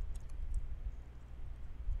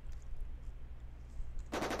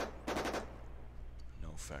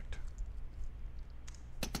 No effect.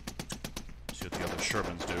 See what the other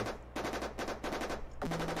Shermans do.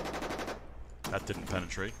 That didn't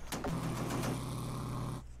penetrate.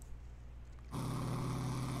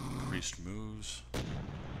 Increased moves.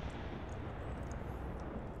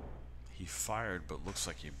 He fired, but looks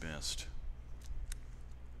like he missed.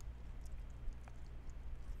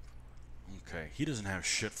 Okay, he doesn't have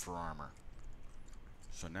shit for armor.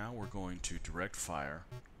 So now we're going to direct fire.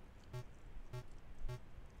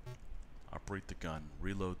 Operate the gun.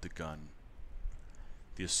 Reload the gun.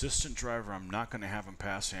 The assistant driver, I'm not going to have him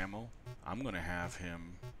pass ammo. I'm going to have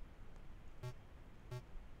him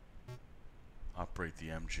operate the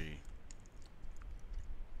MG.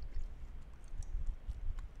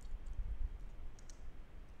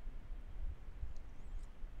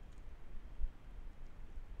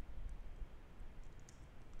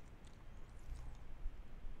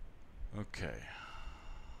 Okay.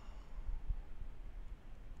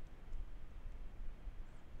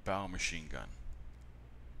 Bow machine gun.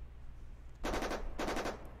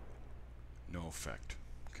 No effect.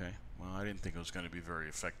 Okay. Well, I didn't think it was going to be very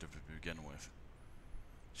effective to begin with.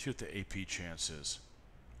 See what the AP chance is.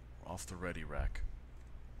 Off the ready rack.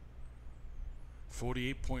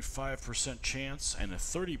 48.5% chance and a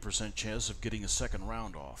 30% chance of getting a second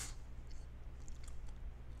round off.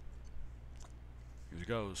 Here it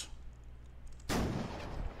goes.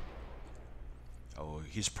 Oh,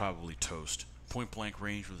 he's probably toast. Point blank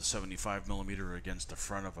range with a 75mm against the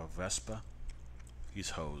front of a Vespa.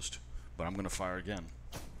 He's hosed. But I'm going to fire again.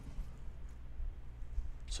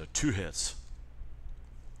 So 2 hits.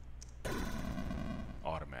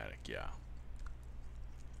 Automatic, yeah.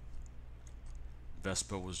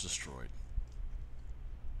 Vespa was destroyed.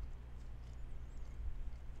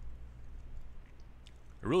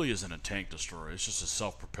 It really isn't a tank destroyer. It's just a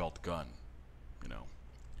self-propelled gun. You know.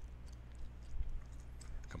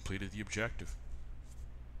 Completed the objective.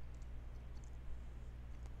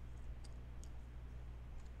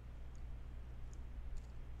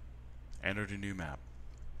 Entered a new map.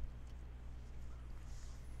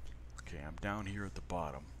 Okay, I'm down here at the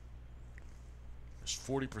bottom. There's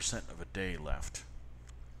 40% of a day left.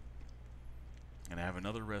 And I have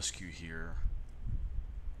another rescue here.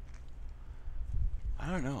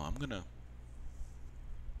 I don't know, I'm gonna...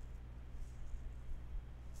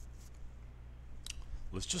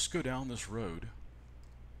 Let's just go down this road,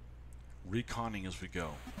 reconning as we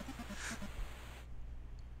go.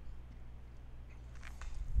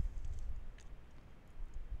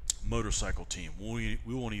 Motorcycle team, we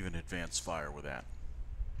won't even advance fire with that.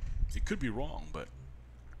 It could be wrong, but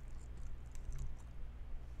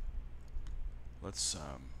let's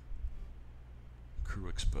crew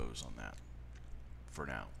expose on that for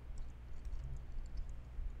now.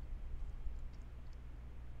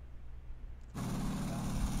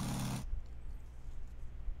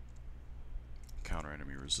 Counter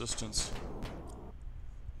enemy resistance.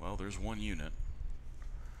 Well, there's one unit.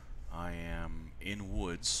 I am in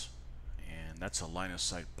woods, and that's a line of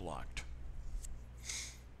sight blocked.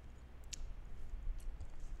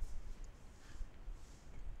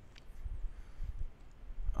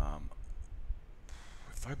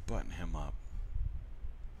 If I button him up,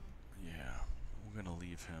 yeah, we're gonna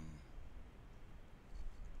leave him.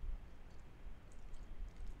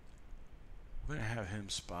 We're gonna have him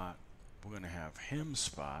spot. We're gonna have him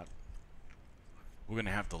spot. We're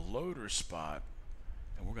gonna have the loader spot,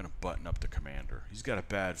 and we're gonna button up the commander. He's got a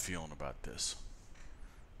bad feeling about this.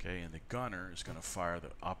 Okay, and the gunner is gonna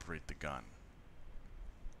operate the gun.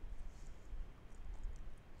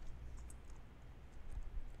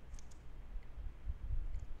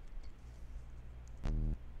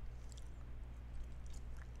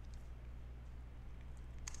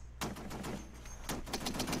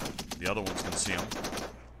 The other one's gonna see him.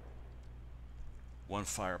 One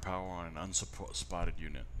firepower on an unspotted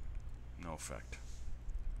unit. No effect.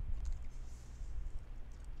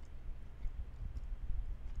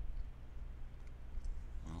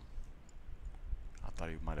 Well, I thought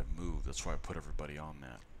he might have moved. That's why I put everybody on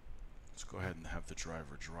that. Let's go ahead and have the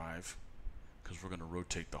driver drive, because we're going to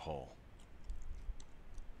rotate the hull.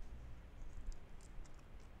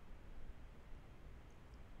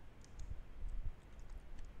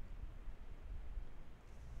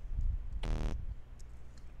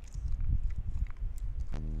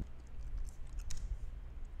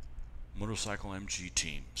 Motorcycle MG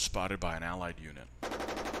team spotted by an allied unit.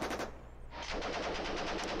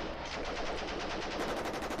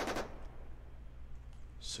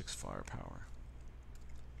 Six firepower.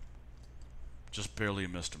 Just barely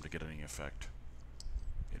missed him to get any effect.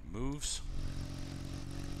 It moves.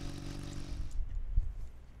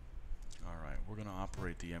 Alright, we're going to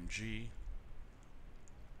operate the MG.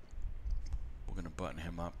 We're going to button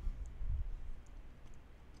him up.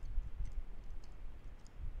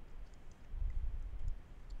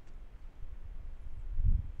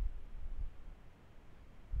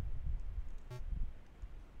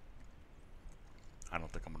 I don't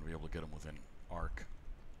think I'm going to be able to get him within arc.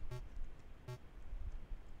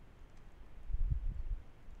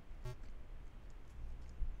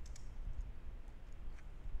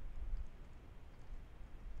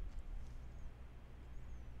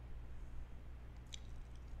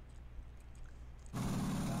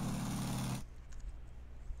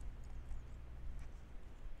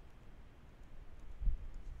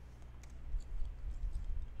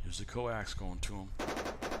 Here's the coax going to him.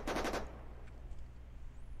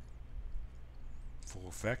 Full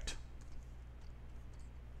effect.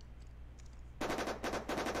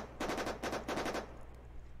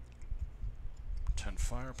 Ten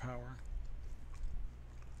firepower.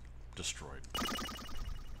 Destroyed.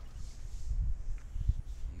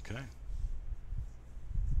 Okay.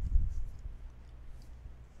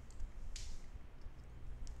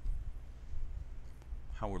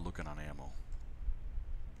 How we're looking on ammo.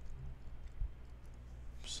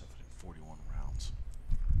 41 rounds.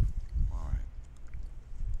 Alright.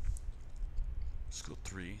 Let's go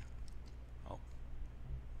 3. Oh.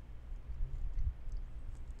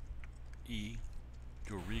 E.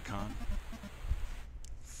 Do a recon.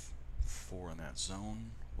 4 in that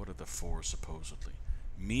zone. What are the 4 supposedly?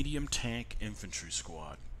 Medium tank infantry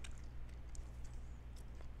squad.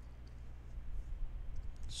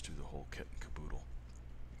 Let's do the whole kit and caboodle.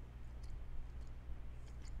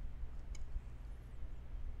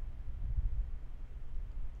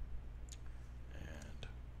 And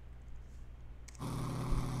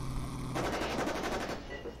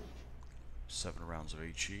 7 rounds of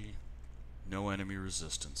HE. No enemy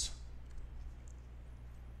resistance.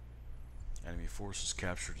 Enemy forces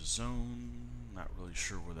captured a zone. Not really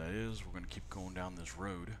sure where that is. We're going to keep going down this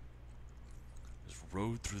road. This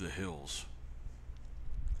road through the hills.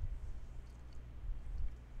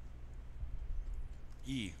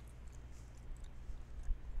 E.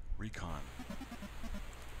 Recon.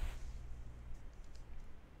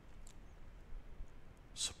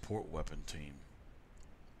 Support weapon team.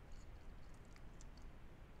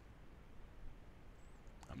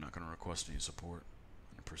 I'm not going to request any support.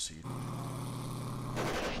 I'm going to proceed.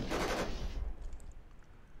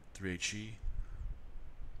 3 HE.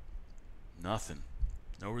 Nothing.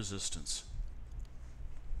 No resistance.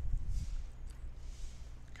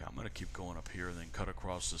 Okay, I'm going to keep going up here and then cut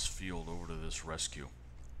across this field over to this rescue.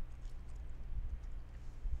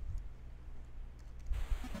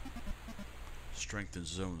 Strength in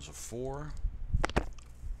zones of 4.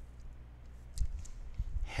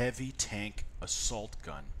 Heavy tank assault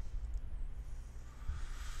gun.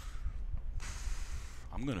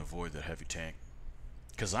 I'm going to avoid that heavy tank.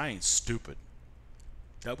 Because I ain't stupid.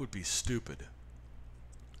 That would be stupid.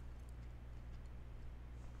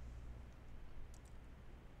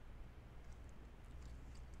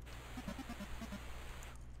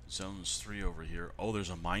 Zones 3 over here. Oh,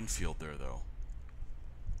 there's a minefield there, though.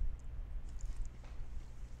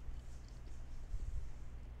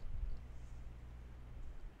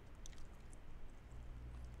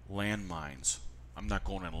 Landmines. I'm not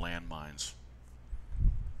going in landmines.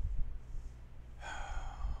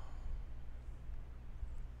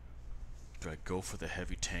 Do I go for the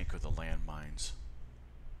heavy tank or the landmines?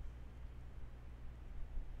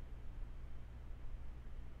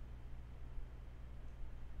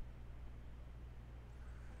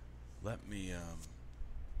 Let me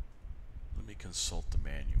consult the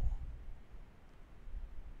manual.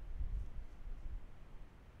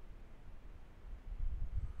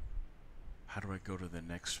 How do I go to the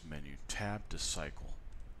next menu? Tab to cycle.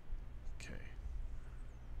 Okay.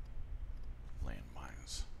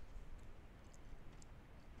 Landmines.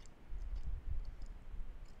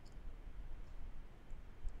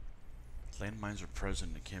 Landmines are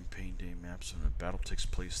present in campaign day maps, and when a battle takes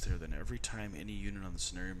place there, then every time any unit on the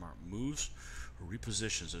scenario map moves or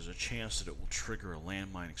repositions, there's a chance that it will trigger a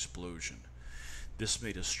landmine explosion. This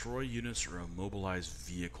may destroy units or immobilize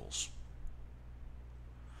vehicles.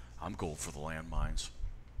 I'm going for the landmines.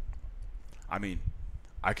 I mean,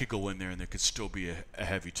 I could go in there and there could still be a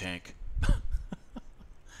heavy tank.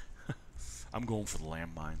 I'm going for the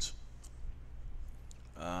landmines.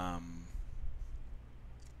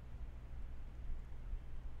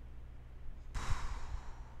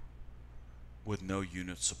 With no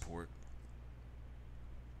unit support.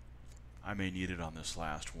 I may need it on this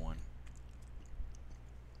last one.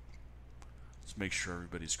 Let's make sure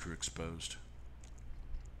everybody's crew exposed.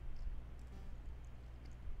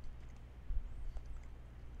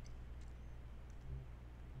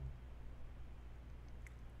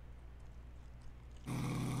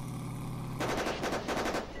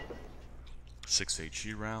 Six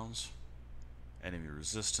HE rounds. Enemy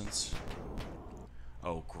resistance.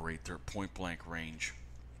 Oh great, they're at point blank range.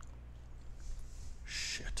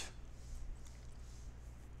 Shit.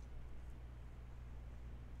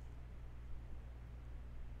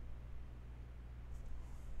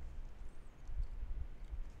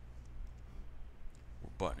 We're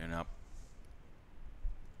buttoning up.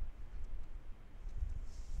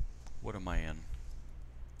 What am I in?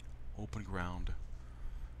 Open ground.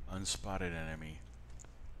 Unspotted enemy.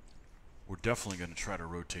 We're definitely going to try to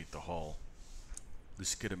rotate the hull.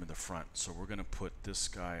 Let's get him in the front. So we're going to put this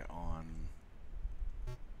guy on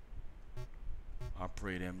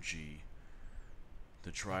operate MG. The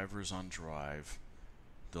driver's on drive.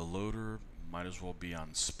 The loader might as well be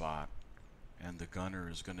on spot. And the gunner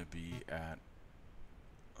is going to be at...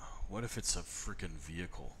 What if it's a freaking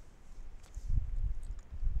vehicle?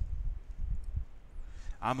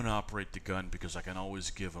 I'm going to operate the gun because I can always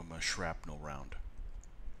give him a shrapnel round.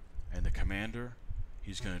 And the commander,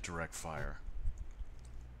 he's going to direct fire.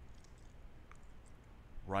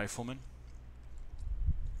 Rifleman.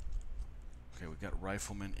 Okay, we got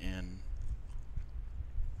rifleman in.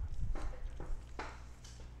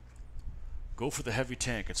 Go for the heavy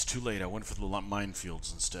tank. It's too late. I went for the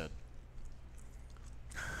minefields instead.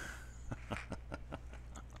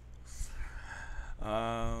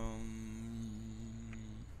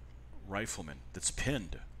 Rifleman that's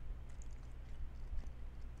pinned.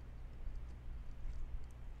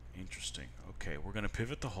 Interesting. Okay, we're going to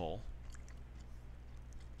pivot the hull.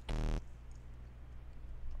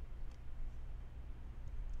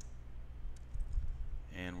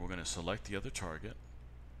 And we're going to select the other target.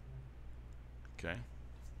 Okay.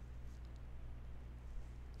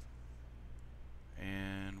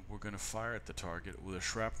 And we're going to fire at the target with a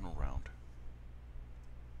shrapnel round.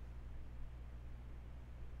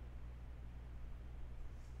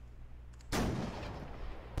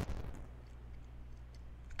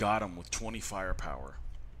 Got him with 20 firepower.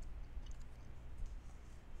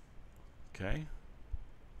 Okay.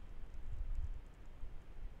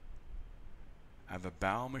 I have a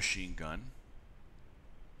bow machine gun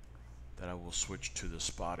that I will switch to the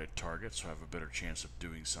spotted target so I have a better chance of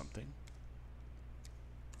doing something.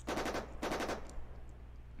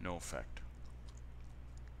 No effect.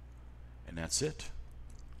 And that's it.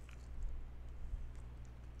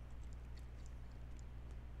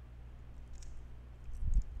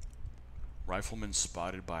 Rifleman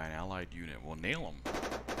spotted by an allied unit. We'll nail him.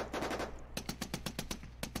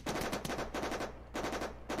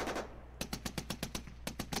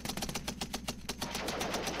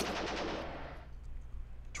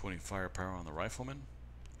 Firepower on the rifleman.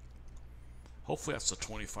 Hopefully that's the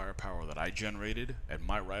 20 firepower that I generated at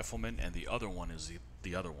my rifleman, and the other one is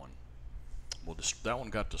the other one. Well, that one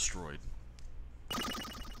got destroyed.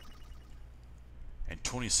 And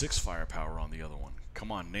 26 firepower on the other one.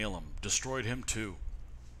 Come on, nail him. Destroyed him too.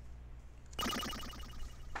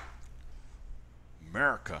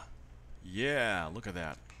 America. Yeah, look at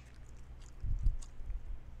that.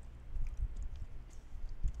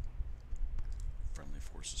 Friendly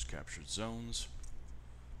forces captured zones.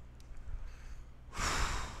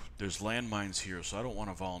 There's landmines here, so I don't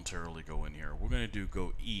want to voluntarily go in here. We're going to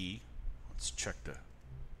go E. Let's check the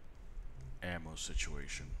ammo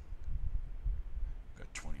situation. We've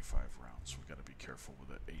got 25 rounds. We've got to be careful with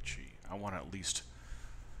the HE. I want to at least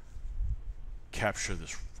capture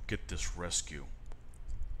this, get this rescue.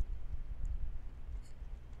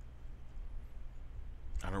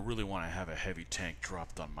 I don't really want to have a heavy tank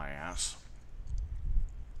dropped on my ass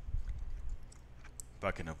if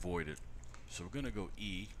I can avoid it. So we're going to go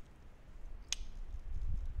E.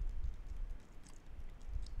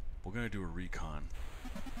 We're going to do a recon.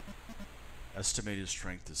 Estimated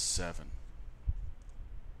strength is 7.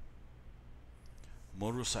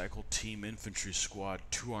 Motorcycle team infantry squad,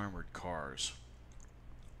 2 armored cars.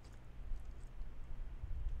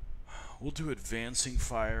 We'll do advancing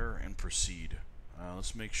fire and proceed.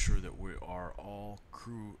 Let's make sure that we are all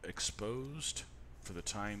crew exposed for the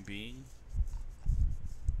time being.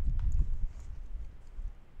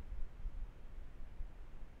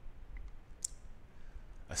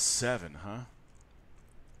 A 7, huh?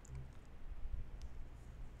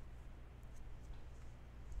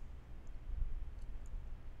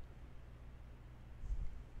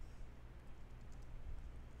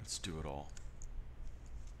 Let's do it all.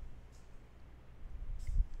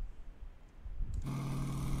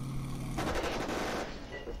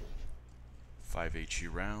 5 HE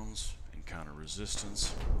rounds, encounter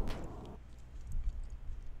resistance.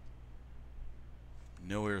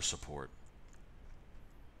 No air support.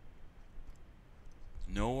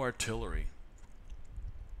 No artillery.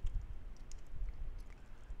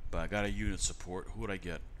 But I got a unit support. Who would I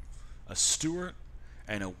get? A Stuart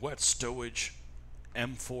and a wet stowage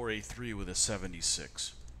M4A3 with a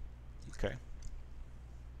 76. Okay.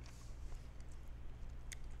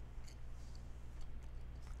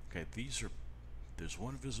 Okay, these are, there's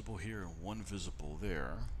one visible here and one visible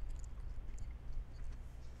there.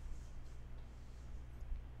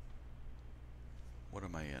 What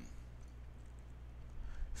am I in?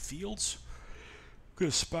 Fields. We're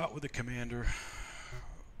going to spot with the commander.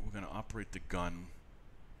 We're going to operate the gun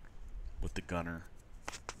with the gunner.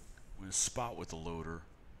 We're going to spot with the loader.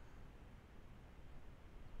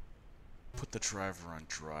 Put the driver on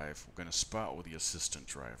drive. We're going to spot with the assistant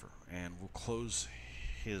driver. And we'll close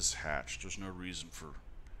his hatch. There's no reason for...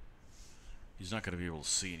 He's not going to be able to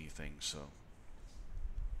see anything, so...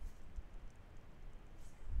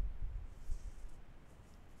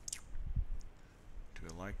 Do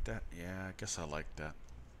I like that? Yeah, I guess I like that.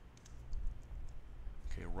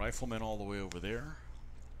 Okay, riflemen all the way over there.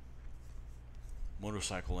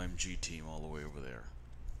 Motorcycle MG team all the way over there.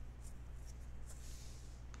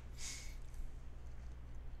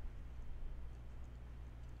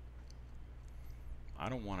 I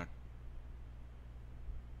don't want to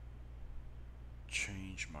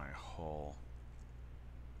change my hull.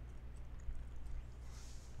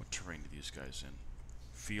 What terrain do these guys in?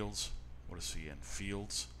 Fields? What is he in?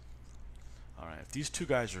 Fields? Alright, if these two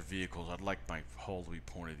guys are vehicles, I'd like my hull to be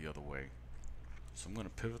pointed the other way. So I'm going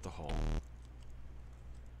to pivot the hull.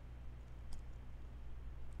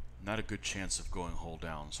 Not a good chance of going hull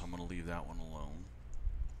down, so I'm going to leave that one alone.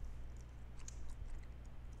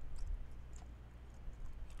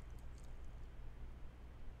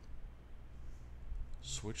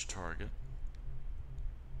 Switch target.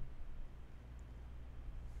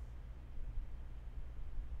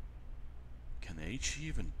 Can the HE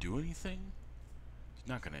even do anything? He's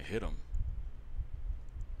not going to hit him.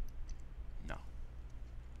 No.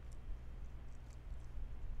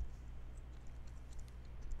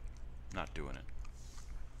 Not doing it.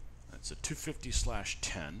 That's a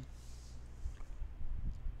 250/10.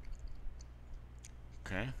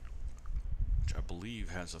 Okay. Which I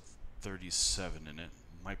believe has a 37 in it.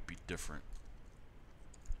 Might be different.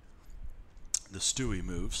 The Stewie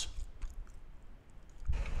moves.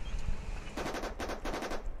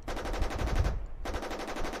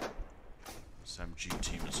 This MG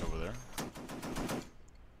team is over there.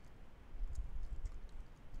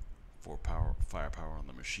 4 firepower on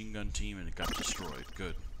the machine gun team, and it got destroyed.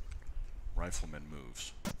 Good. Rifleman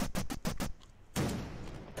moves.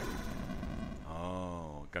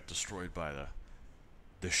 Oh, it got destroyed by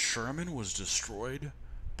the Sherman was destroyed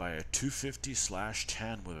by a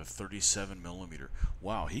 250/10 with a 37 millimeter.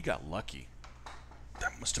 Wow, he got lucky.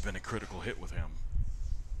 That must have been a critical hit with him.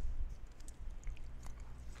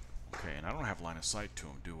 Okay, and I don't have line of sight to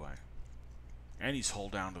him, do I? And he's hull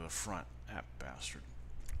down to the front. That bastard.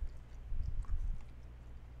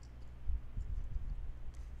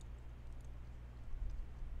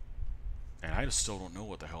 And I just still don't know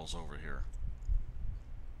what the hell's over here.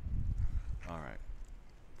 Alright.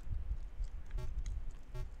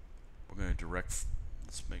 We're going to direct...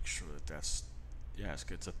 Let's make sure that that's... Yeah,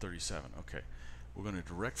 it's a 37. Okay. We're going to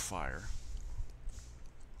direct fire.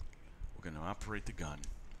 We're going to operate the gun.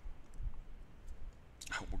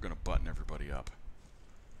 We're going to button everybody up.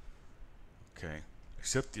 Okay.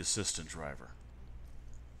 Except the assistant driver.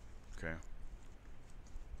 Okay.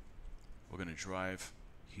 We're going to drive.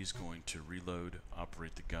 He's going to reload,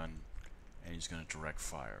 operate the gun, and he's going to direct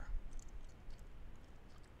fire.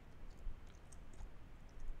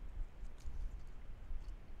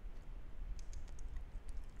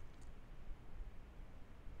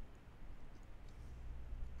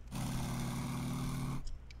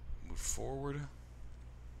 Move forward.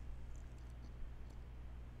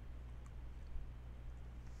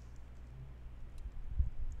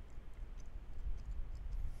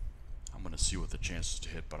 I'm going to see what the chances to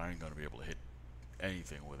hit, but I ain't going to be able to hit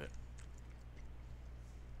anything with it.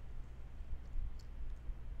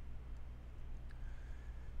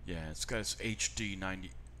 Yeah, it's got its HD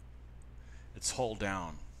 90. It's hull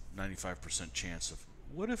down, 95% chance of.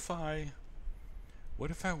 What if I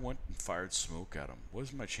went and fired smoke at him? What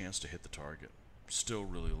is my chance to hit the target? Still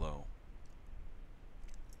really low.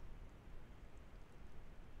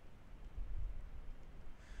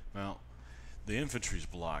 Well, the infantry's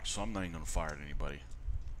blocked, so I'm not even going to fire at anybody.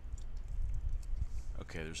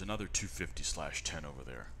 Okay, there's another 250/10 over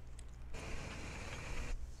there.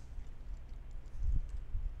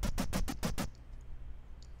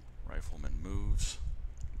 Rifleman moves.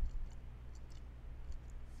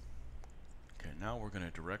 Okay, now we're going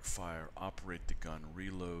to direct fire, operate the gun,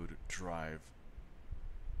 reload, drive.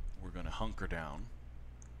 We're going to hunker down.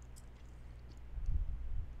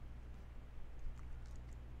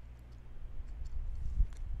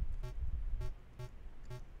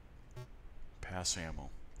 Pass ammo.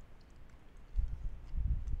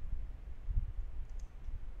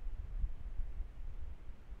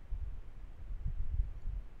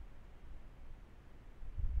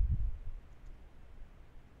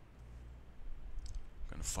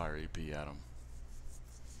 Gonna fire AP at him.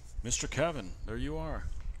 Mr. Kevin, there you are.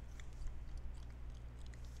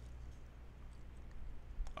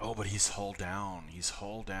 Oh, but he's hull down. He's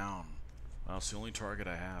hull down. Well, it's the only target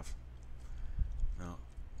I have. No.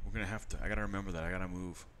 We're gonna have to. I gotta remember that. I gotta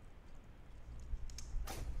move.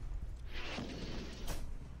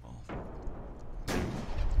 Oh.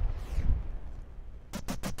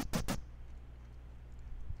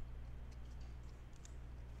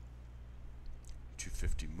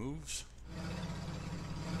 250 moves.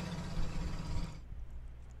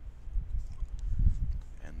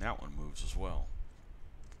 And that one moves as well.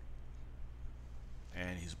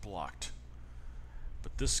 And he's blocked.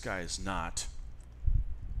 But this guy is not.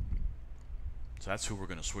 So that's who we're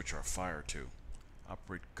going to switch our fire to.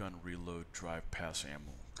 Operate gun, reload, drive, pass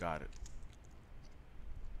ammo. Got it.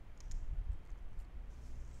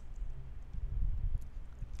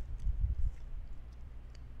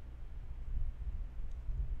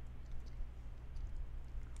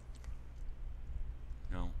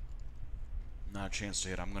 No. Not a chance to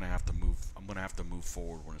hit. I'm going to have to move. I'm going to have to move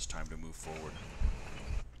forward when it's time to move forward.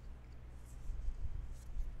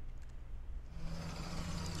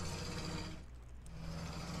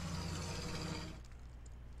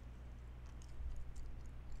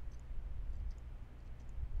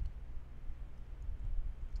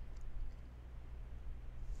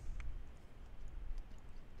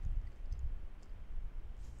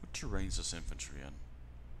 Terrain's this infantry in?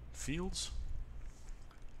 Fields?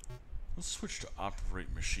 Let's switch to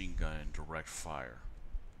operate machine gun and direct fire.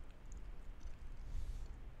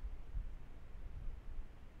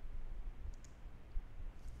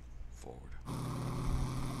 Forward.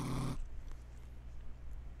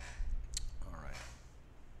 Alright.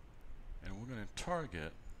 And we're going to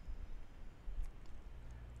target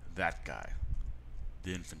that guy.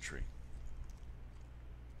 The infantry.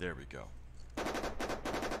 There we go.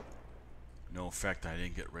 No effect, I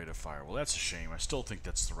didn't get rate of fire. Well, that's a shame. I still think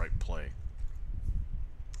that's the right play.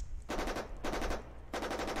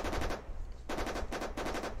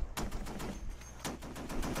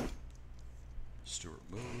 Stewart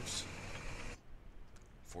moves.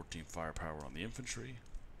 14 firepower on the infantry.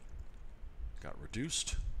 Got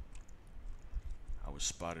reduced. I was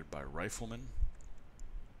spotted by riflemen.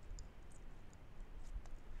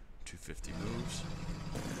 250 moves.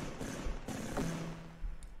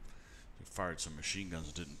 He fired some machine guns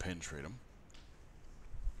and didn't penetrate them.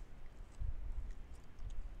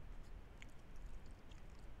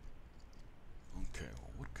 Okay,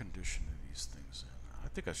 well, what condition are these things in? I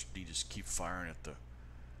think I should need to just keep firing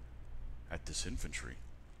at this infantry.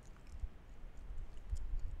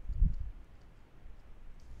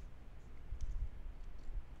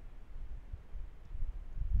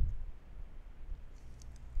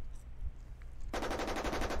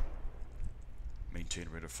 Maintain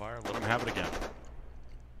rate of fire. Let them have it again.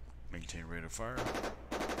 Maintain rate of fire.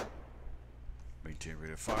 Maintain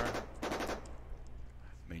rate of fire.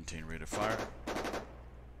 Maintain rate of fire.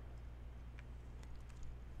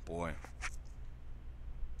 Boy.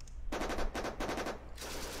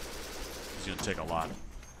 He's going to take a lot.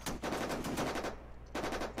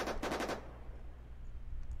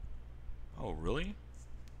 Oh, really?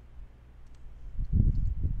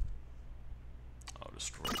 Oh,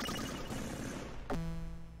 destroy.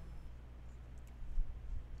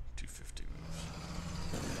 250 moves.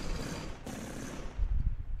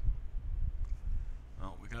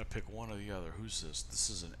 Well, we got to pick one or the other. Who's this? This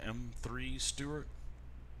is an M3 Stuart?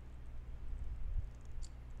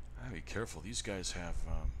 I gotta be careful. These guys have...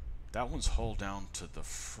 that one's hull down to the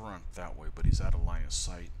front that way, but he's out of line of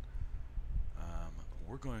sight.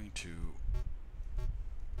 We're going to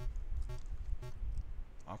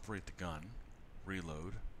operate the gun,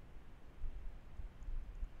 reload.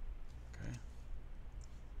 Okay.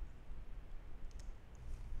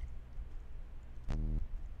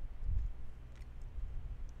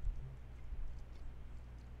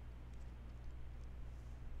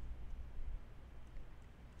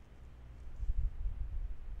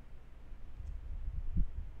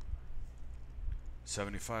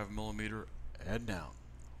 .75mm, head down.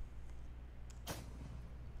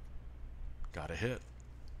 Gotta hit.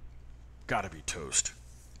 Gotta be toast.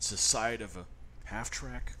 It's the side of a half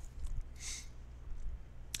track.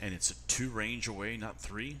 And it's a 2 range away, not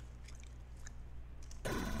 3.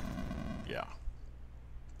 Yeah.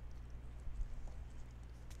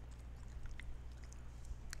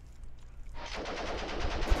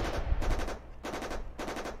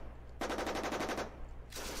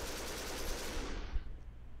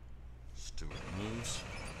 Stuart moves.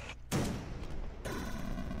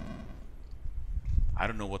 I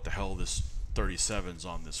don't know what the hell this 37's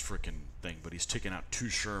on this frickin' thing, but he's taking out 2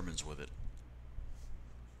 Shermans with it.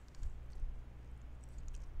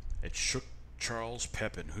 It shook Charles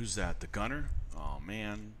Patton. Who's that? The gunner? Oh,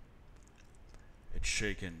 man. It's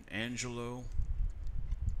shaking Angelo.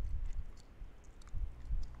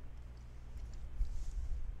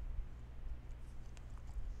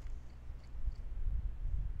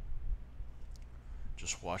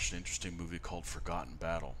 Just watched an interesting movie called Forgotten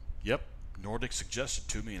Battle. Yep. Nordic suggested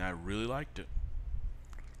to me, and I really liked it.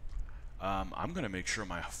 I'm going to make sure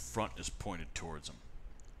my front is pointed towards him.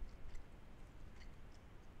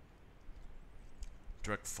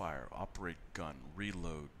 Direct fire, operate gun,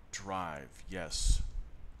 reload, drive, yes.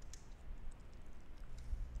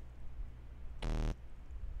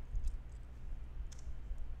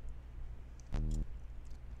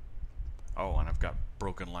 Oh, and I've got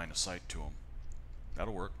broken line of sight to him.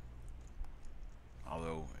 That'll work.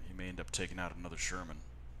 Although, he may end up taking out another Sherman.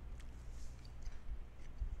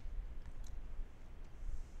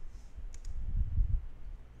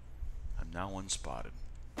 I'm now unspotted.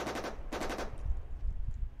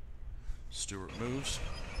 Stuart moves.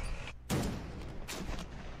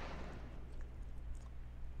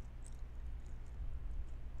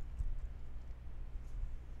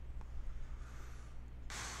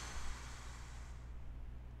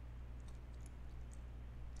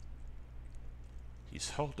 He's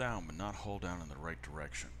hull down, but not hull down in the right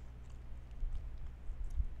direction.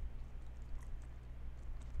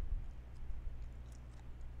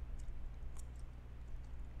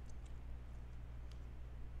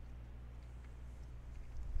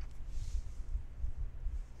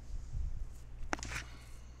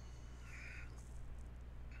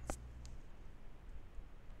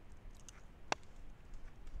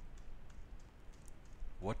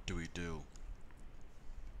 What do we do?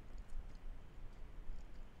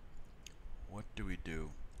 What do we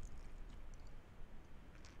do?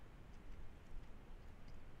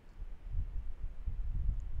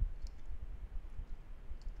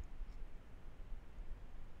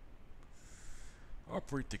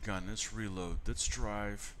 Operate the gun. Let's reload. Let's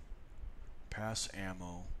drive. Pass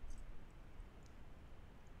ammo.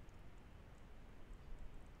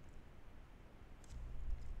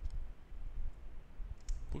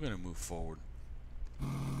 We're going to move forward.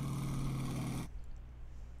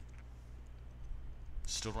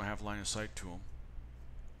 Still don't have line of sight to him.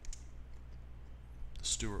 The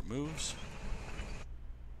Stuart moves.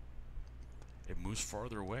 It moves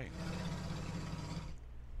farther away.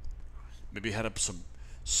 Maybe had up some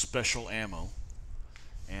special ammo.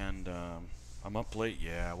 And I'm up late.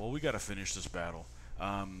 Yeah, well, we got to finish this battle.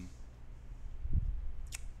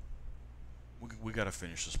 We got to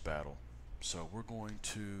finish this battle. So we're going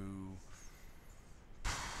to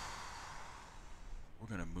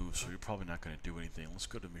move, so you're probably not going to do anything. Let's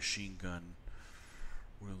go to machine gun,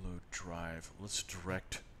 reload, drive. Let's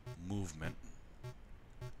direct movement.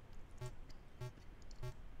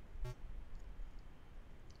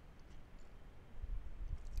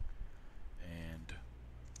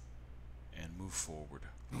 And move forward.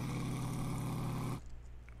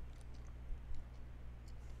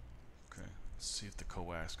 Okay, let's see if the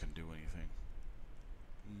coax can do anything.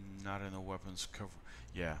 Not in the weapons cover.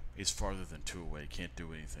 Yeah, he's farther than 2 away. Can't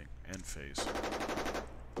do anything. End phase.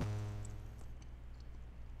 The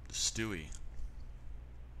Stewie.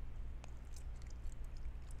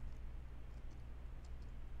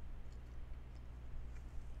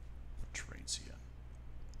 What terrain's he in?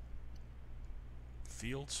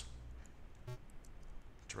 Fields.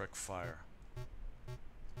 Direct fire.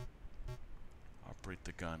 Operate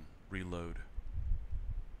the gun. Reload.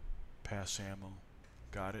 Pass ammo.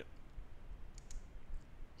 Got it.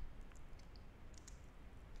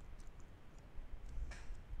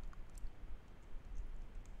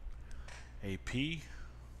 AP.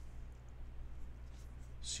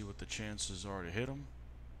 See what the chances are to hit him.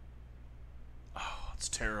 Oh, that's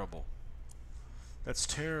terrible. That's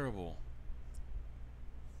terrible.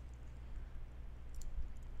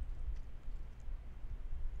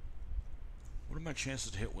 What are my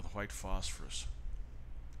chances to hit with white phosphorus?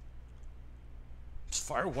 Just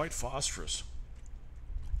fire white phosphorus.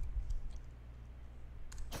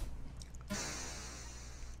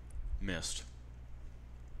 Missed.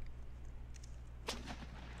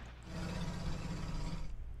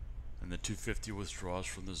 And the 250 withdraws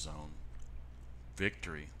from the zone.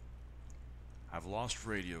 Victory. I've lost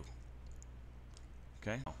radio.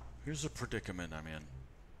 Okay. Here's the predicament I'm in.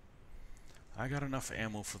 I got enough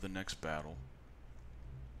ammo for the next battle,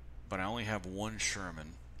 but I only have 1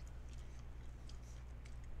 Sherman.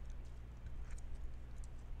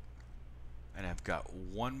 And I've got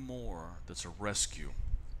 1 more that's a rescue.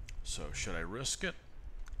 So should I risk it,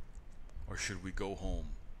 or should we go home?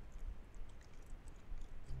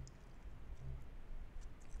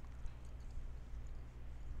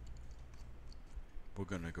 We're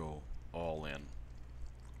gonna go all in.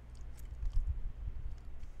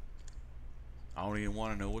 I don't even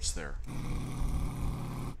want to know what's there.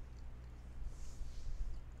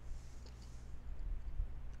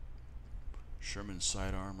 Sherman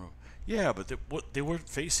side armor. Yeah, but they weren't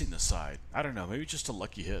facing the side. I don't know. Maybe just a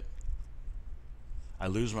lucky hit. I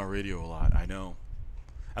lose my radio a lot. I know.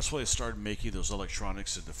 That's why they started making those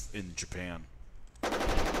electronics in Japan.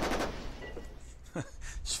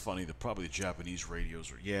 It's funny. Probably the Japanese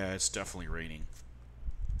radios are. Yeah, it's definitely raining.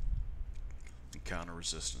 And counter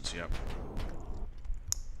resistance. Yep.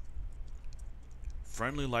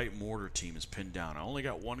 Friendly light mortar team is pinned down. I only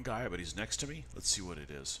got 1 guy, but he's next to me. Let's see what it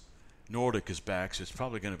is. Nordic is back, so it's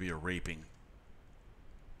probably going to be a raping.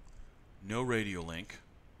 No radio link.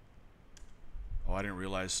 Oh, I didn't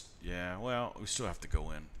realize. Yeah, well, we still have to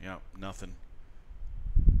go in. Yeah, nothing.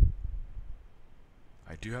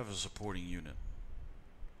 I do have a supporting unit.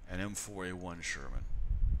 An M4A1 Sherman.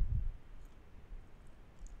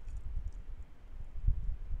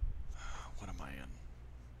 What am I in?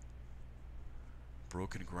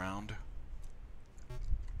 Broken ground.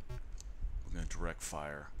 We're going to direct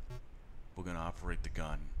fire. We're going to operate the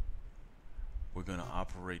gun. We're going to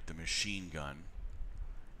operate the machine gun.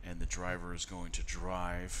 And the driver is going to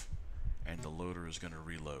drive. And the loader is going to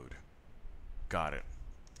reload. Got it.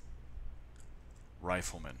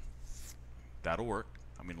 Rifleman. That'll work.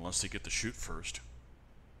 I mean, unless they get to shoot first.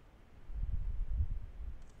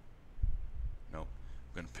 Nope.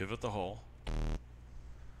 We're going to pivot the hull.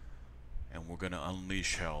 And we're going to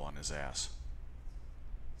unleash hell on his ass.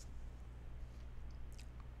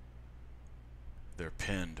 They're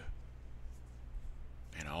pinned.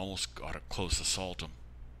 And I almost got a close assault him.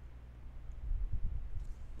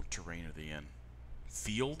 What terrain are they in?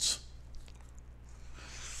 Fields?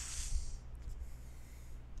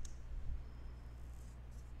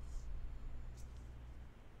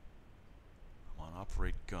 I'm on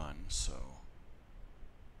operate gun, so...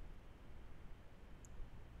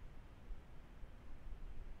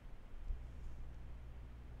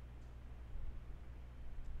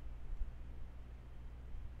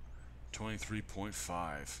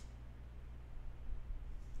 $23.5.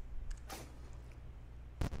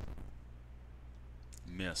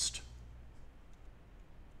 Missed.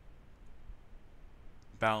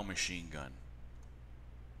 Bow machine gun.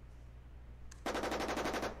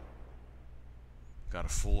 Got a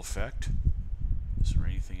full effect. Is there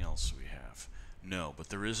anything else we have? No, but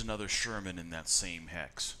there is another Sherman in that same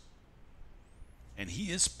hex. And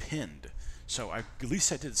he is pinned. So at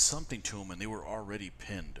least I did something to him and they were already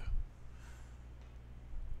pinned.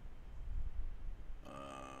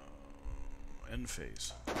 End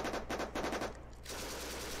phase.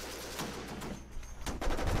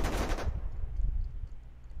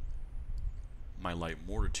 My light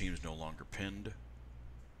mortar team is no longer pinned.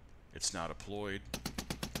 It's now deployed.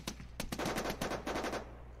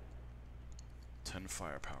 10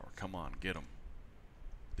 firepower. Come on, get them.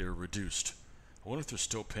 They're reduced. I wonder if they're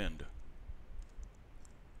still pinned.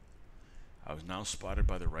 I was now spotted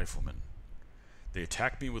by the riflemen. They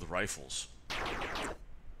attacked me with rifles.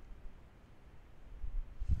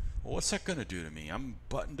 Well, what's that going to do to me? I'm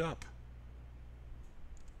buttoned up.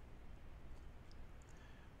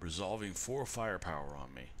 Resolving 4 firepower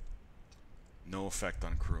on me. No effect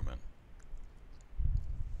on crewmen.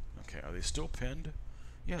 Okay, are they still pinned?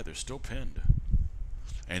 Yeah, they're still pinned.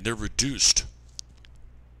 And they're reduced.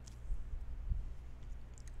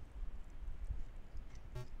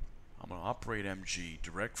 I'm going to operate MG,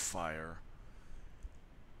 direct fire.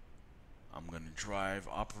 I'm going to drive,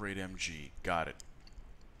 operate MG. Got it.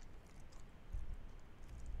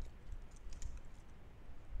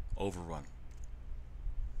 Overrun.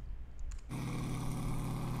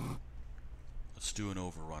 Let's do an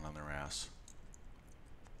overrun on their ass.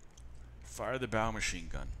 Fire the bow machine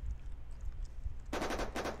gun.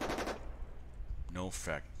 No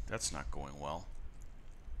effect. That's not going well.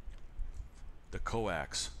 The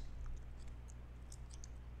coax.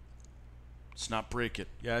 Let's not break it.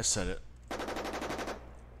 Yeah, I said it.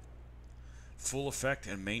 Full effect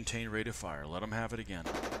and maintain rate of fire. Let them have it again.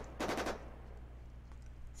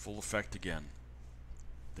 Full effect again.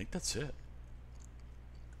 I think that's it.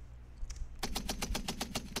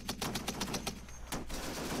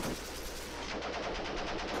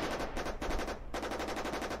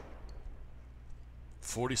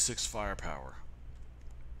 .46 firepower.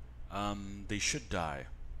 They should die.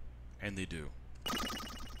 And they do.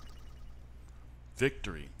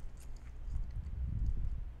 Victory.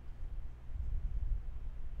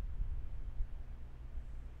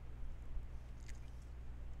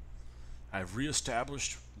 I've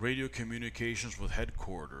reestablished radio communications with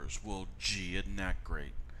headquarters. Well, gee, isn't that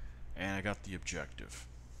great? And I got the objective.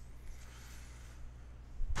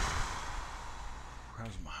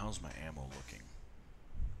 How's my ammo looking?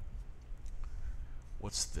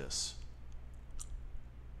 What's this?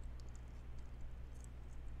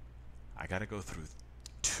 I gotta go through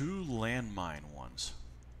 2 landmine ones.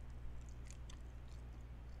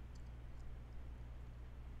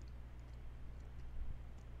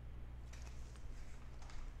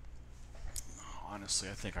 Honestly,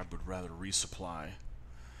 I think I would rather resupply.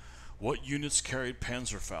 What units carried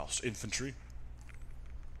Panzerfaust? Infantry?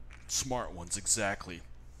 Smart ones, exactly.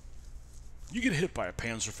 You get hit by a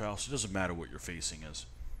Panzerfaust, it doesn't matter what your facing is.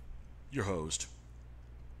 You're hosed.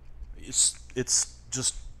 It's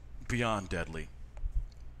just beyond deadly.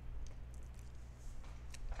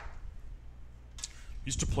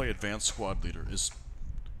 Used to play Advanced Squad Leader. Is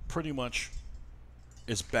pretty much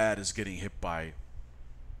as bad as getting hit by...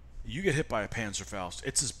 You get hit by a Panzerfaust,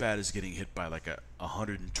 it's as bad as getting hit by like a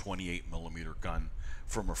 128mm gun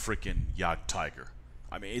from a freaking Jagd Tiger.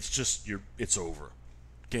 I mean, it's just, it's over.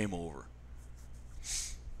 Game over.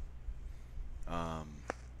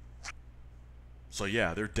 So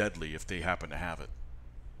yeah, they're deadly if they happen to have it.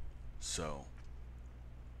 So,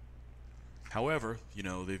 however, you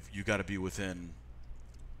know, you got to be within.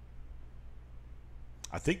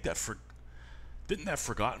 I think that didn't that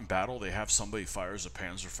Forgotten Battle they have somebody fires a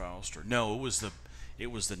Panzerfaust, or no, it was the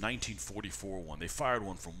 1944 one. They fired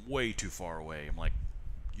one from way too far away. I'm like,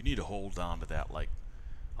 you need to hold on to that like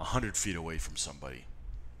 100 feet away from somebody.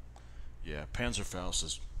 Yeah, Panzerfaust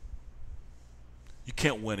is. You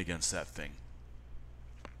can't win against that thing.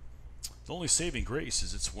 The only saving grace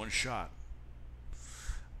is it's one shot.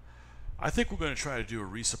 I think we're going to try to do a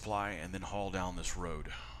resupply and then haul down this road.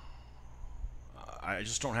 I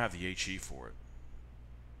just don't have the HE for it.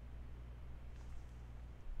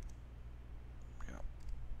 Yeah.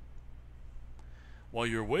 While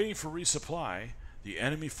you're waiting for resupply, the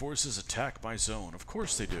enemy forces attack my zone. Of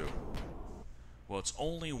course they do. Well, it's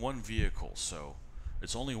only one vehicle, so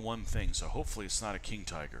it's only one thing, so hopefully it's not a King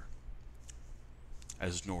Tiger,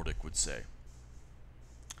 as Nordic would say.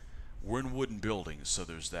 We're in wooden buildings, so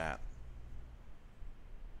there's that.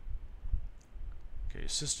 Okay,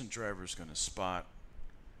 assistant driver is going to spot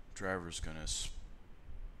Driver's gonna...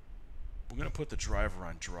 We're gonna put the driver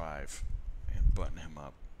on drive and button him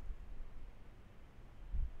up.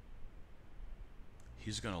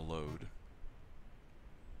 He's gonna load.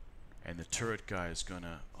 And the turret guy is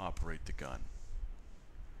gonna operate the gun.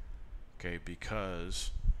 Okay,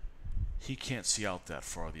 because he can't see out that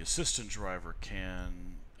far. The assistant driver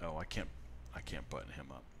can... Oh, I can't button him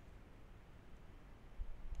up.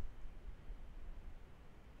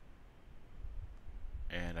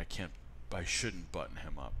 And I shouldn't button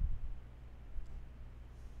him up.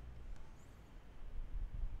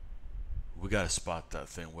 We gotta spot that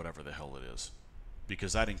thing, whatever the hell it is.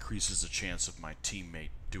 Because that increases the chance of my teammate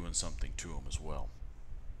doing something to him as well.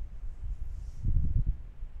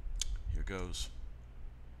 Here goes.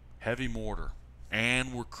 Heavy mortar.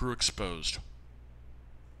 And we're crew exposed.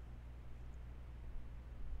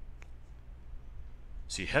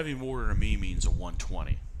 See, heavy mortar to me means a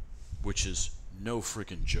 120, which is no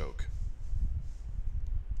freaking joke.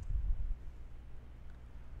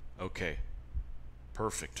 Okay,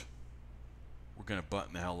 perfect. We're going to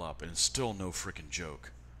button the hell up, and it's still no freaking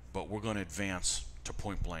joke, but we're going to advance to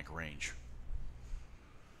point blank range.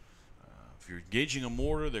 If you're engaging a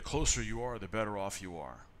mortar, the closer you are, the better off you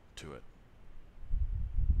are to it.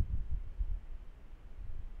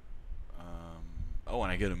 Oh,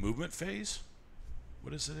 and I get a movement phase?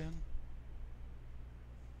 What is it in?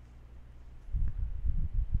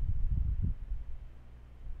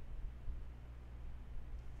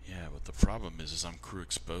 Yeah, but the problem is I'm crew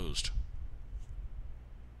exposed.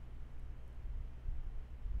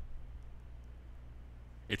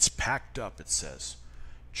 It's packed up, it says.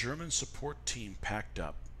 German support team packed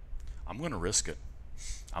up. I'm going to risk it.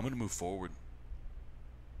 I'm going to move forward.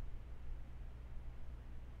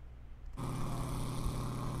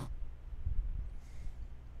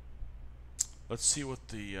 Let's see what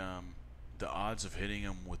the odds of hitting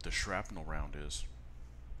him with the shrapnel round is.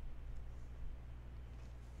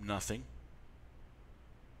 Nothing.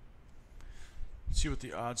 Let's see what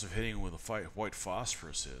the odds of hitting him with a white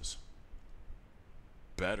phosphorus is.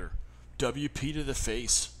 Better. WP to the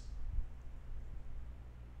face.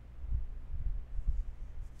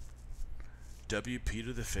 WP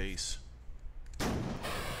to the face.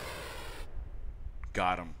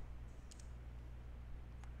 Got him.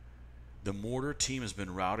 The mortar team has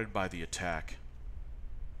been routed by the attack.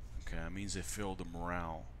 Okay, that means they failed the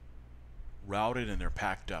morale. Routed and they're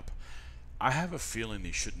packed up. I have a feeling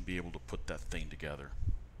they shouldn't be able to put that thing together.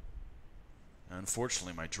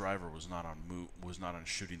 Unfortunately, my driver was not on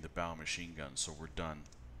shooting the bow machine gun, so we're done.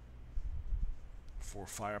 4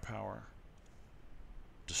 firepower.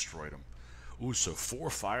 Destroyed them. Ooh, so 4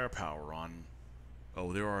 firepower on...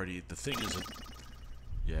 Oh, they're already... The thing is...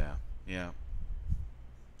 Yeah, yeah.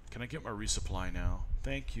 Can I get my resupply now?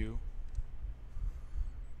 Thank you.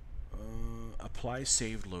 Apply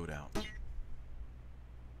saved loadout.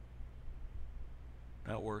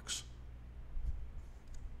 That works.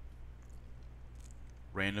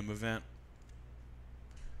 Random event.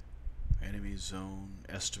 Enemy zone.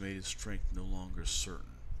 Estimated strength no longer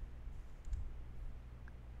certain.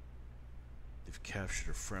 They've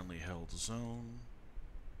captured a friendly held zone.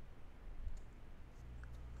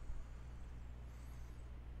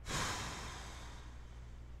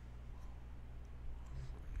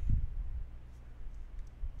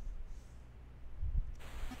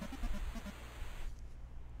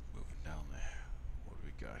 Moving down there. What do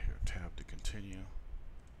we got here? Tab to continue.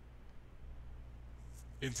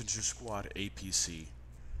 Infantry squad APC.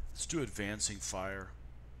 Let's do advancing fire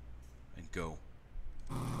and go.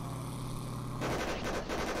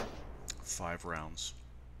 5 rounds.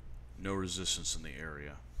 No resistance in the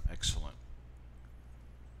area. Excellent.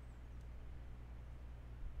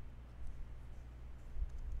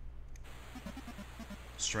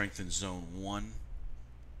 Strength in zone 1.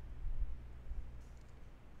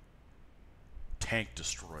 Tank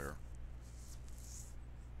destroyer.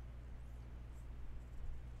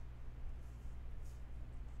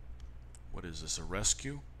 What is this? A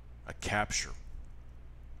rescue? A capture.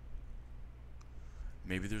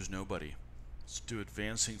 Maybe there's nobody. Let's do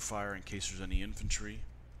advancing fire in case there's any infantry.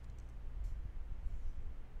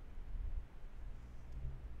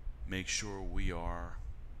 Make sure we are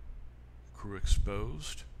crew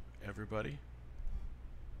exposed. Everybody.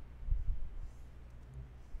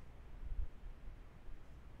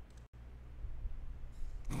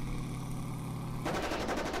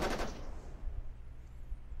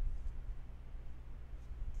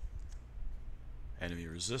 Enemy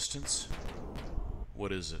resistance.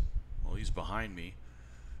 What is it? Well, he's behind me.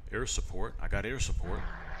 Air support. I got air support.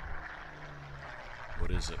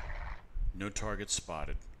 What is it? No target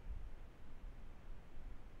spotted.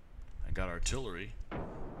 I got artillery.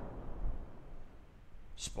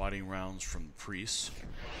 Spotting rounds from the priests.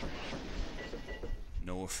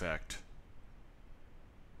 No effect.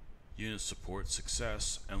 Unit support,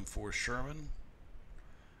 success. M4 Sherman.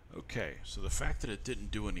 Okay, so the fact that it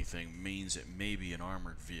didn't do anything means it may be an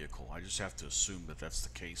armored vehicle. I just have to assume that that's the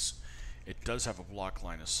case. It does have a block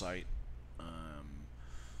line of sight.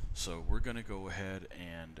 So we're going to go ahead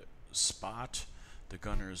and spot. The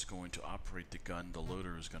gunner is going to operate the gun. The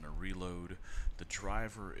loader is going to reload. The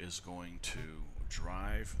driver is going to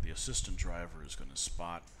drive. The assistant driver is going to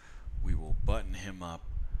spot. We will button him up.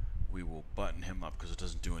 We will button him up because it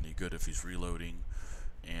doesn't do any good if he's reloading.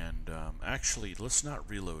 And actually, let's not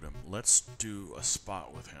reload him. Let's do a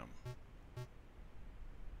spot with him.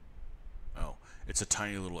 Oh, it's a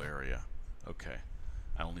tiny little area. Okay.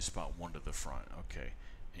 I only spot one to the front. Okay.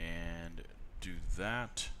 And do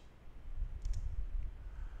that.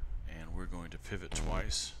 And we're going to pivot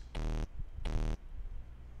twice.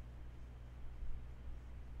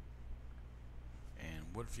 And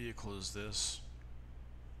what vehicle is this?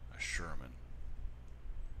 A Sherman.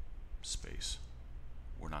 Space.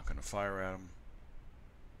 We're not going to fire at him.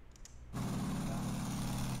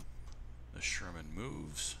 The Sherman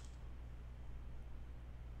moves.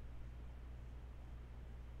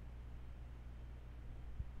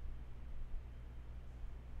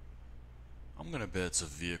 I'm going to bet it's a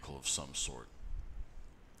vehicle of some sort.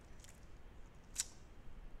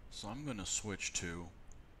 So I'm going to switch to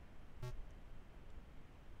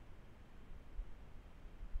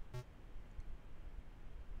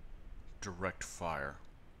direct fire.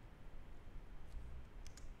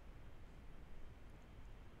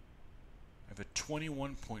 I have a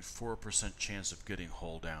 21.4% chance of getting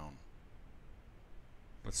hull down.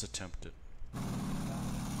 Let's attempt it.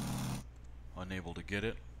 Unable to get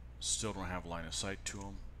it. Still don't have line of sight to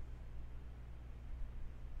him.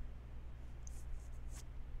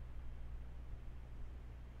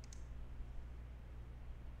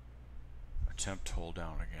 Attempt to hold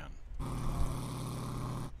down again.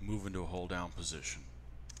 Move into a hold down position.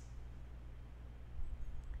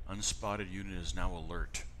 Unspotted unit is now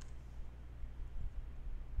alert.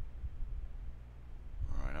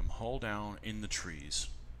 Alright, I'm hull down in the trees.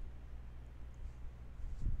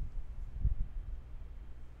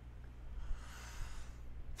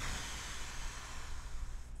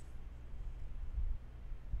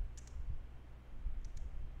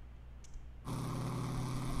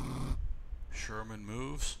 Sherman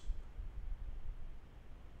moves.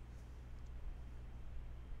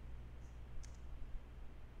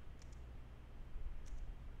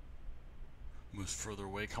 Moves further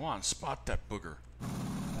away. Come on, spot that booger.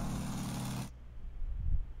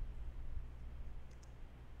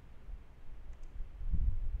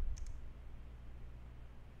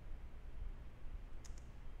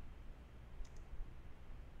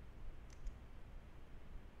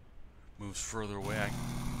 Moves further away.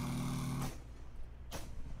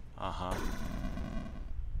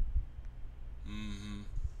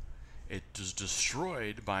 It is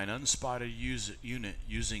destroyed by an unspotted unit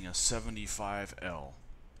using a 75L.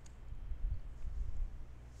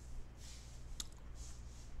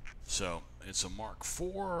 So it's a Mark IV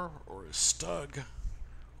or a Stug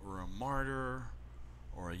or a Martyr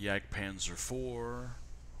or a Jagdpanzer IV.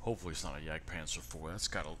 Hopefully it's not a Jagdpanzer IV. That's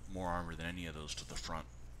got more armor than any of those to the front.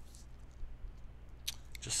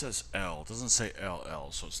 It just says L. It doesn't say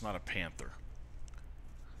LL, so it's not a Panther.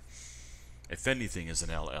 If anything is an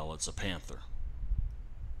LL, it's a Panther.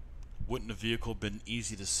 Wouldn't a vehicle been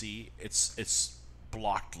easy to see? It's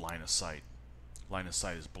blocked line of sight. Line of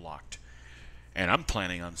sight is blocked. And I'm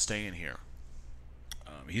planning on staying here.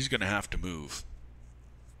 He's going to have to move.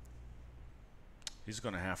 He's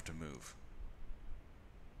going to have to move.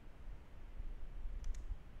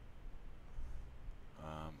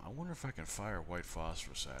 I wonder if I can fire white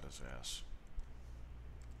phosphorus at his ass.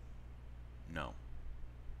 No.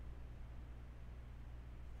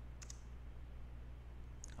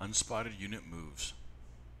 Unspotted unit moves.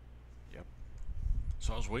 Yep.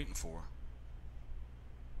 So I was waiting for.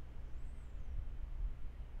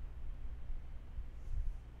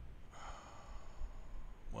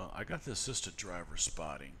 Well, I got the assistant driver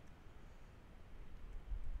spotting.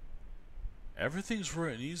 Everything's where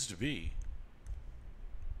it needs to be.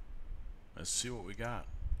 Let's see what we got.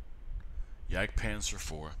 Jagdpanzer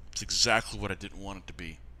IV. It's exactly what I didn't want it to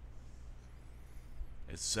be.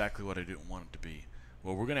 It's exactly what I didn't want it to be.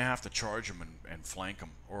 Well, we're going to have to charge him and flank him.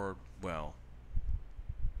 Or, well,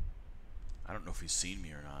 I don't know if he's seen me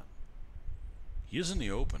or not. He is in the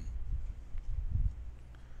open.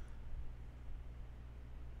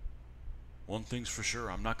 One thing's for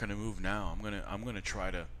sure, I'm not going to move now. I'm going to try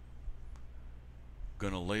to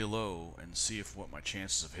gonna lay low and see if what my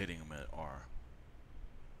chances of hitting him are.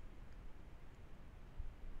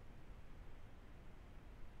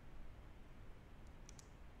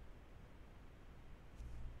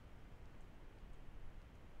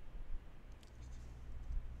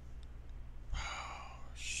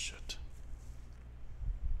 Shit.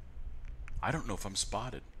 I don't know if I'm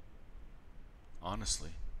spotted. Honestly.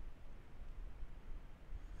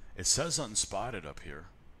 It says unspotted up here.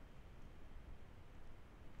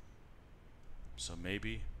 So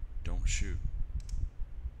maybe don't shoot.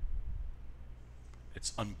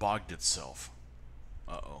 It's unbogged itself.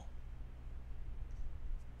 Uh-oh.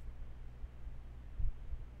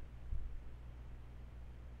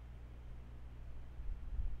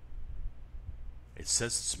 It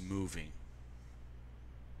says it's moving.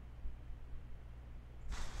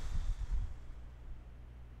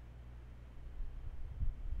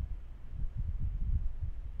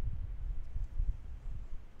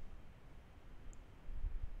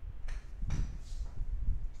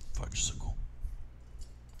 Fudgesicle.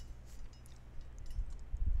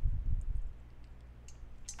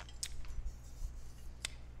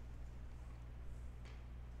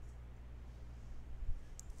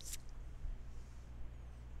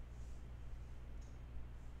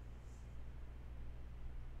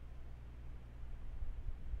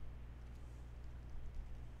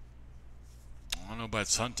 I don't know about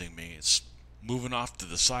it's hunting me. It's moving off to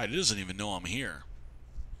the side. It doesn't even know I'm here.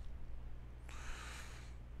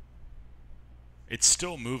 It's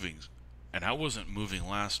still moving, and I wasn't moving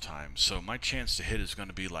last time, so my chance to hit is going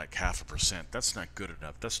to be like 0.5%. That's not good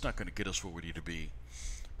enough. That's not going to get us where we need to be.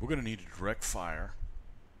 We're going to need a direct fire.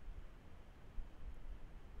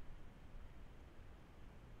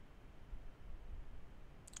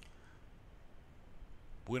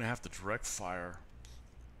 We're going to have to direct fire,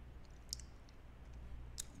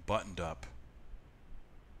 buttoned up,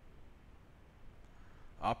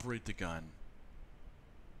 operate the gun.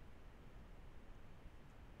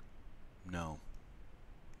 No.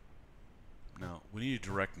 No, we need a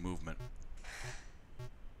direct movement.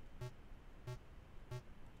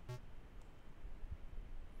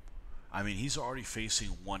 I mean, he's already facing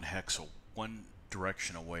one hex, one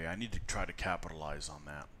direction away. I need to try to capitalize on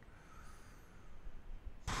that.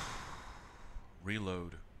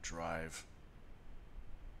 Reload, drive.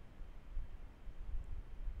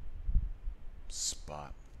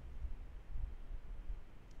 Spot.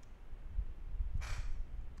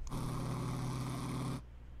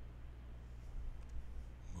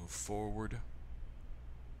 Move forward.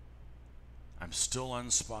 I'm still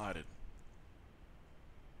unspotted.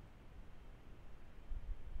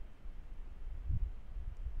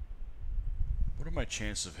 What are my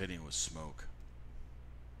chances of hitting with smoke?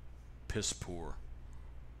 Piss poor.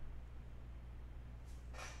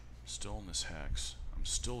 Still in this hex. I'm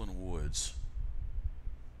still in woods.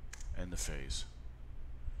 End the phase.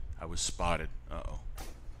 I was spotted. Uh-oh.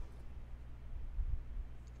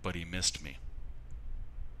 But he missed me.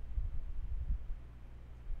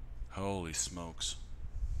 Holy smokes.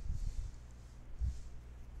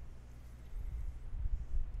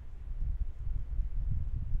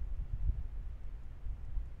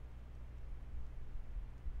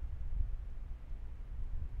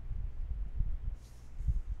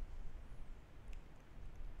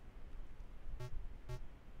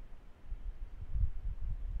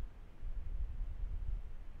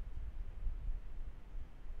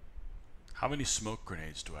 How many smoke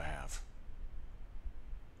grenades do I have?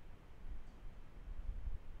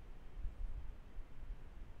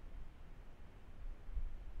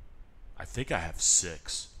 I think I have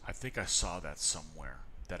 6. I think I saw that somewhere,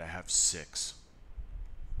 that I have 6.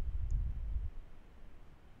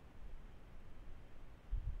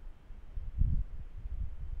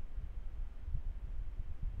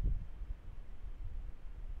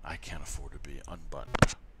 I can't afford to be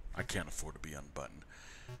unbuttoned. I can't afford to be unbuttoned.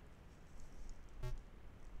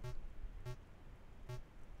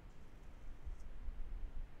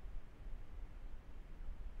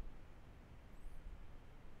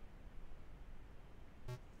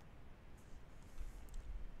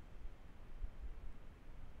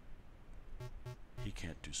 He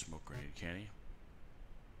can't do smoke grenade, can he?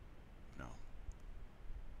 No.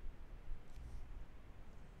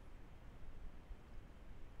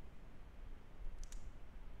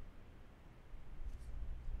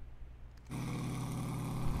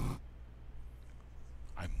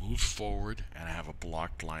 I moved forward and I have a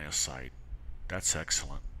blocked line of sight. That's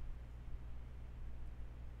excellent.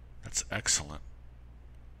 That's excellent.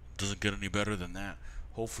 Doesn't get any better than that.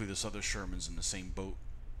 Hopefully this other Sherman's in the same boat.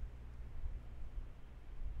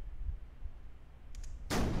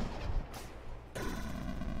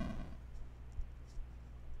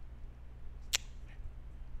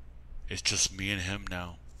 It's just me and him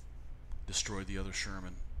now. Destroy the other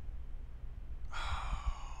Sherman.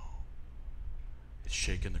 It's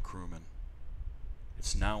shaking the crewman.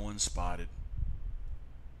 It's now unspotted.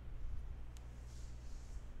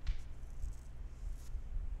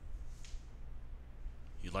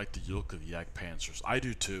 You like the look of the Yak Panzers. I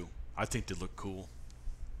do too. I think they look cool.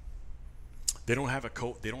 They don't have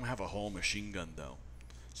a whole machine gun though.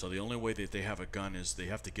 So the only way that they have a gun is they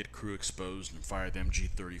have to get crew exposed and fire the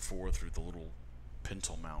MG34 through the little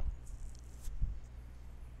pintle mount.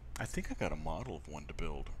 I think I got a model of one to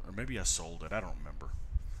build, or maybe I sold it. I don't remember.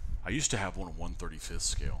 I used to have one 1/35th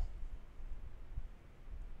scale.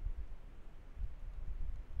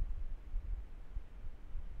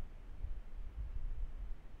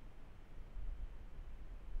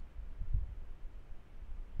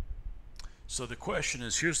 So the question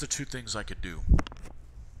is, here's the two things I could do.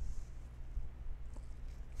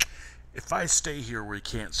 If I stay here where he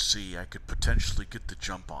can't see, I could potentially get the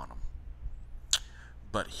jump on him.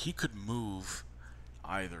 But he could move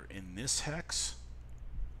either in this hex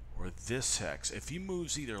or this hex. If he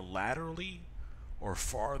moves either laterally or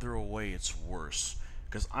farther away, it's worse.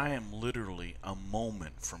 Because I am literally a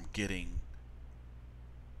moment from getting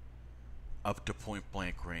up to point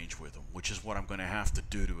blank range with him, which is what I'm going to have to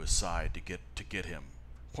do to his side to get him.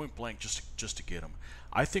 Point blank just to get him.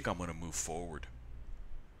 I think I'm going to move forward.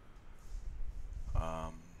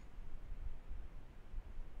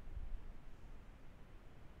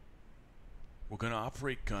 We're going to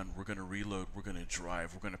operate gun, we're going to reload, we're going to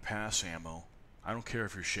drive, we're going to pass ammo. I don't care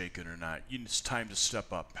if you're shaking or not. It's time to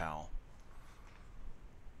step up, pal.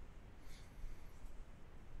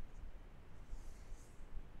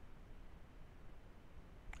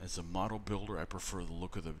 As a model builder, I prefer the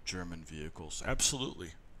look of the German vehicles.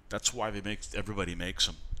 Absolutely. That's why everybody makes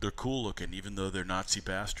them. They're cool looking, even though they're Nazi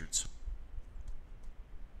bastards.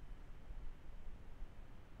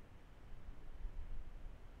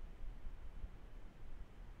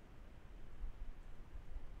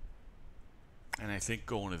 And I think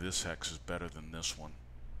going to this hex is better than this one.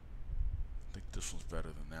 I think this one's better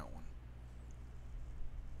than that one.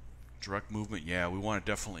 Direct movement, yeah, we want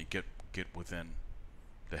to definitely get within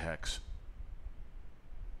the hex.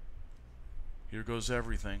 Here goes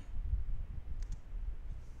everything.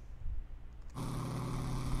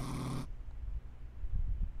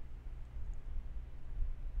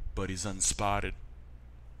 But he's unspotted.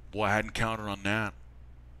 Boy, I hadn't counted on that.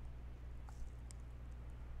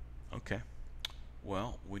 Okay.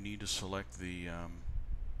 Well, we need to select the,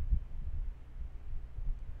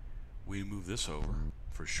 we move this over,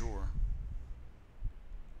 for sure.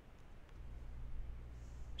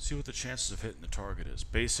 See what the chances of hitting the target is.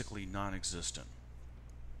 Basically non-existent.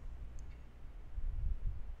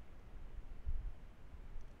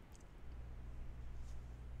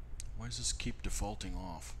 Why does this keep defaulting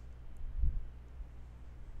off?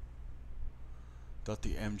 Thought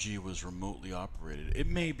the MG was remotely operated. It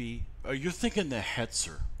may be. You're thinking the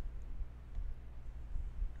Hetzer.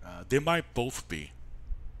 They might both be.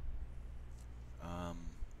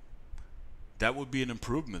 That would be an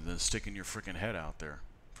improvement than sticking your freaking head out there,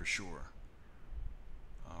 for sure.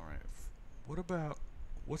 Alright.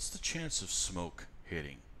 What's the chance of smoke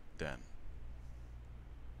hitting then?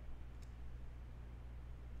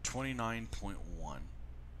 29.1.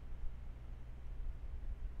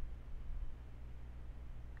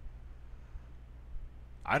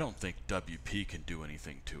 I don't think WP can do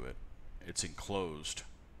anything to it. It's enclosed.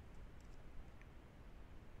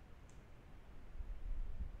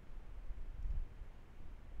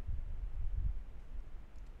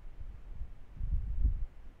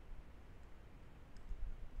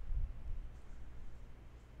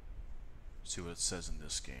 See what it says in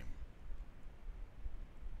this game.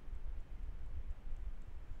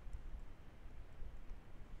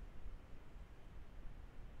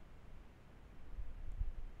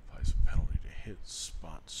 Applies a penalty to hit,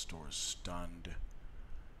 spot, stores stunned,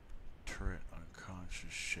 turret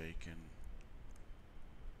unconscious, shaken.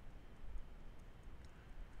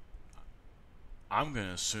 I'm going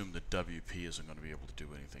to assume that WP isn't going to be able to do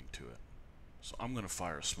anything to it. So I'm going to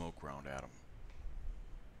fire a smoke round at him.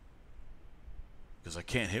 Because I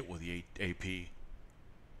can't hit with the AP.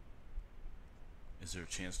 Is there a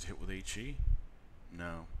chance to hit with HE?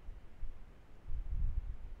 No.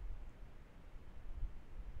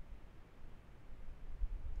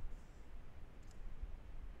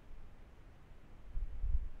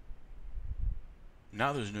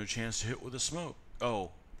 Now there's no chance to hit with a smoke.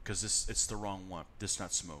 Oh, because it's the wrong one. This is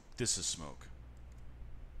not smoke. This is smoke.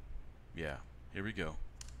 Yeah, here we go.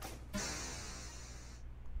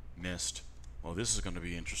 Missed. Well, this is going to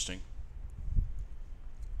be interesting.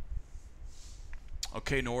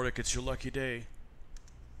 Okay, Nordic, it's your lucky day.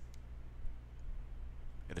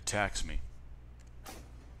 It attacks me.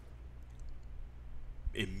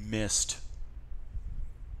 It missed.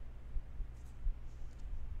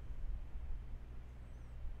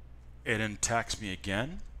 It attacks me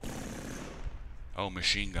again. Oh,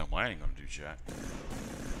 machine gun. Well, I ain't gonna do jack.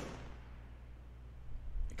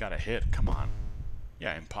 It got a hit. Come on.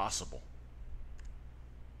 Yeah, impossible.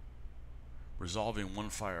 Resolving 1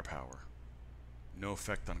 firepower. No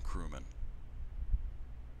effect on crewmen.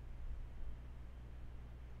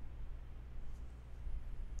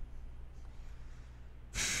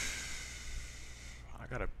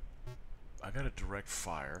 I got a direct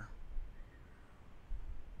fire.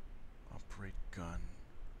 Operate gun.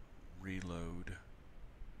 Reload.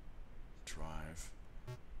 Drive.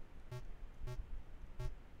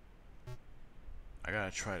 I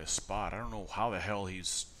gotta try to spot. I don't know how the hell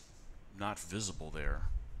he's not visible there.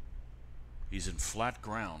 He's in flat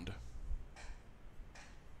ground.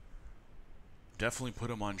 Definitely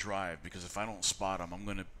put him on drive, because if I don't spot him, I'm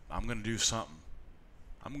gonna do something.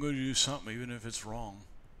 I'm gonna do something even if it's wrong.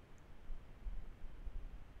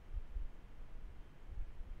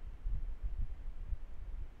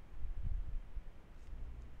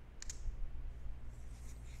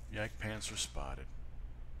 Yak Panzer spotted.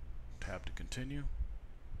 Tab to continue.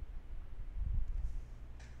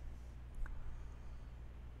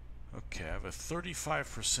 Okay, I have a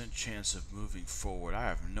 35% chance of moving forward. I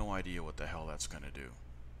have no idea what the hell that's going to do.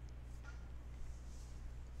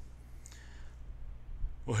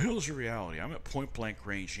 Well, here's the reality. I'm at point blank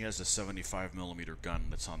range. He has a 75mm gun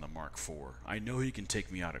that's on the Mark IV. I know he can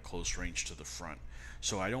take me out at close range to the front,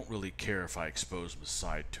 so I don't really care if I expose the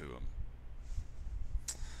side to him.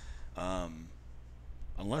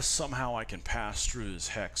 Unless somehow I can pass through his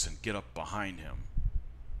hex and get up behind him.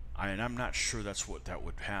 I'm not sure that's what that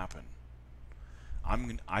would happen.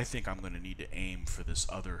 I think I'm going to need to aim for this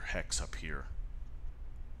other hex up here.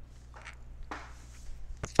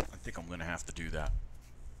 I think I'm going to have to do that.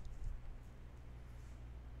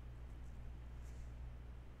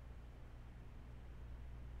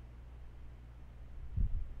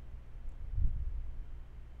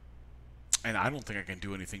 And I don't think I can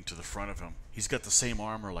do anything to the front of him. He's got the same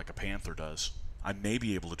armor like a Panther does. I may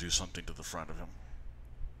be able to do something to the front of him.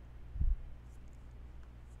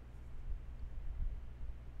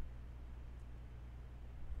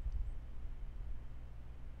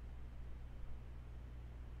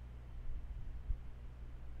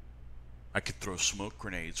 I could throw smoke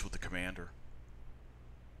grenades with the commander.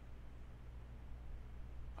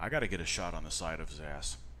 I gotta get a shot on the side of his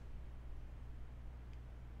ass.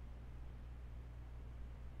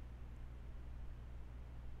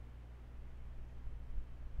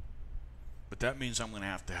 But that means I'm going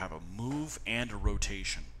to have a move and a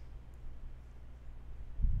rotation.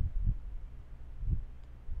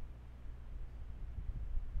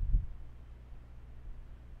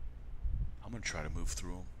 I'm going to try to move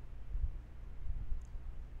through him.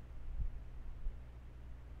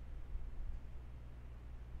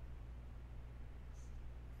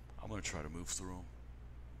 I'm going to try to move through him.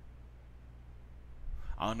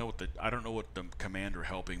 I don't know what the commander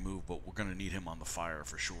helping move, but we're going to need him on the fire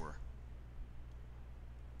for sure.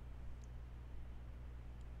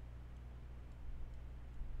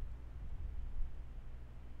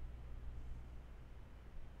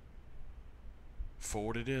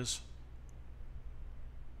 Forward it is.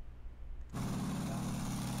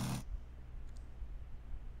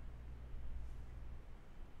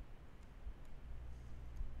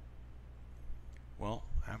 Well,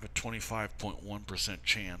 I have a 25.1%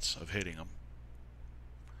 chance of hitting him.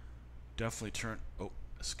 Definitely turn... Oh,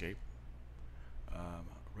 escape.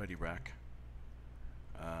 Ready rack.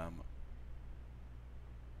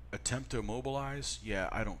 Attempt to immobilize? Yeah,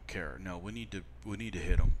 I don't care. No, we need to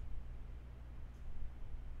hit him.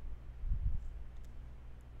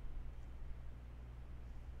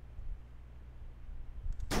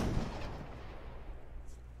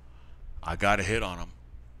 I got a hit on him.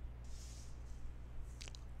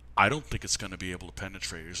 I don't think it's going to be able to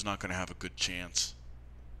penetrate. He's not going to have a good chance.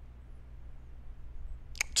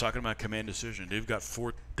 I'm talking about command decision. They've got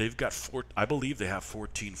four. I believe they have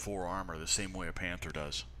 14-4 armor, the same way a Panther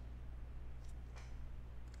does.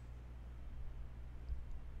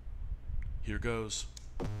 Here goes.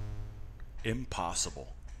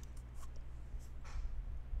 Impossible.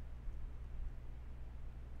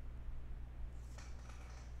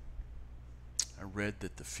 I read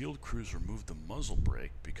that the field crews removed the muzzle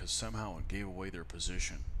brake because somehow it gave away their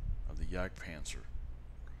position of the Jagdpanzer.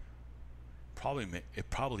 It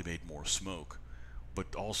probably made more smoke,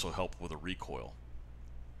 but also helped with a recoil.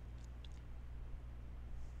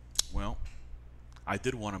 Well, I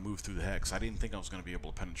did want to move through the hex. I didn't think I was going to be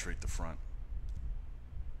able to penetrate the front.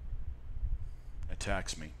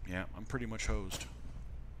 Attacks me. Yeah, I'm pretty much hosed.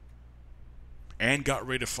 And got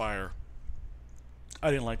rate of fire. I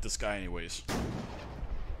didn't like this guy anyways.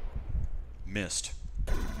 Missed.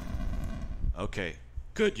 Okay,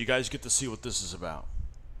 good. You guys get to see what this is about.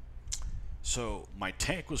 So, my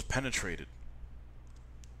tank was penetrated.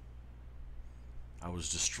 I was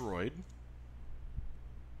destroyed.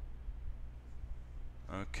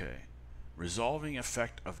 Okay. Resolving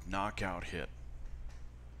effect of knockout hit.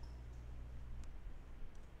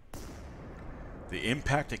 The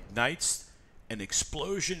impact ignites an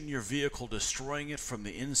explosion in your vehicle, destroying it from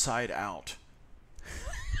the inside out.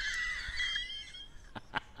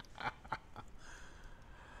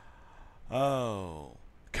 Oh.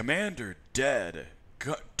 Commander dead.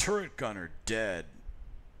 Turret gunner dead.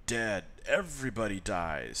 Dead. Everybody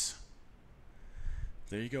dies.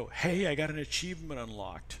 There you go. Hey, I got an achievement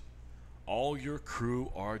unlocked. All your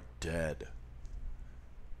crew are dead.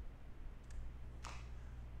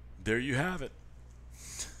 There you have it.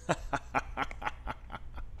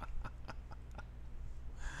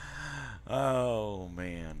 Oh,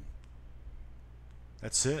 man.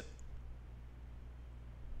 That's it.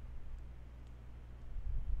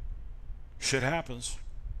 Shit happens.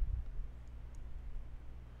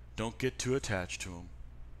 Don't get too attached to them.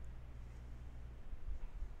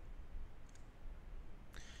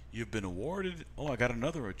 You've been awarded... Oh, I got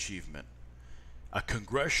another achievement. A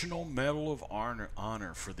Congressional Medal of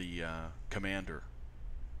Honor for the commander.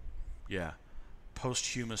 Yeah.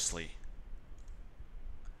 Posthumously.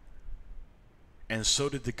 And so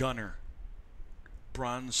did the gunner.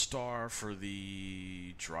 Bronze Star for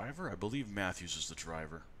the driver? I believe Matthews is the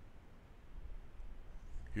driver.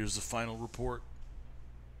 Here's the final report.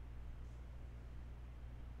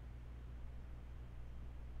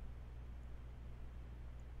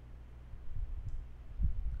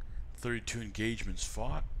 "32 engagements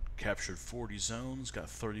fought, captured 40 zones, got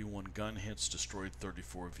 31 gun hits, destroyed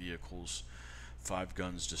 34 vehicles, 5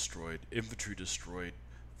 guns destroyed, infantry destroyed,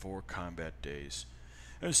 4 combat days."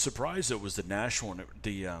 I was surprised it was the Nash one.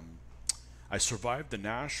 I survived the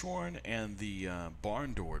Nash one and the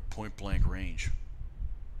barn door at point blank range.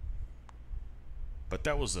 But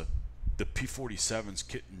that was the P-47's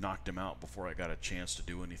knocked him out before I got a chance to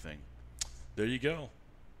do anything. There you go.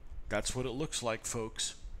 That's what it looks like,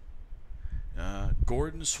 folks.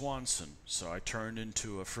 Gordon Swanson. So I turned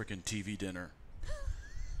into a freaking TV dinner.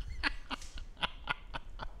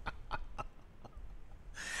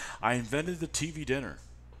 I invented the TV dinner,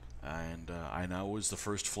 and I now was the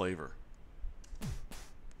first flavor.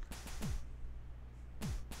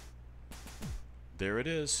 There it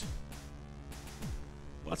is.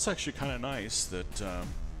 Well, that's actually kind of nice that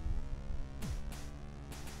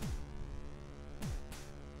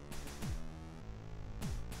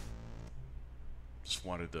just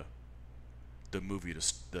wanted the movie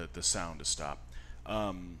to the sound to stop.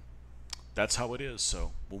 That's how it is.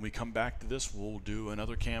 So when we come back to this, we'll do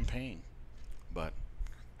another campaign. But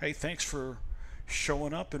hey, thanks for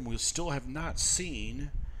showing up, and we still have not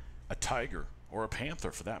seen a tiger or a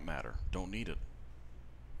panther for that matter. Don't need it.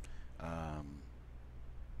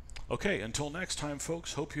 Okay, until next time,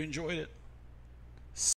 folks, hope you enjoyed it.